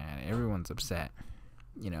are mad. Everyone's upset.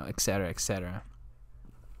 Et cetera, et cetera.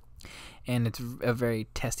 And it's a very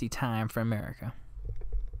testy time for America.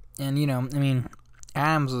 And,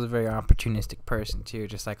 Adams was a very opportunistic person, too,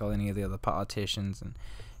 just like any of the other politicians. And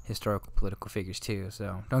historical political figures too.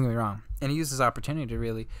 So don't get me wrong. And he used this opportunity to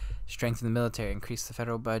really strengthen the military, increase the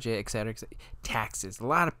federal budget, etc. Taxes.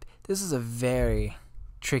 This is a very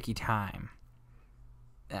tricky time.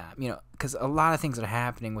 Because a lot of things are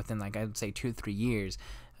happening within, like, I would say 2 to 3 years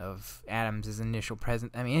of Adams' initial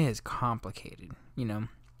presidency. I mean, it is complicated.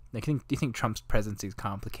 Like, do you think Trump's presidency is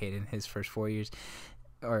complicated in his first 4 years?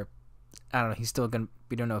 Or, I don't know, he's still going to,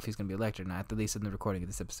 we don't know if he's going to be elected or not, at least in the recording of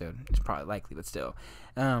this episode. It's probably likely, but still.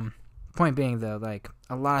 Point being, though, like,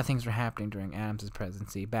 a lot of things were happening during Adams'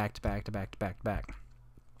 presidency, back to back to back to back to back.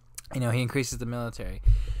 He increases the military,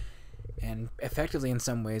 and effectively, in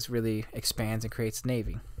some ways, really expands and creates the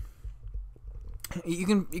Navy. You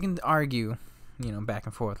can argue, back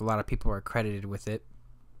and forth. A lot of people are credited with it,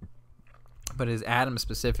 but it is Adams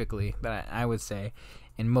specifically that I would say,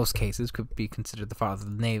 in most cases, could be considered the father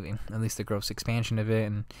of the Navy. At least the gross expansion of it,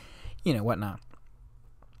 and whatnot.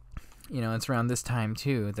 It's around this time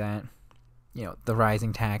too that the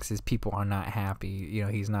rising taxes. People are not happy.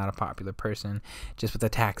 He's not a popular person just with the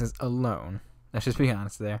taxes alone. Let's just be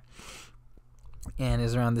honest there. And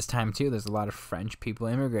it's around this time too. There's a lot of French people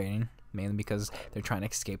immigrating, mainly because they're trying to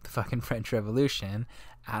escape the fucking French Revolution.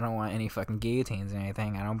 I don't want any fucking guillotines or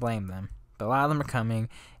anything. I don't blame them. But a lot of them are coming,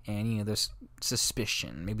 and there's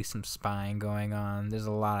suspicion, maybe some spying going on. There's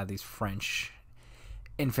a lot of these French.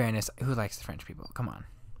 In fairness, who likes the French people? Come on.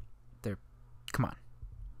 Come on.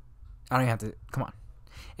 I don't even have to. Come on.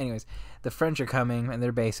 Anyways, the French are coming, and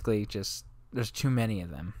they're basically just. There's too many of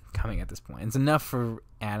them coming at this point. It's enough for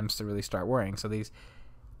Adams to really start worrying. So they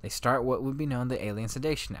start what would be known the Alien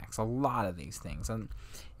Sedation Acts. A lot of these things. And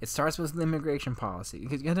it starts with the immigration policy.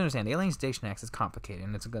 Because you have to understand, the Alien Sedation Acts is complicated,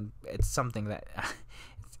 and it's something that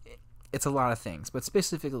it's a lot of things. But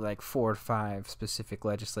specifically like 4 or 5 specific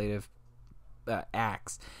legislative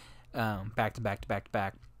acts, back to back to back to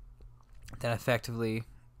back, that effectively,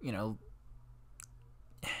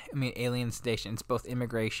 alien sedation. It's both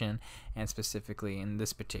immigration and, specifically in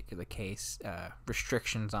this particular case,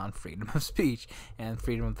 restrictions on freedom of speech and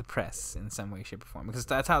freedom of the press in some way, shape, or form. Because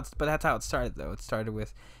that's how it started, though. It started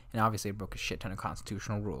with, and obviously it broke a shit ton of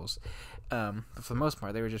constitutional rules. But for the most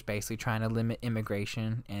part, they were just basically trying to limit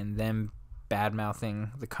immigration and them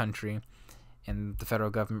bad-mouthing the country and the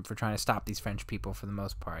federal government for trying to stop these French people for the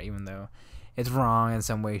most part, even though it's wrong in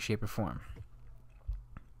some way, shape, or form.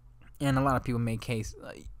 And a lot of people made case,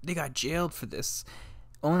 they got jailed for this.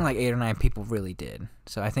 Only like 8 or 9 people really did.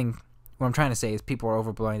 So I think what I'm trying to say is people are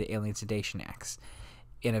overblowing the Alien Sedation Acts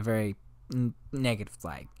in a very negative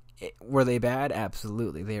light. Were they bad?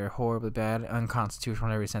 Absolutely. They were horribly bad, unconstitutional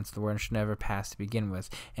in every sense of the word, and should never pass to begin with.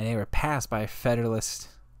 And they were passed by a Federalist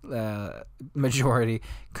majority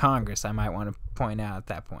Congress, I might want to point out at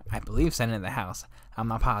that point. I believe Senate and the House. I'm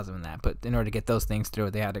not positive on that. But in order to get those things through,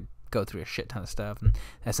 they had to go through a shit ton of stuff, and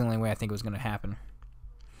that's the only way I think it was going to happen.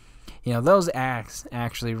 Those acts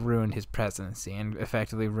actually ruined his presidency and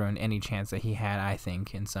effectively ruined any chance that he had, I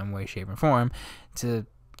think, in some way, shape, or form, to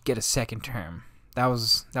get a second term. That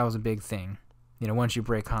was a big thing. Once you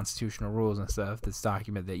break constitutional rules and stuff, this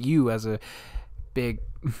document that you, as a big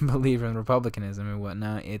believer in republicanism and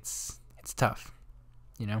whatnot, it's tough,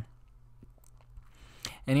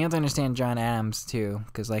 And you have to understand John Adams too,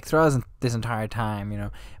 because like throughout this entire time,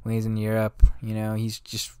 when he's in Europe, he's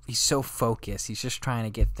so focused. He's just trying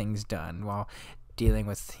to get things done while dealing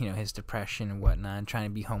with his depression and whatnot, and trying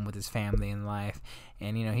to be home with his family and life.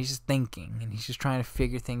 And he's just thinking, and he's just trying to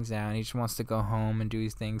figure things out. And he just wants to go home and do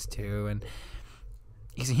these things too. And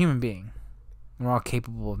he's a human being. We're all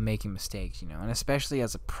capable of making mistakes, and especially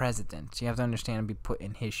as a president, you have to understand and be put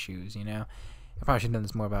in his shoes, I probably should have done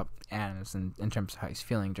this more about Adams in terms of how he's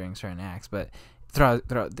feeling during certain acts, but throughout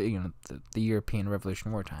the European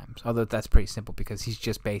Revolutionary War times. Although that's pretty simple because he's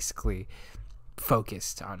just basically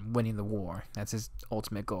focused on winning the war. That's his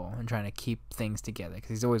ultimate goal, and trying to keep things together because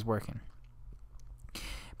he's always working.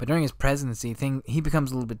 But during his presidency, he becomes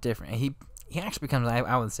a little bit different. He actually becomes,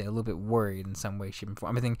 I would say, a little bit worried in some way, shape, and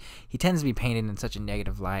form. I think he tends to be painted in such a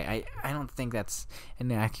negative light. I don't think that's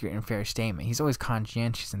an accurate and fair statement. He's always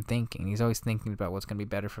conscientious and thinking. He's always thinking about what's going to be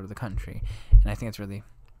better for the country. And I think it's really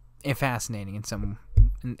fascinating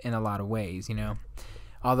in a lot of ways,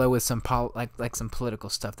 Although with some some political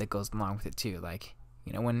stuff that goes along with it too. Like,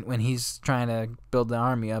 when he's trying to build the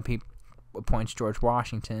army up, he appoints George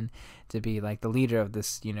Washington to be like the leader of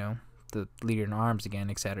this, the leader in arms again,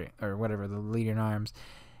 etc., or whatever, the leader in arms,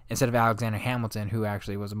 instead of Alexander Hamilton, who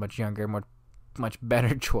actually was a much younger, much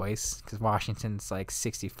better choice, because Washington's like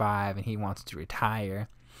 65 and he wants to retire.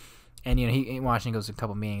 And Washington goes to a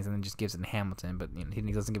couple meetings and then just gives it to Hamilton, but he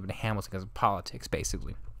doesn't give it to Hamilton because of politics,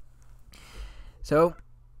 basically. So,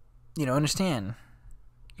 understand,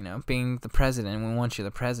 being the president, when once you're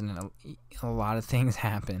the president, a lot of things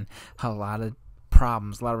happen, a lot of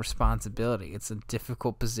problems, a lot of responsibility. It's a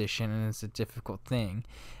difficult position, and it's a difficult thing.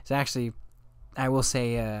 It's actually, I will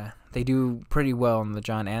say, they do pretty well in the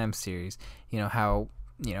John Adams series, how,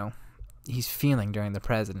 he's feeling during the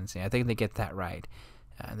presidency. I think they get that right,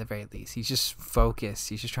 at the very least. He's just focused.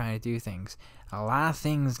 He's just trying to do things. A lot of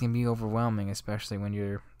things can be overwhelming, especially when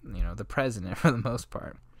you're, the president for the most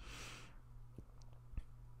part.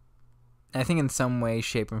 I think in some way,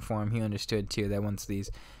 shape, and form, he understood, too, that once these,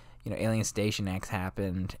 Alien Station Acts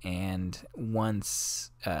happened, and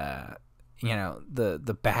once, the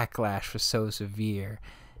backlash was so severe,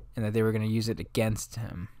 and that they were going to use it against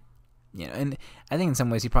him, and I think in some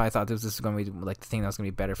ways he probably thought this was going to be like the thing that was going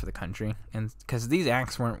to be better for the country, and because these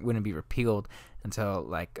acts wouldn't be repealed until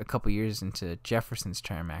like a couple years into Jefferson's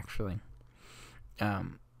term, actually.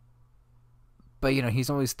 But he's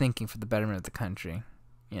always thinking for the betterment of the country,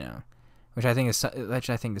 which I think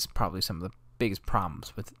is probably some of the biggest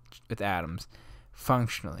problems with Adams,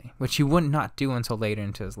 functionally, which he would not do until later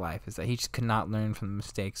into his life, is that he just could not learn from the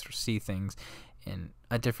mistakes or see things in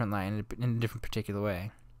a different light, in a different particular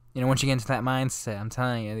way. Once you get into that mindset, I'm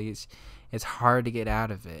telling you, it's hard to get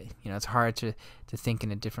out of it. It's hard to think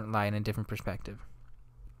in a different light, in a different perspective.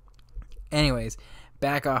 Anyways,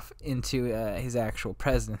 back off into his actual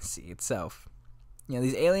presidency itself.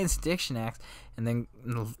 These Alien Sedition Acts, and then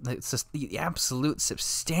it's just the absolute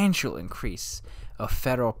substantial increase of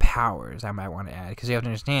federal powers, I might want to add, because you have to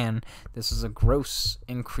understand this is a gross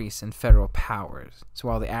increase in federal powers. So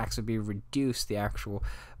while the acts would be reduced, the actual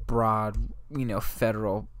broad,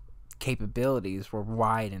 federal capabilities were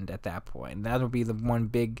widened at that point. And that would be the one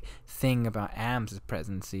big thing about Adams'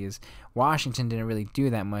 presidency, is Washington didn't really do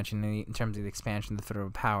that much in terms of the expansion of the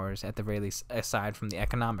federal powers, at the very least, aside from the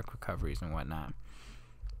economic recoveries and whatnot.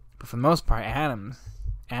 But for the most part, Adams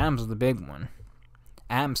was the big one.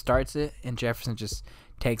 Adams starts it, and Jefferson just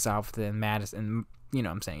takes off with it, and Madison, what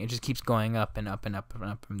I'm saying, it just keeps going up and up and up and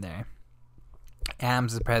up from there.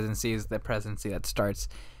 Adams' presidency is the presidency that starts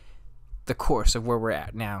the course of where we're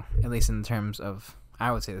at now, at least in terms of,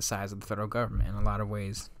 I would say, the size of the federal government in a lot of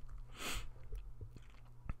ways.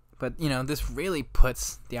 But, this really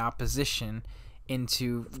puts the opposition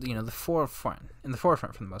into, the forefront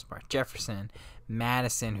for the most part. Jefferson,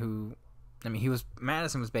 Madison,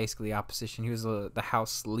 Madison was basically the opposition. He was the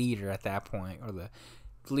House leader at that point, or the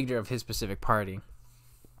leader of his specific party.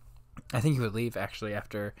 I think he would leave, actually,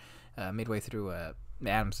 after midway through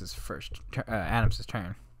Adams's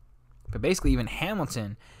turn. But basically, even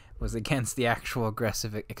Hamilton was against the actual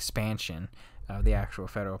aggressive expansion of the actual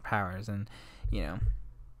federal powers, and,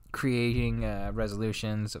 creating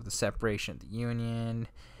resolutions of the separation of the Union.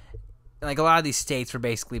 Like, a lot of these states were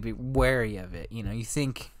basically wary of it. You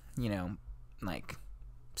think, like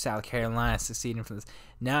South Carolina seceding from this.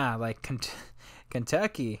 Nah, like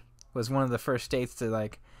Kentucky was one of the first states to,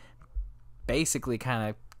 like, basically kind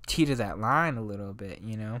of teeter that line a little bit,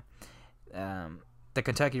 the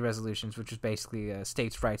Kentucky resolutions, which was basically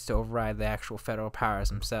states' rights to override the actual federal powers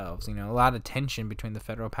themselves. A lot of tension between the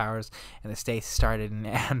federal powers and the states started in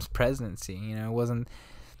Adams' presidency. It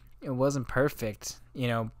wasn't perfect,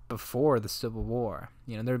 before the Civil War.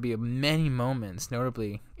 There would be many moments,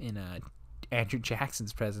 notably in Andrew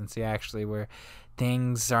Jackson's presidency, actually, where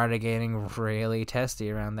things started getting really testy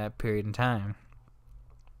around that period in time.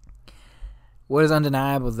 What is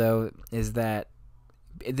undeniable, though, is that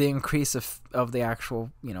the increase of the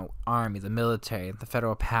actual, army, the military, the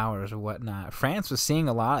federal powers or whatnot. France was seeing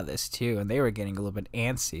a lot of this too, and they were getting a little bit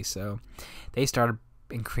antsy, so they started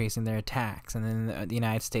increasing their attacks, and then the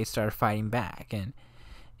United States started fighting back, and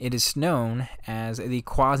it is known as the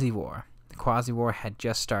Quasi-War. The Quasi-War had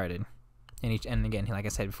just started, and again, like I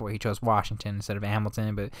said before, he chose Washington instead of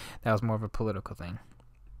Hamilton, but that was more of a political thing.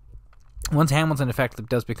 Once Hamilton effectively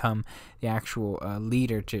does become the actual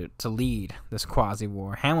leader to lead this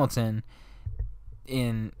quasi-war, Hamilton,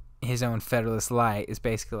 in his own Federalist light, is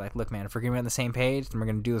basically like, look, man, if we're going to be on the same page, then we're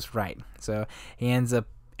going to do this right. So he ends up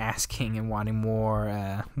asking and wanting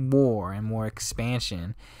more war and more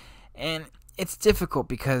expansion. And it's difficult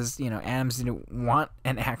because, Adams didn't want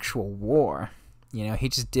an actual war. He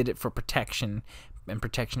just did it for protection and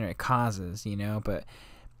protectionary causes, but...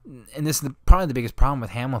 And this is probably the biggest problem with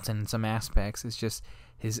Hamilton in some aspects, is just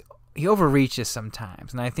he overreaches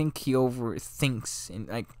sometimes, and I think he overthinks. And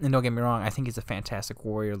don't get me wrong, I think he's a fantastic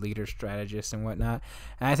warrior, leader, strategist, and whatnot.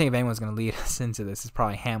 And I think if anyone's going to lead us into this, it's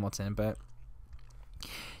probably Hamilton. But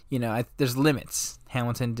there's limits.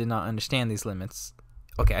 Hamilton did not understand these limits.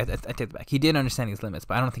 Okay, I take it back. He did understand these limits,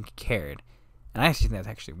 but I don't think he cared. And I actually think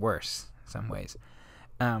that's actually worse in some ways.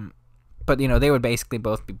 But, you know, they would basically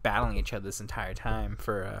both be battling each other this entire time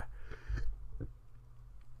for,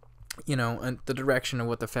 you know, the direction of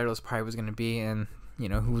what the Federalist Party was going to be and, you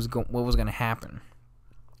know, what was going to happen.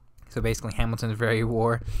 So basically, Hamilton's very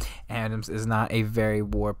war. Adams is not a very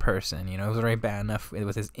war person. You know, it was already bad enough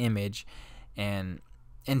with his image. And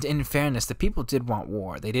in fairness, the people did want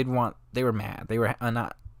war. They were mad. They were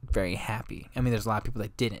not very happy. I mean, there's a lot of people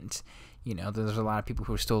that didn't. You know, there's a lot of people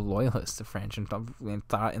who are still loyalists to French and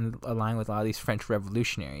thought in line with a lot of these French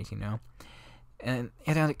revolutionaries, you know. And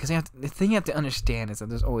because the thing you have to understand is that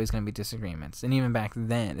there's always going to be disagreements. And even back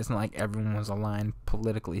then, it's not like everyone was aligned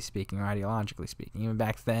politically speaking or ideologically speaking. Even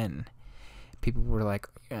back then, people were like,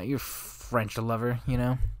 yeah, you're a French lover, you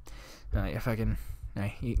know.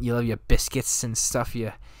 You love your biscuits and stuff.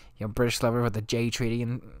 You're British lover with the Jay Treaty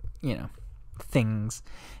and, you know, things.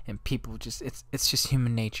 And people just, it's just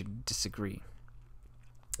human nature to disagree.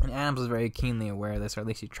 And Adams was very keenly aware of this, or at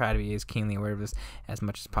least he tried to be as keenly aware of this as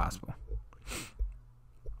much as possible.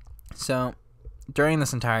 So, during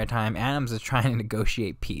this entire time, Adams is trying to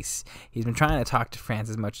negotiate peace. He's been trying to talk to France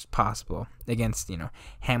as much as possible against, you know,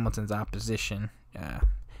 Hamilton's opposition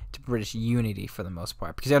to British unity for the most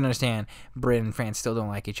part. Because you have to understand, Britain and France still don't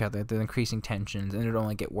like each other. There's increasing tensions, and it would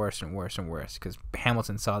only get worse and worse and worse. Because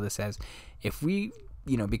Hamilton saw this as, if we,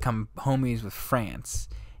 you know, become homies with France,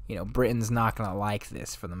 you know, Britain's not going to like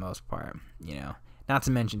this for the most part, you know. Not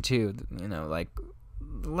to mention, too, you know, like,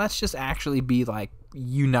 let's just actually be, like,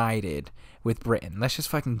 united with Britain. Let's just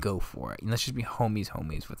fucking go for it. And let's just be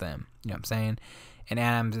homies with them. You know what I'm saying? And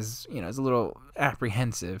Adams is, you know, is a little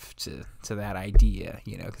apprehensive to that idea,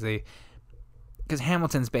 you know, because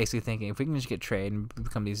Hamilton's basically thinking, if we can just get trade and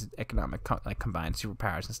become these economic, like, combined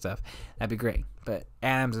superpowers and stuff, that'd be great. But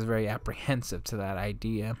Adams is very apprehensive to that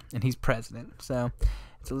idea, and he's president, so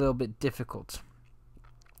it's a little bit difficult.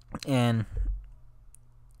 And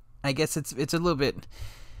I guess it's a little bit,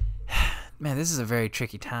 man, this is a very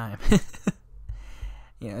tricky time.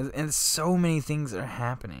 You know, and so many things are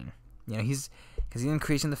happening. You know, he's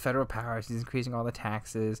increasing the federal powers, he's increasing all the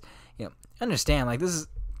taxes. You know, understand, like, this is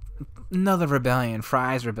another rebellion.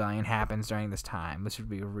 Fry's rebellion happens during this time. This would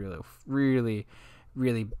be a really, really,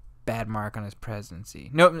 really bad mark on his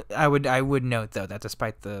presidency. No, I would note though that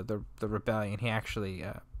despite the rebellion, he actually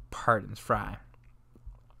pardons Fry.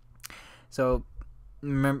 So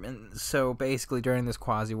basically during this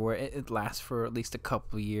quasi-war, it lasts for at least a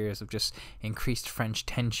couple of years of just increased French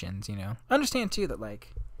tensions, you know. Understand, too, that,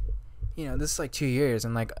 like, you know, this is, like, 2 years,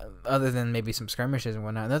 and, like, other than maybe some skirmishes and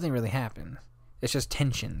whatnot, nothing really happens. It's just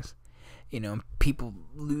tensions, you know, people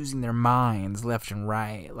losing their minds left and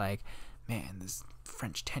right, like, man, this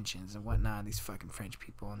French tensions and whatnot, these fucking French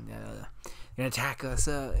people, and they're gonna attack us.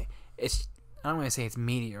 I don't want to say it's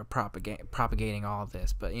media or propagating all of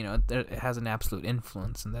this, but, you know, it has an absolute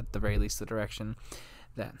influence, and at the very least the direction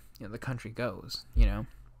that, you know, the country goes, you know.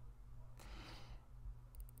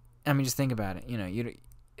 I mean, just think about it, you know,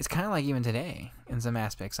 it's kind of like even today in some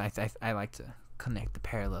aspects. I like to connect the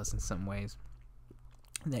parallels in some ways.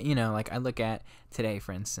 That, you know, like, I look at today,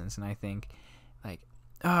 for instance, and I think, like,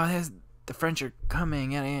 oh, the French are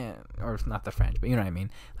coming, or not the French, but you know what I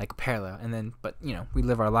mean, like, parallel. And then, but, you know, we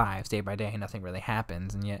live our lives day by day, nothing really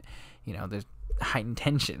happens, and yet, you know, there's heightened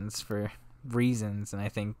tensions for reasons. And I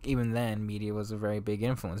think even then, media was a very big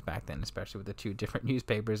influence back then, especially with the two different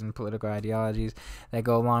newspapers and political ideologies that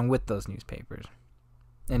go along with those newspapers,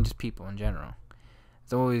 and just people in general.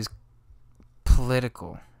 It's always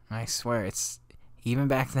political. I swear, it's even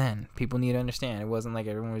back then. People need to understand, it wasn't like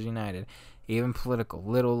everyone was united. Even political,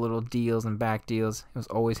 little deals and back deals, it was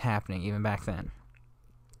always happening, even back then.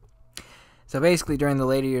 So basically, during the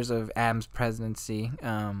later years of Adams' presidency,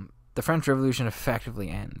 the French Revolution effectively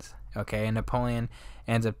ends. Okay, and Napoleon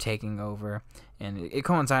ends up taking over, and it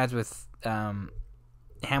coincides with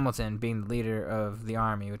Hamilton being the leader of the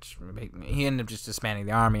army, which he ended up just disbanding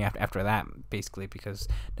the army after that, basically, because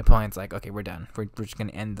Napoleon's like, okay, we're done. We're just going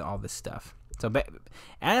to end all this stuff. So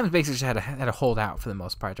Adams basically just had to hold out for the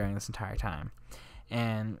most part during this entire time.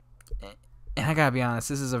 And I gotta be honest,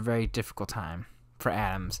 this is a very difficult time for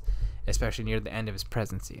Adams, especially near the end of his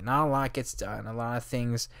presidency. Not a lot gets done. A lot of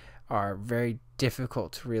things are very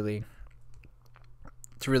difficult to really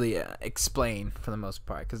explain for the most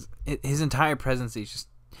part, because his entire presidency is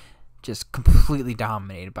just completely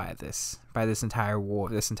dominated by this entire war,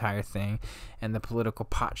 this entire thing, and the political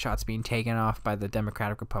pot shots being taken off by the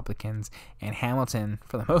Democratic Republicans, and Hamilton,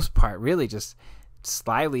 for the most part, really just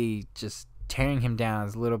slyly just tearing him down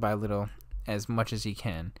as little by little, as much as he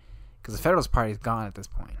can, because the Federalist Party is gone at this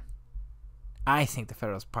point. I think the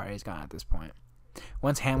Federalist Party is gone at this point.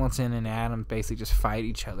 Once Hamilton and Adams basically just fight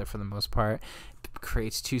each other for the most part, it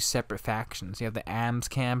creates two separate factions. You have the Adams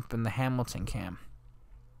camp and the Hamilton camp.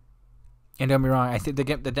 And don't be wrong, I think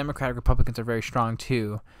the Democratic Republicans are very strong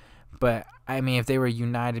too. But, I mean, if they were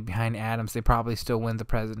united behind Adams, they probably still win the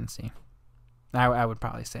presidency. I would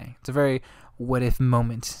probably say. It's a very what-if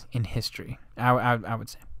moment in history, I would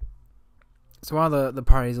say. So while the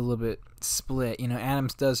party's a little bit split,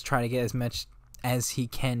 Adams does try to get as much as he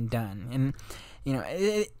can done. And,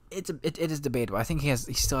 it is debatable. I think he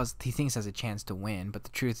thinks he has a chance to win. But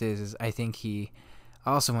the truth is I think he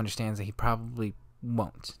also understands that he probably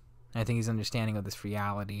won't. I think he's understanding of this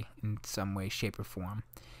reality in some way, shape, or form.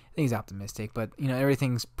 I think he's optimistic, but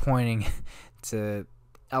everything's pointing to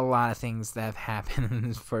a lot of things that have happened in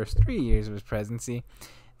his first 3 years of his presidency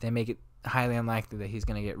that make it highly unlikely that he's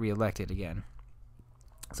going to get reelected again.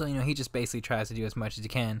 So he just basically tries to do as much as he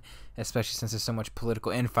can, especially since there's so much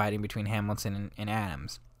political infighting between Hamilton and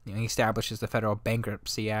Adams. He establishes the Federal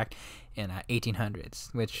Bankruptcy Act in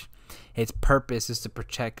 1800s, which its purpose is to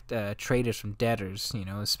protect traders from debtors.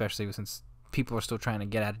 Especially since people are still trying to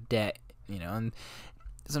get out of debt. And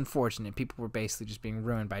it's unfortunate. People were basically just being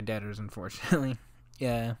ruined by debtors, unfortunately.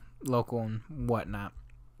 Yeah, local and whatnot.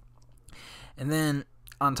 And then,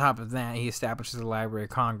 on top of that, he establishes the Library of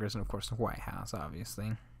Congress and, of course, the White House,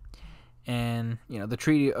 obviously. And, the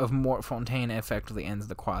Treaty of Morte-Fontaine effectively ends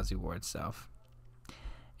the quasi-war itself.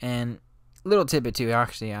 And, little tidbit, too,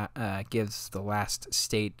 actually gives the last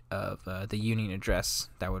State of the Union address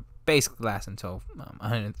that would basically last until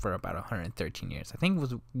for about 113 years. I think it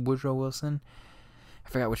was Woodrow Wilson. I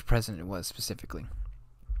forgot which president it was specifically.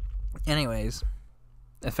 Anyways,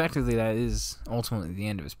 effectively that is ultimately the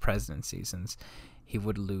end of his presidency, since he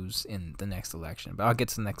would lose in the next election. But I'll get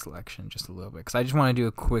to the next election just a little bit, because I just want to do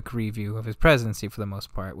a quick review of his presidency for the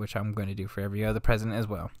most part, which I'm going to do for every other president as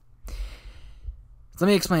well. So let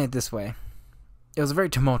me explain it this way. It was a very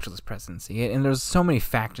tumultuous presidency, and there's so many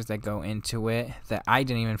factors that go into it that I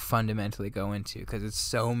didn't even fundamentally go into, because it's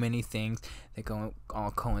so many things that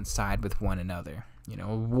all coincide with one another.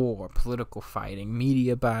 War, political fighting,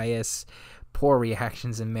 media bias, poor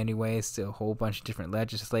reactions in many ways to a whole bunch of different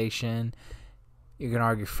legislation. You can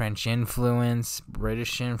argue French influence,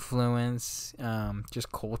 British influence, just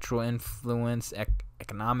cultural influence,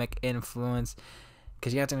 economic influence.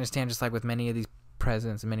 Because you have to understand, just like with many of these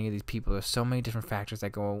presidents and many of these people, there's so many different factors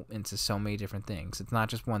that go into so many different things. It's not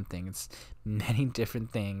just one thing. It's many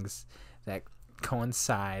different things that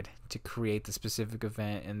coincide to create the specific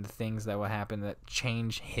event and the things that will happen that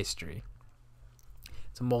change history.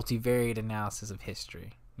 It's a multivariate analysis of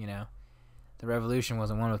history, The revolution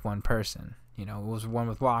wasn't won with one person. It was one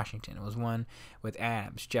with Washington. It was one with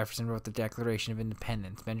Adams. Jefferson wrote the Declaration of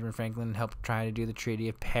Independence. Benjamin Franklin helped try to do the Treaty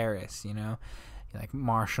of Paris, Like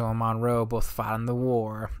Marshall and Monroe both fought in the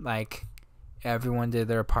war. Like, everyone did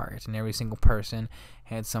their part, and every single person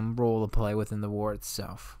had some role to play within the war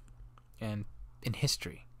itself. And in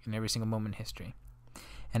history, in every single moment in history.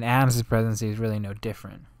 And Adams' presidency is really no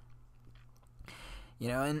different.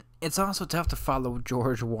 And it's also tough to follow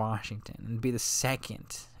George Washington and be the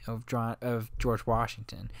second of George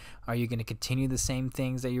Washington. Are you going to continue the same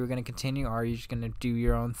things that you were going to continue, or are you just going to do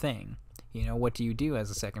your own thing? What do you do as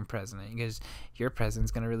a second president? Because your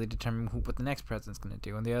president's going to really determine what the next president's going to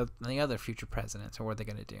do, and the other future presidents, or what they're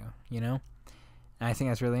going to do, And I think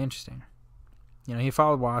that's really interesting. He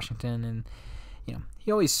followed Washington, and,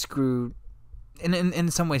 he always screwed, and in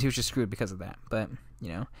some ways he was just screwed because of that, but,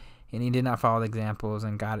 and he did not follow the examples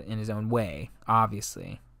and got it in his own way,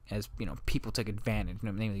 obviously, as, people took advantage,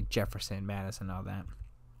 namely Jefferson, Madison, and all that.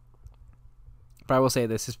 But I will say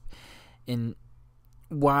this,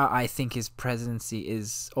 while I think his presidency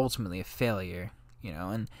is ultimately a failure,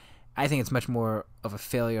 and I think it's much more of a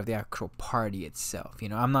failure of the actual party itself.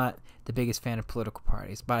 I'm not the biggest fan of political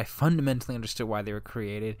parties, but I fundamentally understood why they were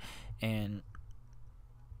created, and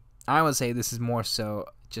I would say this is more so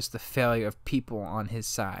just the failure of people on his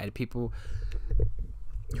side, people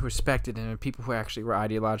who respected him, and people who actually were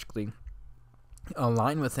ideologically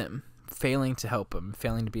aligned with him, failing to help him,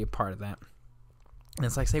 failing to be a part of that. And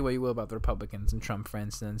it's like, say what you will about the Republicans and Trump, for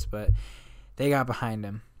instance, but they got behind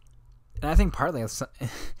him. And I think partly, I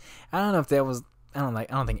don't know if that was, I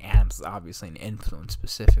don't think Adams is obviously an influence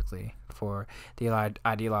specifically for the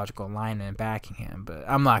ideological alignment and backing him, but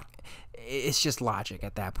it's just logic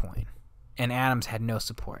at that point. And Adams had no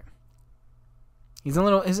support. He's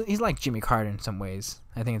like Jimmy Carter in some ways.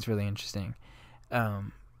 I think it's really interesting, at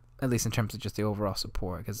least in terms of just the overall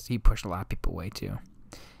support, because he pushed a lot of people away too.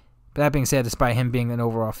 But that being said, despite him being an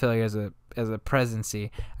overall failure as a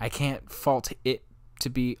presidency, I can't fault it to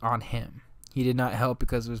be on him. He did not help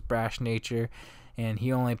because of his brash nature, and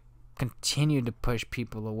he only continued to push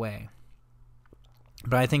people away.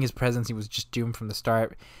 But I think his presidency was just doomed from the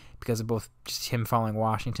start because of both just him following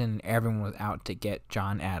Washington and everyone was out to get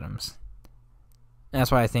John Adams. And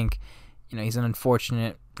that's why I think, he's an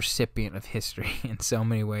unfortunate recipient of history in so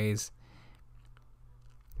many ways.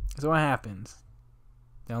 So what happens?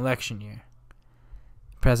 The election year.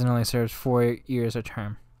 The president only serves 4 years a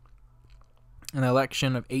term. And the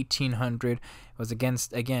election of 1800 was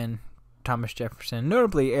against, again, Thomas Jefferson,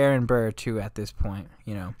 notably Aaron Burr, too, at this point,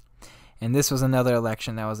 And this was another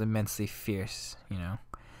election that was immensely fierce,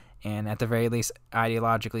 And at the very least,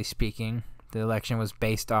 ideologically speaking, the election was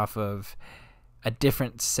based off of a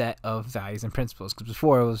different set of values and principles. Because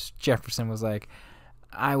before, it was Jefferson was like,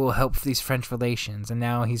 I will help these French relations. And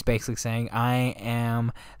now he's basically saying, I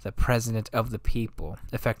am the president of the people.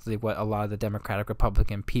 Effectively what a lot of the Democratic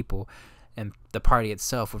Republican people and the party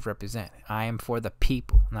itself would represent. I am for the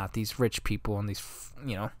people, not these rich people and these,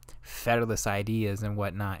 Federalist ideas and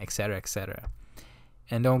whatnot, etc., etc.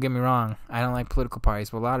 And don't get me wrong, I don't like political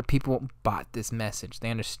parties, but a lot of people bought this message.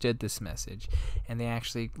 They understood this message, and they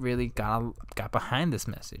actually really got behind this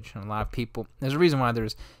message. And a lot of people, there's a reason why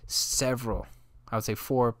there's several, I would say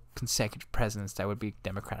 4 consecutive presidents that would be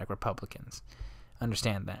Democratic Republicans.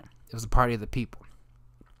 Understand that. It was the party of the people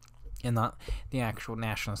and not the actual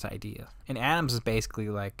nationalist idea. And Adams is basically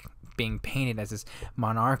like being painted as this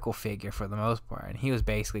monarchical figure for the most part. And he was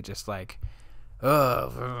basically just like,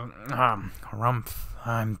 Rumpf,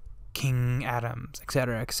 I'm King Adams,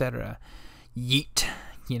 etc., etc. Yeet,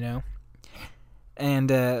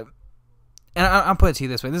 And I'll put it to you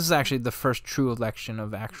this way. This is actually the first true election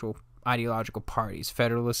of actual ideological parties,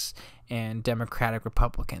 Federalists and Democratic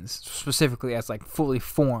Republicans, specifically as like fully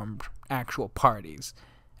formed actual parties,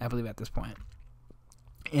 I believe at this point.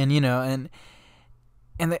 And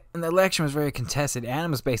and the election was very contested.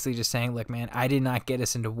 Adams was basically just saying, look, man, I did not get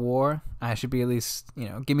us into war. I should be at least,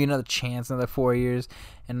 give me another chance, another 4 years,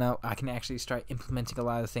 and now I can actually start implementing a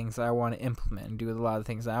lot of things that I want to implement and do a lot of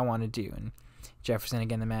things that I want to do. And Jefferson,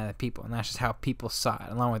 again, the man of the people. And that's just how people saw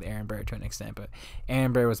it, along with Aaron Burr to an extent. But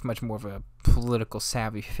Aaron Burr was much more of a political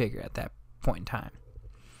savvy figure at that point in time.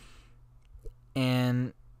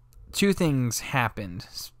 And 2 things happened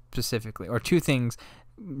specifically, or 2 things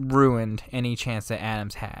ruined any chance that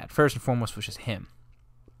Adams had. First and foremost was just him.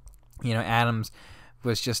 Adams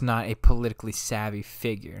was just not a politically savvy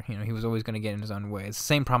figure. He was always going to get in his own way. It's the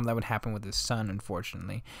same problem that would happen with his son,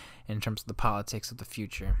 unfortunately, in terms of the politics of the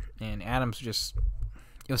future. And Adams it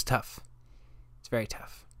was tough. It's very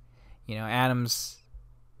tough. Adams,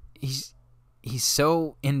 he's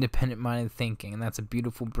so independent-minded thinking, and that's a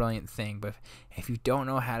beautiful, brilliant thing. But if you don't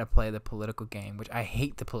know how to play the political game, which I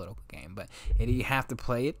hate the political game, but you have to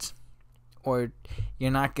play it, or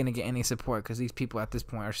you're not going to get any support because these people at this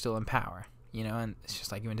point are still in power. And it's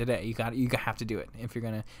just like even today, you have to do it if you're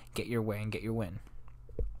going to get your way and get your win.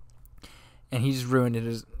 And he just ruined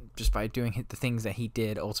it just by doing the things that he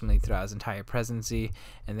did ultimately throughout his entire presidency,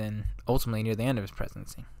 and then ultimately near the end of his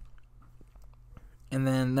presidency. And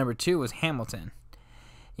then number 2 was Hamilton.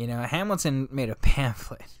 Hamilton made a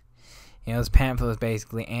pamphlet. This pamphlet was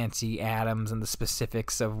basically anti-Adams and the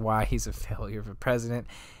specifics of why he's a failure of a president.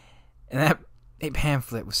 And that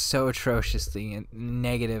pamphlet was so atrociously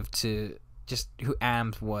negative to just who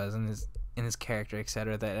Adams was and his character,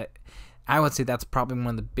 etc., that I would say that's probably one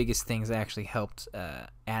of the biggest things that actually helped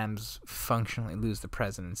Adams functionally lose the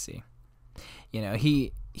presidency.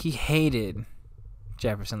 He hated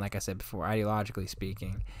Jefferson, like I said before, ideologically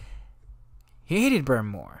speaking. He hated Burr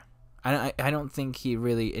more. I don't think he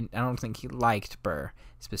liked Burr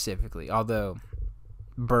specifically, although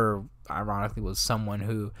Burr, ironically, was someone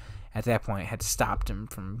who, at that point, had stopped him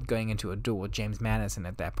from going into a duel with James Madison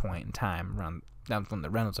at that point in time. That was when the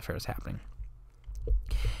Reynolds affair was happening.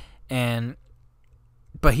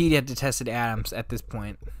 But he had detested Adams at this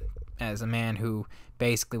point as a man who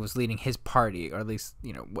basically was leading his party, or at least,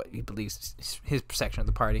 what he believes his section of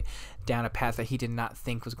the party, down a path that he did not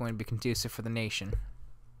think was going to be conducive for the nation.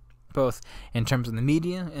 Both in terms of the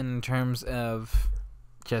media and in terms of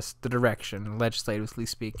just the direction, legislatively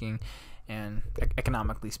speaking, and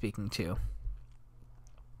economically speaking, too.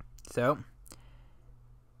 So,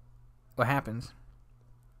 what happens?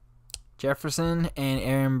 Jefferson and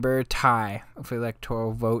Aaron Burr tie for the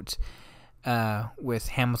electoral vote, with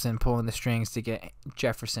Hamilton pulling the strings to get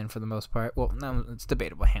Jefferson for the most part. Well, no, it's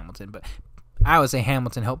debatable, Hamilton, but I would say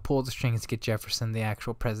Hamilton helped pull the strings to get Jefferson the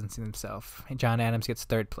actual presidency himself. John Adams gets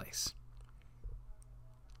 3rd place.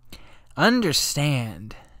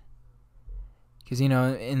 Understand, because, in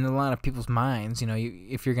a lot of people's minds,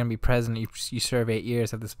 if you're going to be president, you serve 8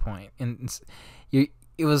 years at this point. And it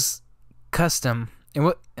was custom.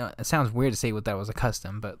 And it sounds weird to say what that was a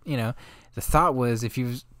custom, but the thought was if you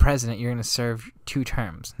was president, you're going to serve 2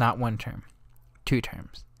 terms, not 1 term, 2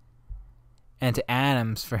 terms. And to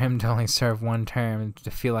Adams, for him to only serve 1 term,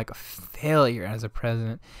 to feel like a failure as a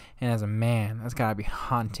president and as a man, that's got to be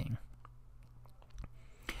haunting.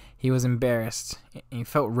 He was embarrassed, and he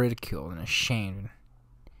felt ridiculed and ashamed.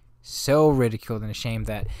 So ridiculed and ashamed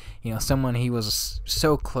that, someone he was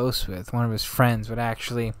so close with, one of his friends, would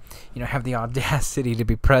actually, have the audacity to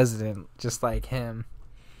be president just like him.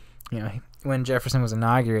 When Jefferson was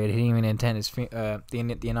inaugurated, he didn't even attend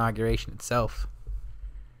the inauguration itself.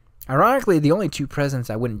 Ironically, the only 2 presidents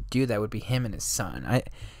that wouldn't do that would be him and his son.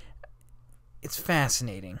 It's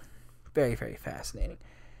fascinating. Very, very fascinating.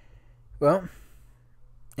 Well,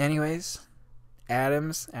 anyways,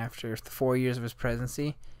 Adams, after the 4 years of his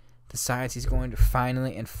presidency, decides he's going to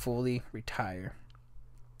finally and fully retire.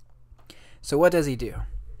 So what does he do?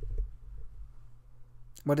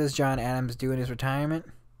 What does John Adams do in his retirement?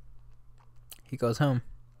 He goes home.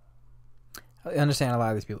 I understand a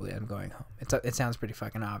lot of these people, I'm going home. It sounds pretty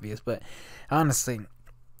fucking obvious, but honestly,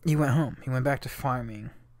 he went home. He went back to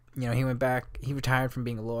farming. He retired from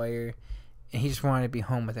being a lawyer, and he just wanted to be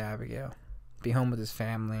home with Abigail, be home with his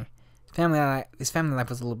family. His family life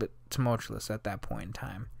was a little bit tumultuous at that point in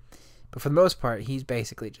time. But for the most part, he's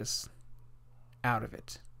basically just out of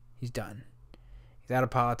it. He's done. He's out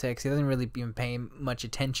of politics. He doesn't really even pay much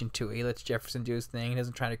attention to it. He lets Jefferson do his thing. He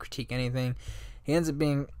doesn't try to critique anything. He ends up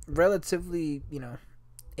being relatively,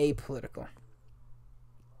 apolitical.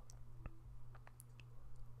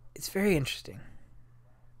 It's very interesting.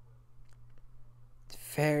 It's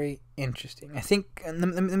very interesting. I think, let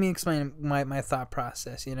me explain my thought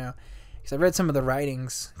process, because I read some of the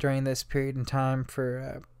writings during this period in time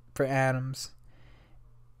for Adams.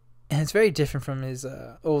 And it's very different from his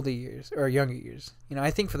older years, or younger years. I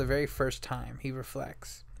think for the very first time, he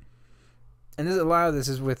reflects. And a lot of this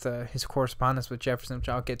is with his correspondence with Jefferson, which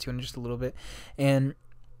I'll get to in just a little bit. And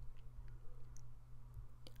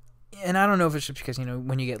I don't know if it's just because,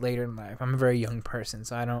 when you get later in life, I'm a very young person,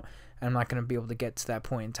 so I'm not going to be able to get to that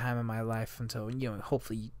point in time in my life until,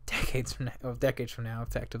 hopefully decades from now,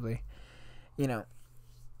 effectively.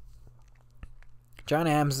 John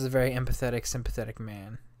Adams is a very empathetic, sympathetic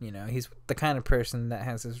man. He's the kind of person that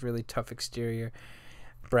has this really tough exterior,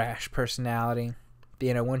 brash personality.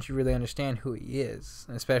 But, once you really understand who he is,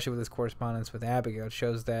 and especially with his correspondence with Abigail, it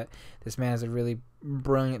shows that this man is a really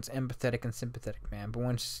brilliant, empathetic, and sympathetic man. But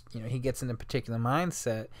once, he gets in a particular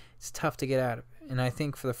mindset, it's tough to get out of it. And I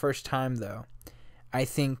think for the first time, though, I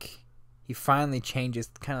think he finally changes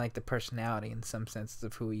kind of like the personality in some senses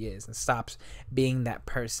of who he is and stops being that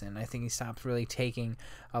person. I think he stops really taking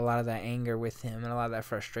a lot of that anger with him and a lot of that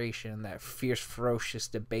frustration, that fierce, ferocious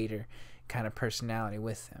debater kind of personality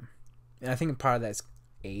with him. And I think part of that's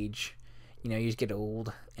age. You just get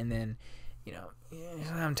old, and then,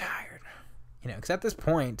 I'm tired. Because at this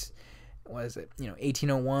point, what is it?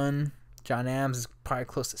 1801, John Adams is probably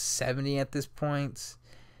close to 70 at this point.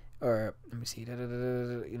 Or, let me see,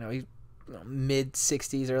 he's mid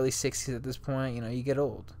 60s, early 60s at this point. You get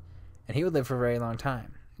old. And he would live for a very long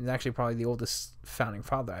time. He's actually probably the oldest founding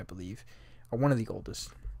father, I believe, or one of the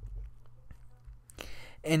oldest.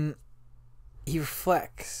 And he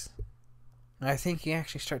reflects. I think he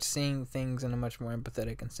actually starts seeing things in a much more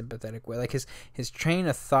empathetic and sympathetic way. Like his train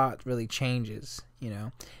of thought really changes,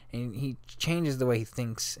 and he changes the way he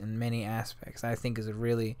thinks in many aspects. I think is a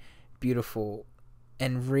really beautiful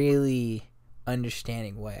and really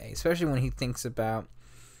understanding way, especially when he thinks about,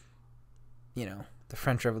 the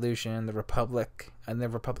French Revolution, the Republic, and the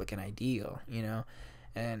Republican ideal,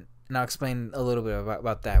 and I'll explain a little bit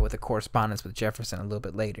about that with a correspondence with Jefferson a little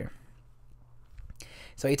bit later.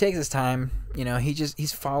 So he takes his time, he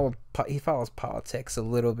follows politics a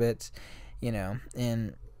little bit,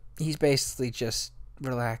 and he's basically just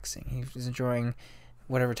relaxing. He's enjoying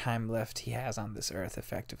whatever time left he has on this earth,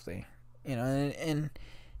 effectively, and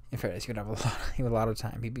in fairness, he would have a lot of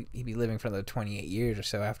time. He'd be living for another 28 years or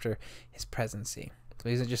so after his presidency. So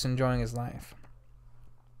he's just enjoying his life.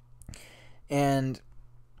 And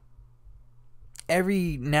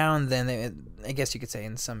every now and then, I guess you could say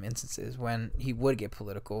in some instances, when he would get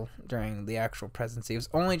political during the actual presidency, it was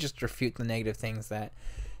only just to refute the negative things that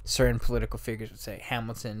certain political figures would say.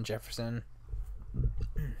 Hamilton, Jefferson,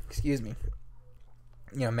 excuse me,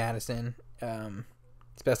 Madison,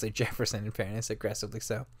 especially Jefferson, in fairness, aggressively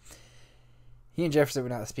so. He and Jefferson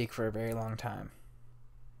would not speak for a very long time.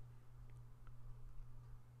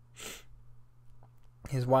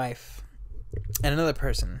 His wife and another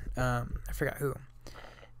person, I forgot who,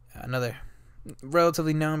 another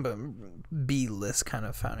relatively known but B-list kind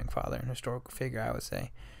of founding father and historical figure, I would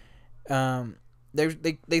say.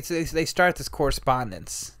 They start this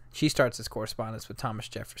correspondence. She starts this correspondence with Thomas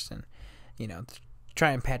Jefferson, to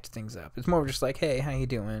try and patch things up. It's more just like, hey, how you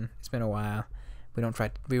doing? It's been a while.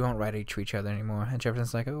 We won't write to each other anymore. And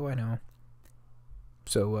Jefferson's like, oh, I know.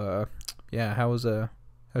 So, yeah, how's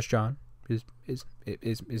John?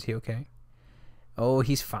 Is he okay? Oh,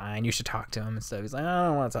 he's fine. You should talk to him and stuff. He's like, I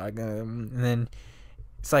don't want to talk to him. And then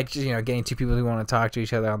it's like, getting two people who want to talk to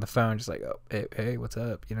each other on the phone, just like, oh, hey, what's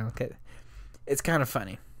up? It's kind of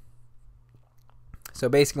funny. So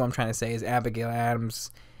basically what I'm trying to say is Abigail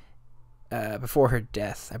Adams, before her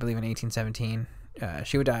death, I believe in 1817,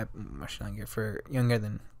 she would die much younger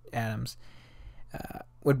than Adams,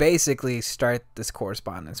 would basically start this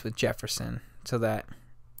correspondence with Jefferson, so that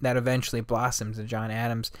eventually blossoms into John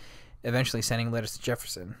Adams eventually sending letters to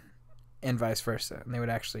Jefferson, and vice versa. And they would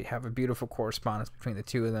actually have a beautiful correspondence between the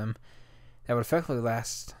two of them that would effectively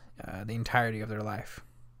last the entirety of their life,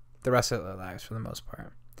 the rest of their lives for the most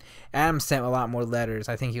part. Adams sent a lot more letters.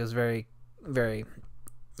 I think he was very, very,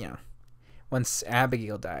 once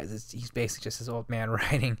Abigail dies, he's basically just this old man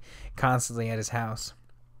writing constantly at his house.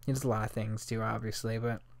 He does a lot of things too, obviously,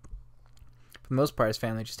 but for the most part, his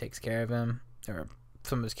family just takes care of him, or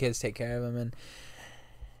some of his kids take care of him, and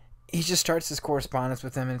he just starts this correspondence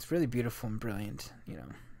with them, and it's really beautiful and brilliant.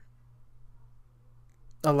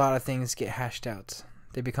 A lot of things get hashed out.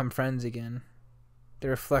 They become friends again. They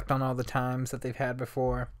reflect on all the times that they've had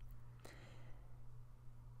before.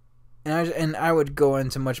 And I would go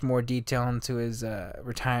into much more detail into his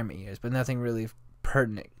retirement years, but nothing really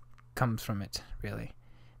pertinent comes from it, really.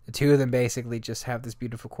 The two of them basically just have this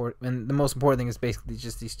beautiful and the most important thing is basically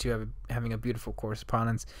just these two having a beautiful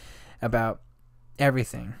correspondence about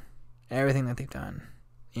everything that they've done,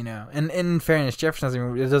 And in fairness, Jefferson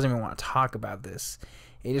doesn't even want to talk about this.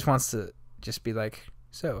 He just wants to just be like,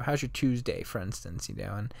 so how's your Tuesday, for instance,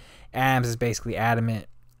 And Adams is basically adamant,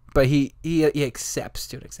 but he accepts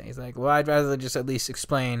to an extent. He's like, well, I'd rather just at least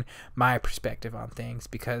explain my perspective on things,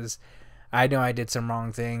 because I know I did some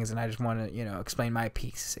wrong things, and I just want to, explain my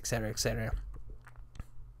piece, etc., etc.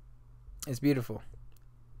 It's beautiful.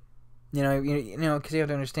 Because you have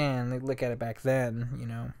to understand, like, look at it back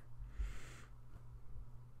then,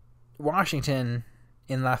 Washington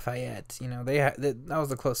and Lafayette, that was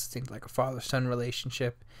the closest thing to like a father-son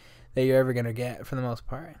relationship that you're ever going to get for the most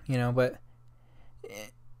part, but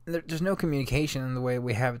there's no communication in the way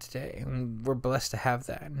we have it today, and we're blessed to have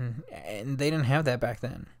that, and they didn't have that back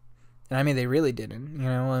then, and I mean, they really didn't,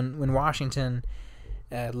 when Washington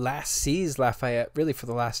last sees Lafayette, really for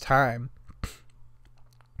the last time,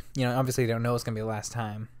 obviously they don't know it's going to be the last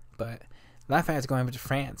time, but Lafayette's going over to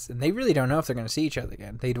France, and they really don't know if they're going to see each other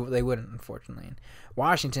again. They wouldn't, unfortunately. And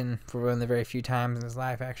Washington, for one of the very few times in his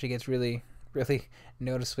life, actually gets really, really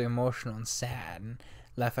noticeably emotional and sad. And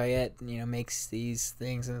Lafayette, makes these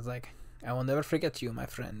things, and it's like, I will never forget you, my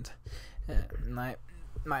friend.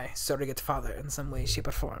 My surrogate father, in some way, shape,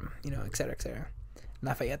 or form. Etc., etc.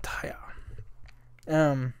 Lafayette,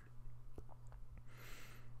 yeah.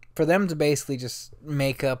 For them to basically just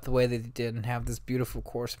make up the way that they did and have this beautiful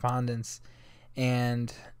correspondence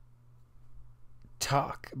and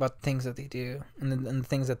talk about the things that they do and the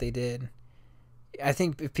things that they did, I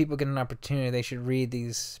think if people get an opportunity, they should read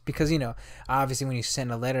these, because obviously when you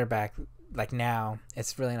send a letter back, like now,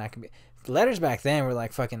 it's really not gonna be. The letters back then were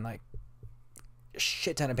like fucking like a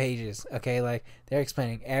shit ton of pages. Okay, like they're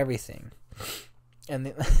explaining everything,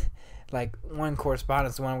 and like one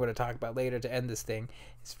correspondence, the one I'm going to talk about later to end this thing,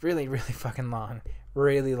 it's really, really fucking long.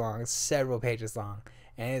 Really long. It's several pages long.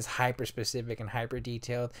 And it is hyper specific and hyper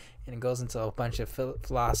detailed. And it goes into a bunch of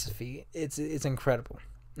philosophy. It's incredible.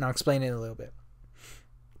 And I'll explain it in a little bit.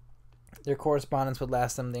 Their correspondence would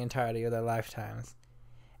last them the entirety of their lifetimes.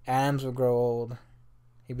 Adams would grow old.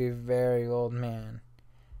 He'd be a very old man.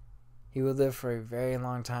 He would live for a very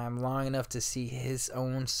long time, long enough to see his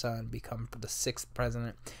own son become the 6th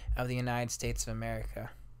president of the United States of America.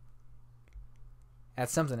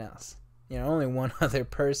 That's something else. Only one other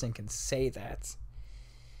person can say that.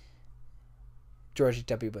 George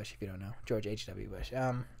W. Bush, if you don't know. George H.W. Bush.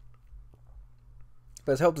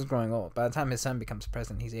 But his hope is growing old. By the time his son becomes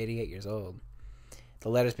president, he's 88 years old. The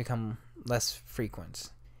letters become less frequent.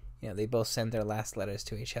 They both send their last letters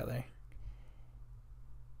to each other.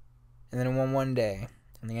 And then one day,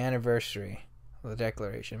 on the anniversary of the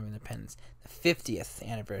Declaration of Independence, the 50th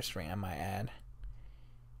anniversary, I might add,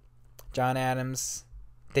 John Adams,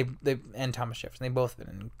 and Thomas Jefferson, they've both been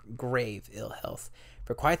in grave ill health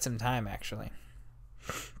for quite some time, actually.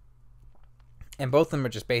 And both of them are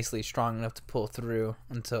just basically strong enough to pull through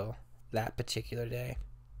until that particular day.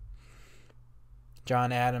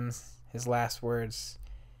 John Adams, his last words,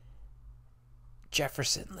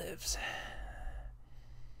 "Jefferson lives."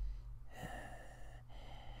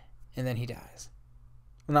 And then he dies.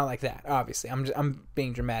 Well, not like that, obviously. I'm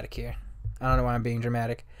being dramatic here. I don't know why I'm being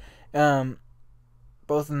dramatic. Both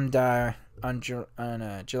of them die on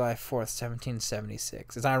July 4th,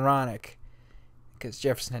 1776. It's ironic because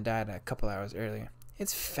Jefferson had died a couple hours earlier.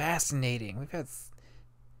 It's fascinating. We've had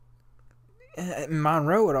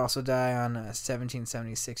Monroe would also die on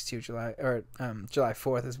 1776 too, July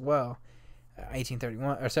 4th as well,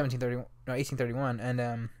 1831 or 1731, no 1831,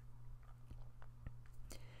 and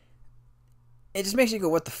it just makes you go,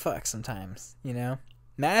 what the fuck? Sometimes, you know.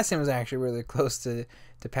 Madison was actually really close to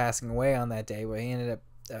passing away on that day, but he ended up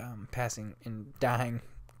passing and dying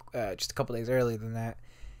just a couple days earlier than that.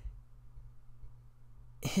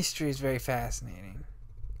 History is very fascinating.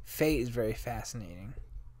 Fate is very fascinating.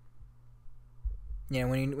 You know,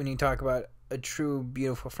 when you talk about a true,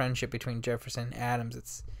 beautiful friendship between Jefferson and Adams,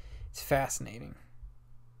 it's fascinating.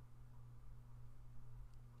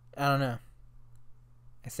 I don't know.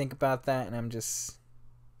 I think about that and I'm just...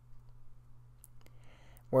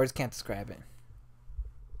 words can't describe it.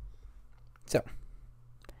 So,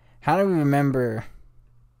 how do we remember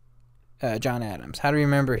John Adams? How do we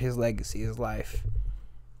remember his legacy, his life?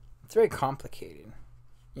 It's very complicated.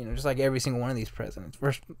 You know, just like every single one of these presidents.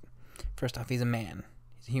 First off, he's a man.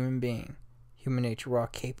 He's a human being. Human nature, we're all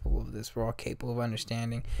capable of this. We're all capable of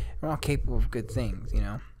understanding. We're all capable of good things, you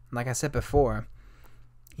know. Like I said before,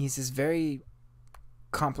 he's this very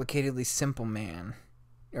complicatedly simple man.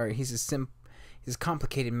 Or he's a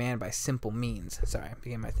complicated man by simple means. Sorry, I'm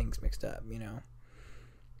getting my things mixed up, you know.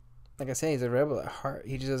 Like I say, he's a rebel at heart.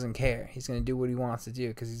 He just doesn't care. He's going to do what he wants to do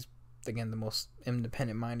because he's, again, the most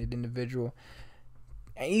independent-minded individual.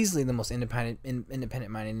 Easily the most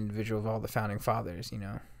independent-minded individual of all the founding fathers, you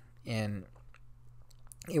know. And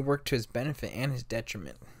it worked to his benefit and his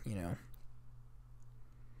detriment, you know.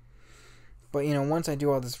 But, you know, once I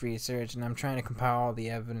do all this research and I'm trying to compile all the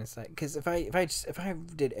evidence, like, because if I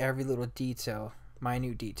did every little detail,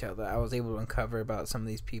 minute detail that I was able to uncover about some of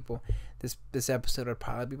these people, this episode would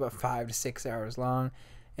probably be about 5 to 6 hours long,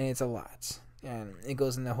 and it's a lot. And it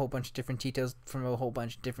goes into a whole bunch of different details from a whole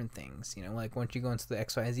bunch of different things. You know, like once you go into the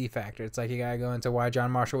XYZ factor, it's like you gotta go into why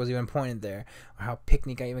John Marshall was even appointed there, or how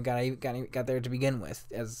Pinckney got there to begin with.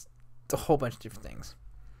 As it's a whole bunch of different things.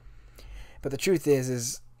 But the truth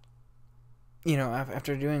is, you know,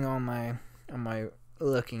 after doing all my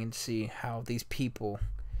looking to see how these people,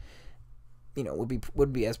 you know,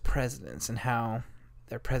 would be as presidents and how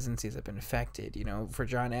their presidencies have been affected. You know, for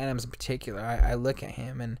John Adams in particular, I look at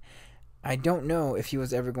him and I don't know if he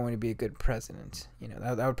was ever going to be a good president. You know,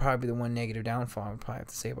 that would probably be the one negative downfall I would probably have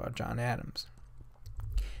to say about John Adams.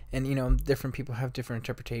 And, you know, different people have different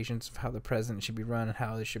interpretations of how the president should be run and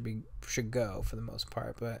how they should go for the most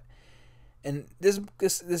part. But, and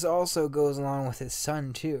this also goes along with his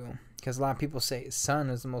son too, because a lot of people say his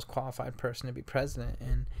son is the most qualified person to be president.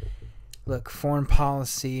 And look, foreign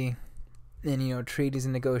policy and, you know, treaties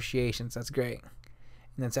and negotiations, that's great.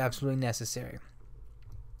 And that's absolutely necessary.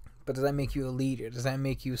 But does that make you a leader? Does that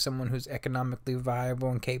make you someone who's economically viable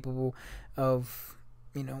and capable of,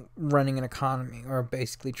 you know, running an economy, or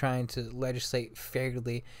basically trying to legislate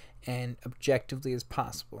fairly and objectively as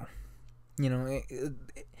possible? You know,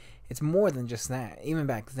 it's more than just that. Even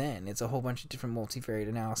back then, it's a whole bunch of different multivariate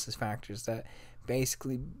analysis factors that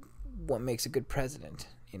basically what makes a good president,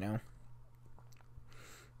 you know?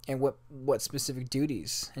 And what specific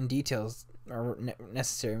duties and details are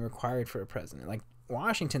necessary and required for a president. Like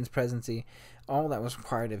Washington's presidency, all that was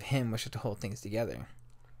required of him was just to hold things together.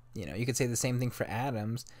 You know, you could say the same thing for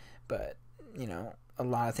Adams, but, you know, a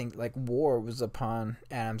lot of things, like war was upon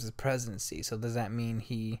Adams' presidency. So does that mean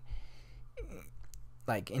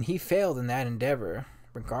and he failed in that endeavor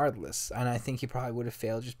regardless. And I think he probably would have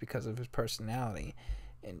failed just because of his personality.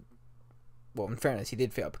 And, well, in fairness, he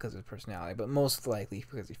did fail because of his personality, but most likely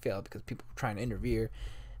because he failed because people were trying to interfere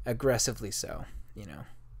aggressively so, you know.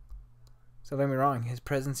 So don't get me wrong, his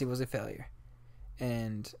presidency was a failure.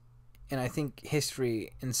 And I think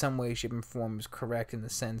history in some way, shape, and form is correct in the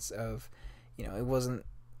sense of, you know, it wasn't,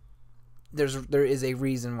 there is a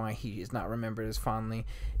reason why he is not remembered as fondly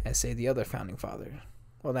as, say, the other founding fathers.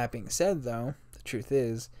 Well, that being said, though, the truth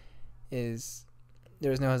is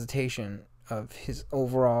there is no hesitation of his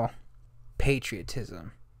overall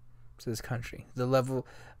patriotism to this country, the level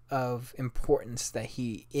of importance that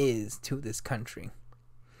he is to this country.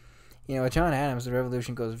 You know, with John Adams, the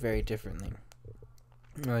revolution goes very differently.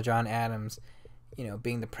 You know, John Adams, you know,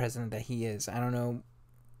 being the president that he is, I don't know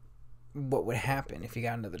what would happen if he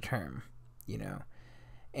got another term,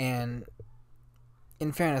 And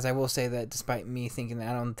in fairness, I will say that despite me thinking that,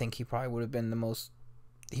 I don't think he probably would have been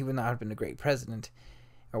he would not have been a great president,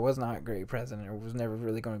 or was not a great president, or was never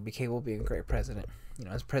really going to be capable of being a great president.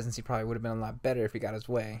 His presidency probably would have been a lot better if he got his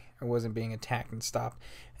way, or wasn't being attacked and stopped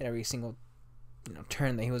at every single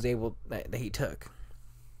turn that he took.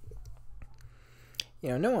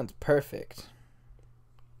 No one's perfect.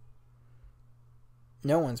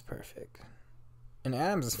 No one's perfect. And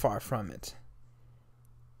Adams is far from it.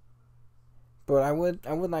 But I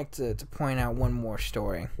would like to point out one more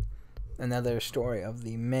story. Another story of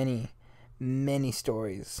the many, many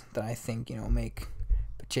stories that I think, make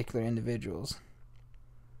particular individuals.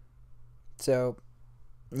 So,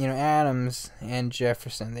 Adams and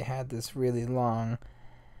Jefferson, they had this really long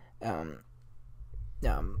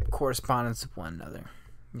correspondence with one another.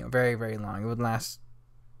 Very, very long. It would last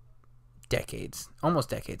decades. Almost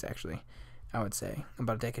decades, actually, I would say.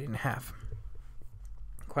 About a decade and a half.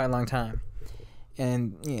 Quite a long time.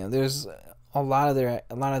 And, there's a lot of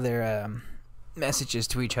their messages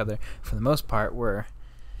to each other, for the most part, were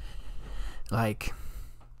like,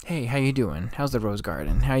 "Hey, how you doing? How's the rose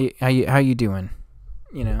garden? How you doing?"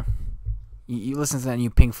 You listen to that new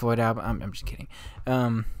Pink Floyd album. I'm just kidding.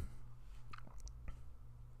 But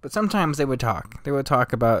sometimes they would talk. They would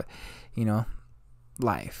talk about,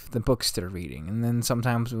 life, the books they're reading, and then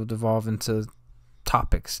sometimes it would devolve into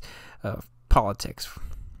topics of politics,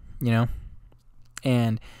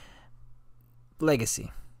 and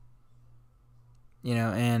legacy.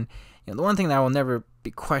 And the one thing that I will never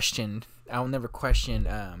question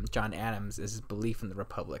John Adams is his belief in the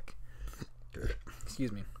republic.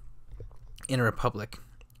 Excuse me. In a republic,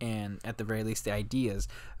 and at the very least the ideas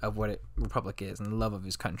of what a republic is and the love of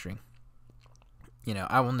his country.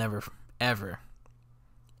 I will never ever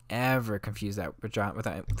confuse that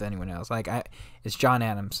with anyone else. It's John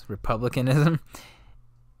Adams, republicanism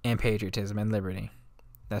and patriotism and liberty.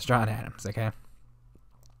 That's John Adams, okay?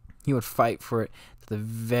 He would fight for it to the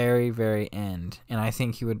very, very end. And I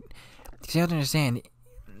think he would, because you have to understand,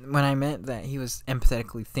 when I meant that he was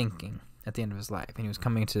empathetically thinking at the end of his life, and he was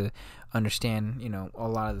coming to understand, a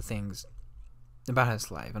lot of the things about his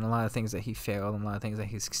life, and a lot of things that he failed, and a lot of things that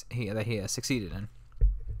he succeeded in.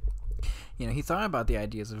 He thought about the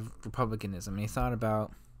ideas of republicanism, and he thought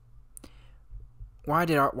about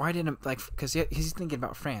because he's thinking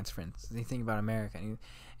about France, for instance. He's thinking about America,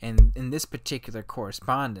 and in this particular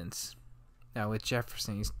correspondence with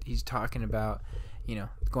Jefferson, he's talking about,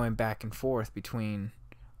 going back and forth between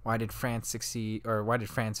why did France succeed, or why did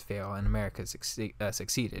France fail and America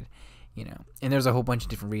succeeded, and there's a whole bunch of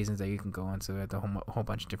different reasons that you can go into it, a whole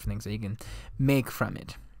bunch of different things that you can make from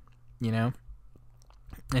it,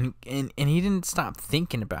 and he didn't stop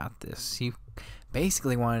thinking about this. He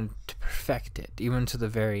basically wanted to perfect it, even to the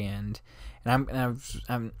very end. And I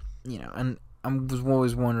was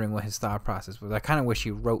always wondering what his thought process was. I kind of wish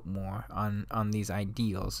he wrote more on these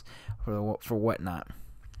ideals for whatnot,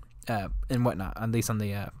 and whatnot. At least on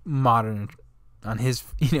the modern, on his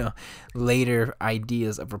later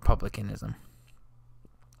ideas of republicanism.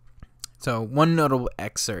 So one notable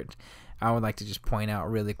excerpt I would like to just point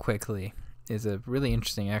out really quickly is a really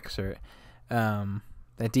interesting excerpt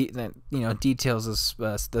that details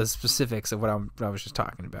the specifics of what I was just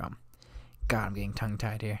talking about. God, I'm getting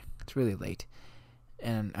tongue-tied here. It's really late,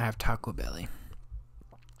 and I have taco belly.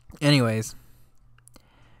 Anyways,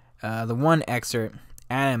 the one excerpt,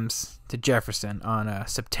 Adams to Jefferson on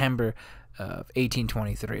September of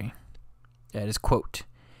 1823. It is, quote,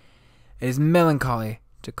 "It is melancholy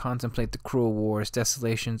to contemplate the cruel wars,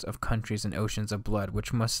 desolations of countries, and oceans of blood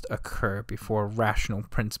which must occur before rational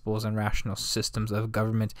principles and rational systems of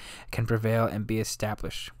government can prevail and be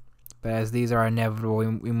established. But as these are inevitable,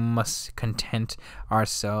 we must content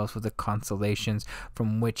ourselves with the consolations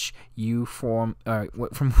from which you from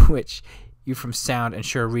sound and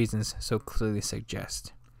sure reasons so clearly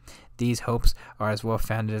suggest. These hopes are as well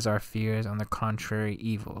founded as our fears on the contrary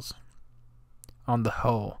evils. On the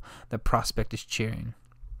whole, the prospect is cheering.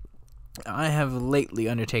 I have lately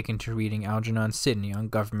undertaken to reading Algernon Sidney on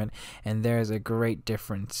government, and there is a great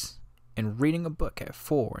difference in reading a book at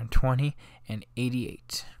 4 and 20 and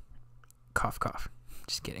 88. Cough, cough.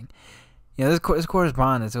 Just kidding. This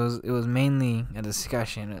correspondence, it was mainly a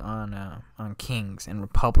discussion on kings and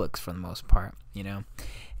republics for the most part,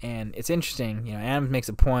 And it's interesting, Adams makes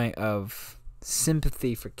a point of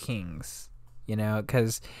sympathy for kings,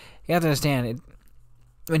 because you have to understand,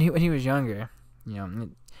 when he was younger,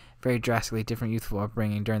 very drastically different youthful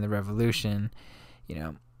upbringing during the Revolution,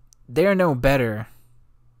 they're no better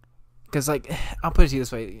because like I'll put it to you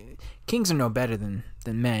this way: kings are no better than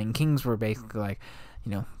men. Kings were basically like,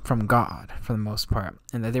 from God for the most part,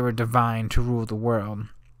 and that they were divine to rule the world.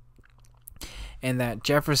 And that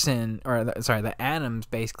that Adams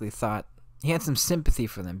basically thought he had some sympathy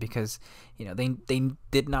for them because, they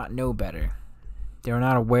did not know better. They were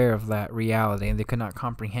not aware of that reality, and they could not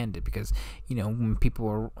comprehend it because, when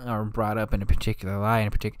people are brought up in a particular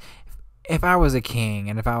light, if I was a king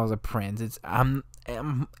and if I was a prince, it's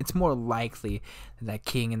more likely that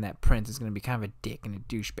king and that prince is going to be kind of a dick and a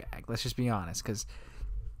douchebag. Let's just be honest, because,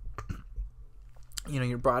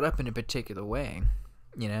 you're brought up in a particular way,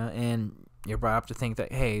 and you're brought up to think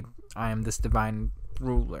that, hey, I am this divine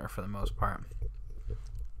ruler for the most part.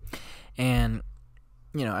 And,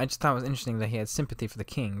 I just thought it was interesting that he had sympathy for the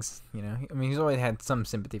kings, he's always had some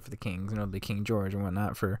sympathy for the kings, the King George and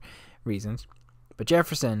whatnot for reasons. But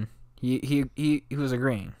Jefferson, he was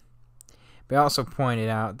agreeing. But he also pointed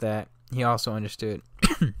out that he also understood,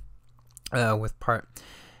 with part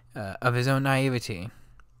of his own naivety,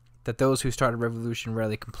 that those who start a revolution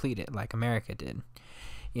rarely complete it, like America did.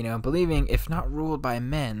 Believing if not ruled by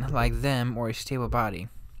men like them or a stable body,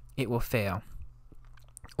 it will fail.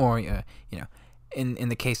 Or, in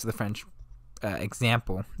the case of the French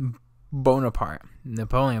example,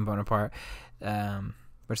 Napoleon Bonaparte,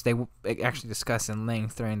 which they actually discuss in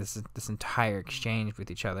length during this entire exchange with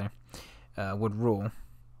each other, would rule.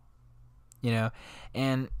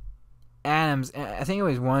 And Adams, I think,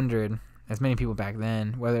 always wondered, as many people back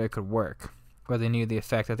then, whether it could work, whether they knew the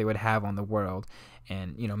effect that they would have on the world.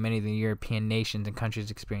 And, many of the European nations and countries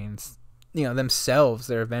experienced, themselves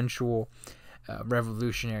their eventual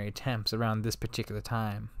revolutionary attempts around this particular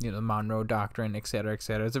time. The Monroe Doctrine, etc.,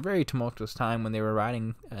 etc. It's a very tumultuous time when they were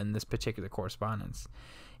writing in this particular correspondence.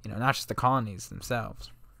 Not just the colonies themselves.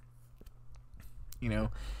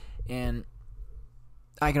 And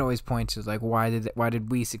I can always point to, like, why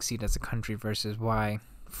did we succeed as a country versus why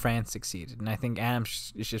France succeeded. And I think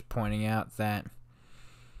Adams is just pointing out that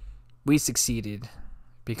we succeeded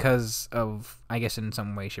because of, I guess in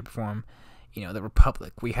some way, shape, or form, the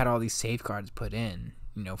Republic. We had all these safeguards put in,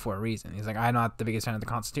 for a reason. He's like, I'm not the biggest fan of the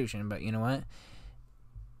Constitution, but you know what?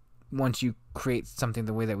 Once you create something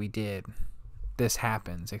the way that we did, this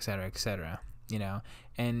happens, etc., etc.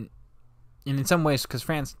 And in some ways, because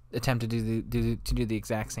France attempted to do the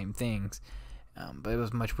exact same things, but it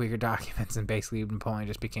was much weaker documents, and basically Napoleon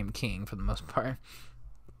just became king for the most part.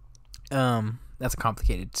 That's a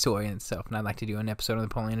complicated story in itself, and I'd like to do an episode on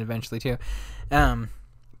Napoleon eventually too.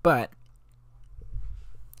 But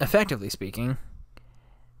effectively speaking,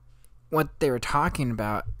 what they were talking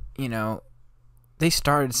about, they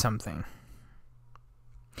started something.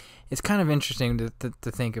 It's kind of interesting to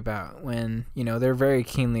think about when, they're very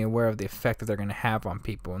keenly aware of the effect that they're going to have on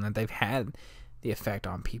people, and that they've had the effect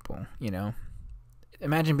on people,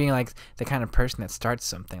 Imagine being like the kind of person that starts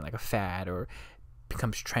something like a fad or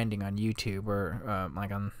becomes trending on YouTube or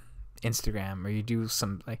like on Instagram, or you do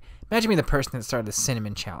some, like, imagine being the person that started the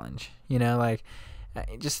cinnamon challenge,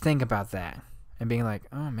 just think about that and being like,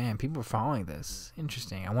 oh man, people are following this.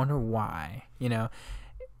 Interesting. I wonder why,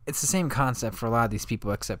 It's the same concept for a lot of these people,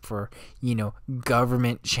 except for,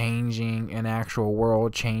 government changing and actual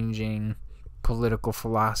world changing political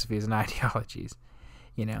philosophies and ideologies,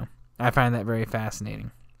 I find that very fascinating.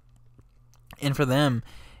 And for them,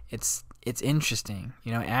 it's interesting.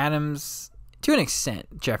 Adams, to an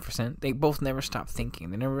extent, Jefferson, they both never stopped thinking.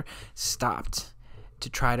 They never stopped to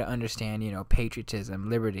try to understand, patriotism,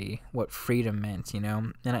 liberty, what freedom meant,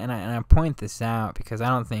 And I point this out because I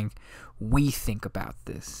don't think we think about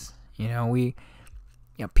this.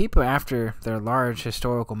 People after their large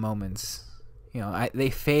historical moments, they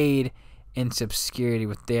fade into obscurity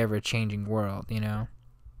with the ever-changing world,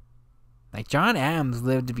 Like John Adams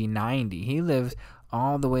lived to be 90. He lived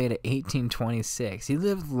all the way to 1826. He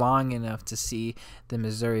lived long enough to see the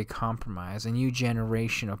Missouri Compromise, a new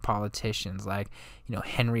generation of politicians like,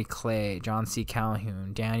 Henry Clay, John C.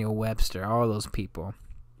 Calhoun, Daniel Webster, all those people.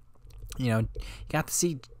 Got to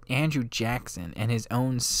see Andrew Jackson and his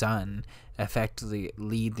own son effectively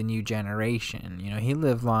lead the new generation. He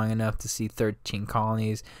lived long enough to see 13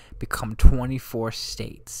 colonies become 24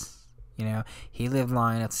 states. He lived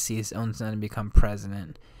long enough to see his own son become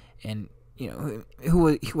president, and he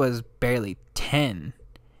was barely 10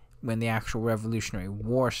 when the actual Revolutionary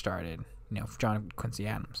War started. John Quincy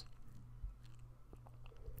Adams.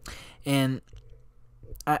 And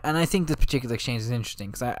I think this particular exchange is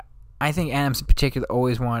interesting because I think Adams in particular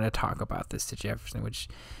always wanted to talk about this to Jefferson, which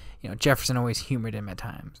Jefferson always humored him at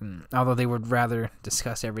times. And although they would rather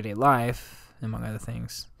discuss everyday life, among other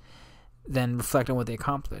things, than reflect on what they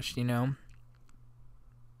accomplished,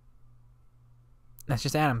 That's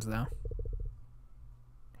just Adams, though.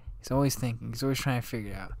 He's always thinking. He's always trying to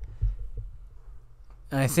figure it out.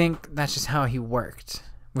 And I think that's just how he worked,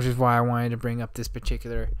 which is why I wanted to bring up this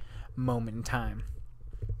particular moment in time.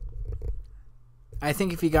 I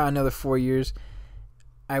think if he got another 4 years,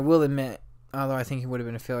 I will admit, although I think he would have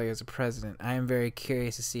been a failure as a president, I am very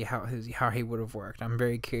curious to see how he would have worked. I'm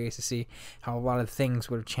very curious to see how a lot of things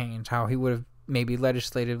would have changed, how he would have maybe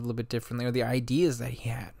legislated a little bit differently, or the ideas that he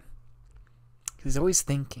had. He's always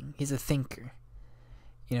thinking. He's a thinker.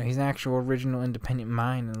 You know, he's an actual original independent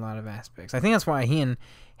mind in a lot of aspects. I think that's why he and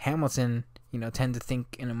Hamilton, you know, tend to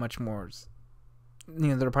think in a much more, you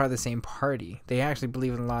know, they're part of the same party. They actually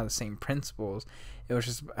believe in a lot of the same principles. It was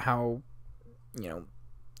just how, you know,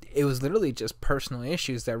 it was literally just personal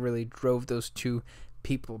issues that really drove those two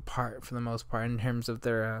people apart for the most part in terms of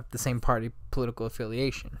their the same party political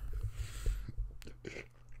affiliation.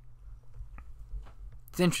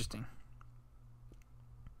 It's interesting.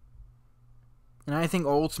 And I think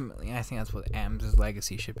ultimately, that's what Adams'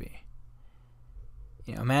 legacy should be.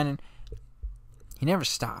 You know, man, he never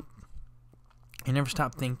stopped. He never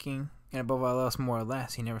stopped thinking, and above all else, more or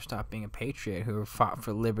less, he never stopped being a patriot who fought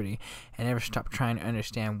for liberty, and never stopped trying to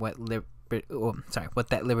understand what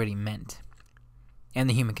that liberty meant, and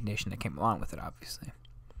the human condition that came along with it, obviously.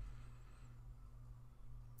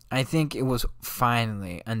 I think it was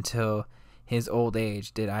finally until his old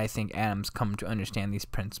age did I think Adams come to understand these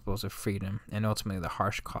principles of freedom and ultimately the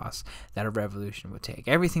harsh costs that a revolution would take.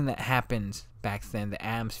 Everything that happened back then that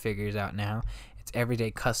Adams figures out now, it's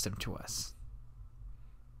everyday custom to us.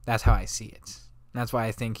 That's how I see it. That's why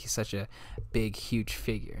I think he's such a big, huge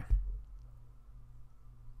figure.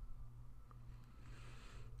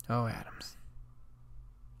 Oh, Adams.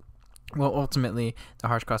 Well, ultimately, the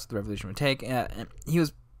harsh cost of the revolution would take. He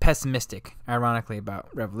was pessimistic, ironically, about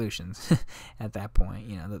revolutions at that point.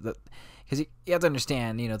 You know, because you have to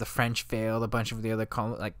understand, you know, the French failed, a bunch of the other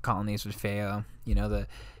colonies would fail. You know, the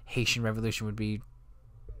Haitian Revolution would be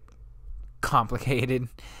complicated,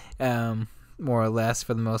 more or less,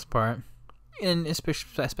 for the most part. And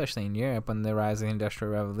especially in Europe, when the rise of the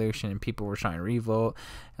Industrial Revolution and people were trying to revolt,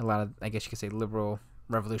 a lot of, I guess you could say, liberal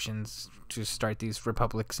revolutions to start these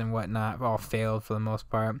republics and whatnot all failed for the most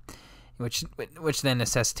part, which then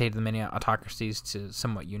necessitated the many autocracies to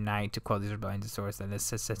somewhat unite to quell these rebellions and sorts that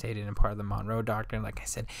necessitated in part of the Monroe Doctrine. Like I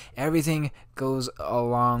said, everything goes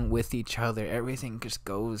along with each other. Everything just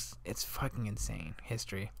goes. It's fucking insane.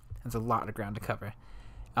 History. There's a lot of ground to cover.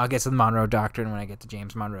 I'll get to the Monroe Doctrine when I get to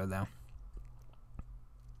James Monroe, though.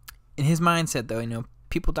 In his mindset, though, you know,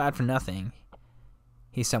 people died for nothing.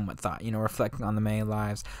 He somewhat thought, you know, reflecting on the many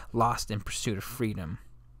lives lost in pursuit of freedom.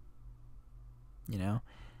 You know,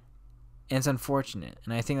 and it's unfortunate,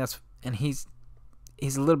 and I think that's, and he's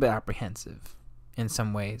a little bit apprehensive in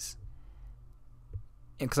some ways,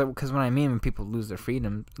 because when I mean when people lose their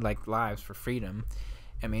freedom, like lives for freedom,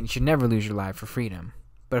 I mean you should never lose your life for freedom.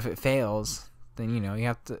 But if it fails, then, you know, you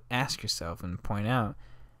have to ask yourself and point out,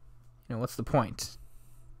 you know, what's the point?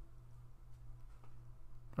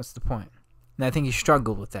 What's the point? And I think he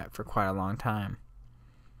struggled with that for quite a long time.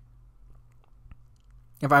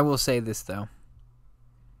 If I will say this, though,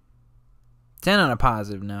 to end on a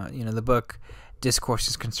positive note, you know, the book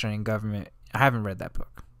Discourses Concerning Government, I haven't read that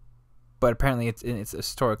book, but apparently it's a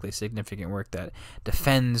historically significant work that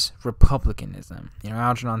defends republicanism. You know,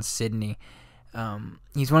 Algernon Sidney,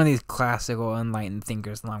 he's one of these classical enlightened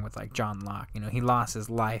thinkers, along with like John Locke. You know, he lost his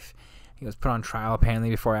life. He was put on trial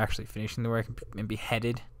apparently before actually finishing the work and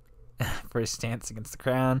beheaded for his stance against the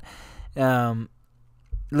crown.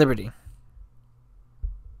 Liberty.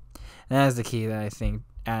 And that is the key that I think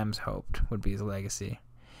Adams hoped would be his legacy.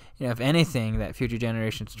 You know, if anything, that future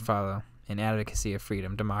generations would follow an advocacy of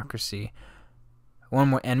freedom, democracy, one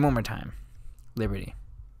more time, liberty.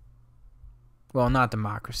 Well, not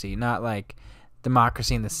democracy, not like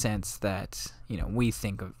democracy in the sense that, you know, we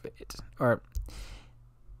think of it, or,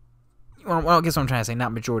 well, I guess what I'm trying to say,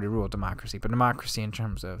 not majority rule democracy, but democracy in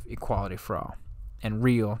terms of equality for all, and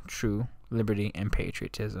real, true liberty and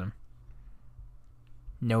patriotism.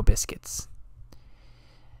 No biscuits.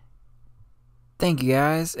 Thank you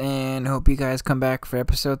guys, and hope you guys come back for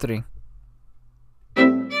episode 3.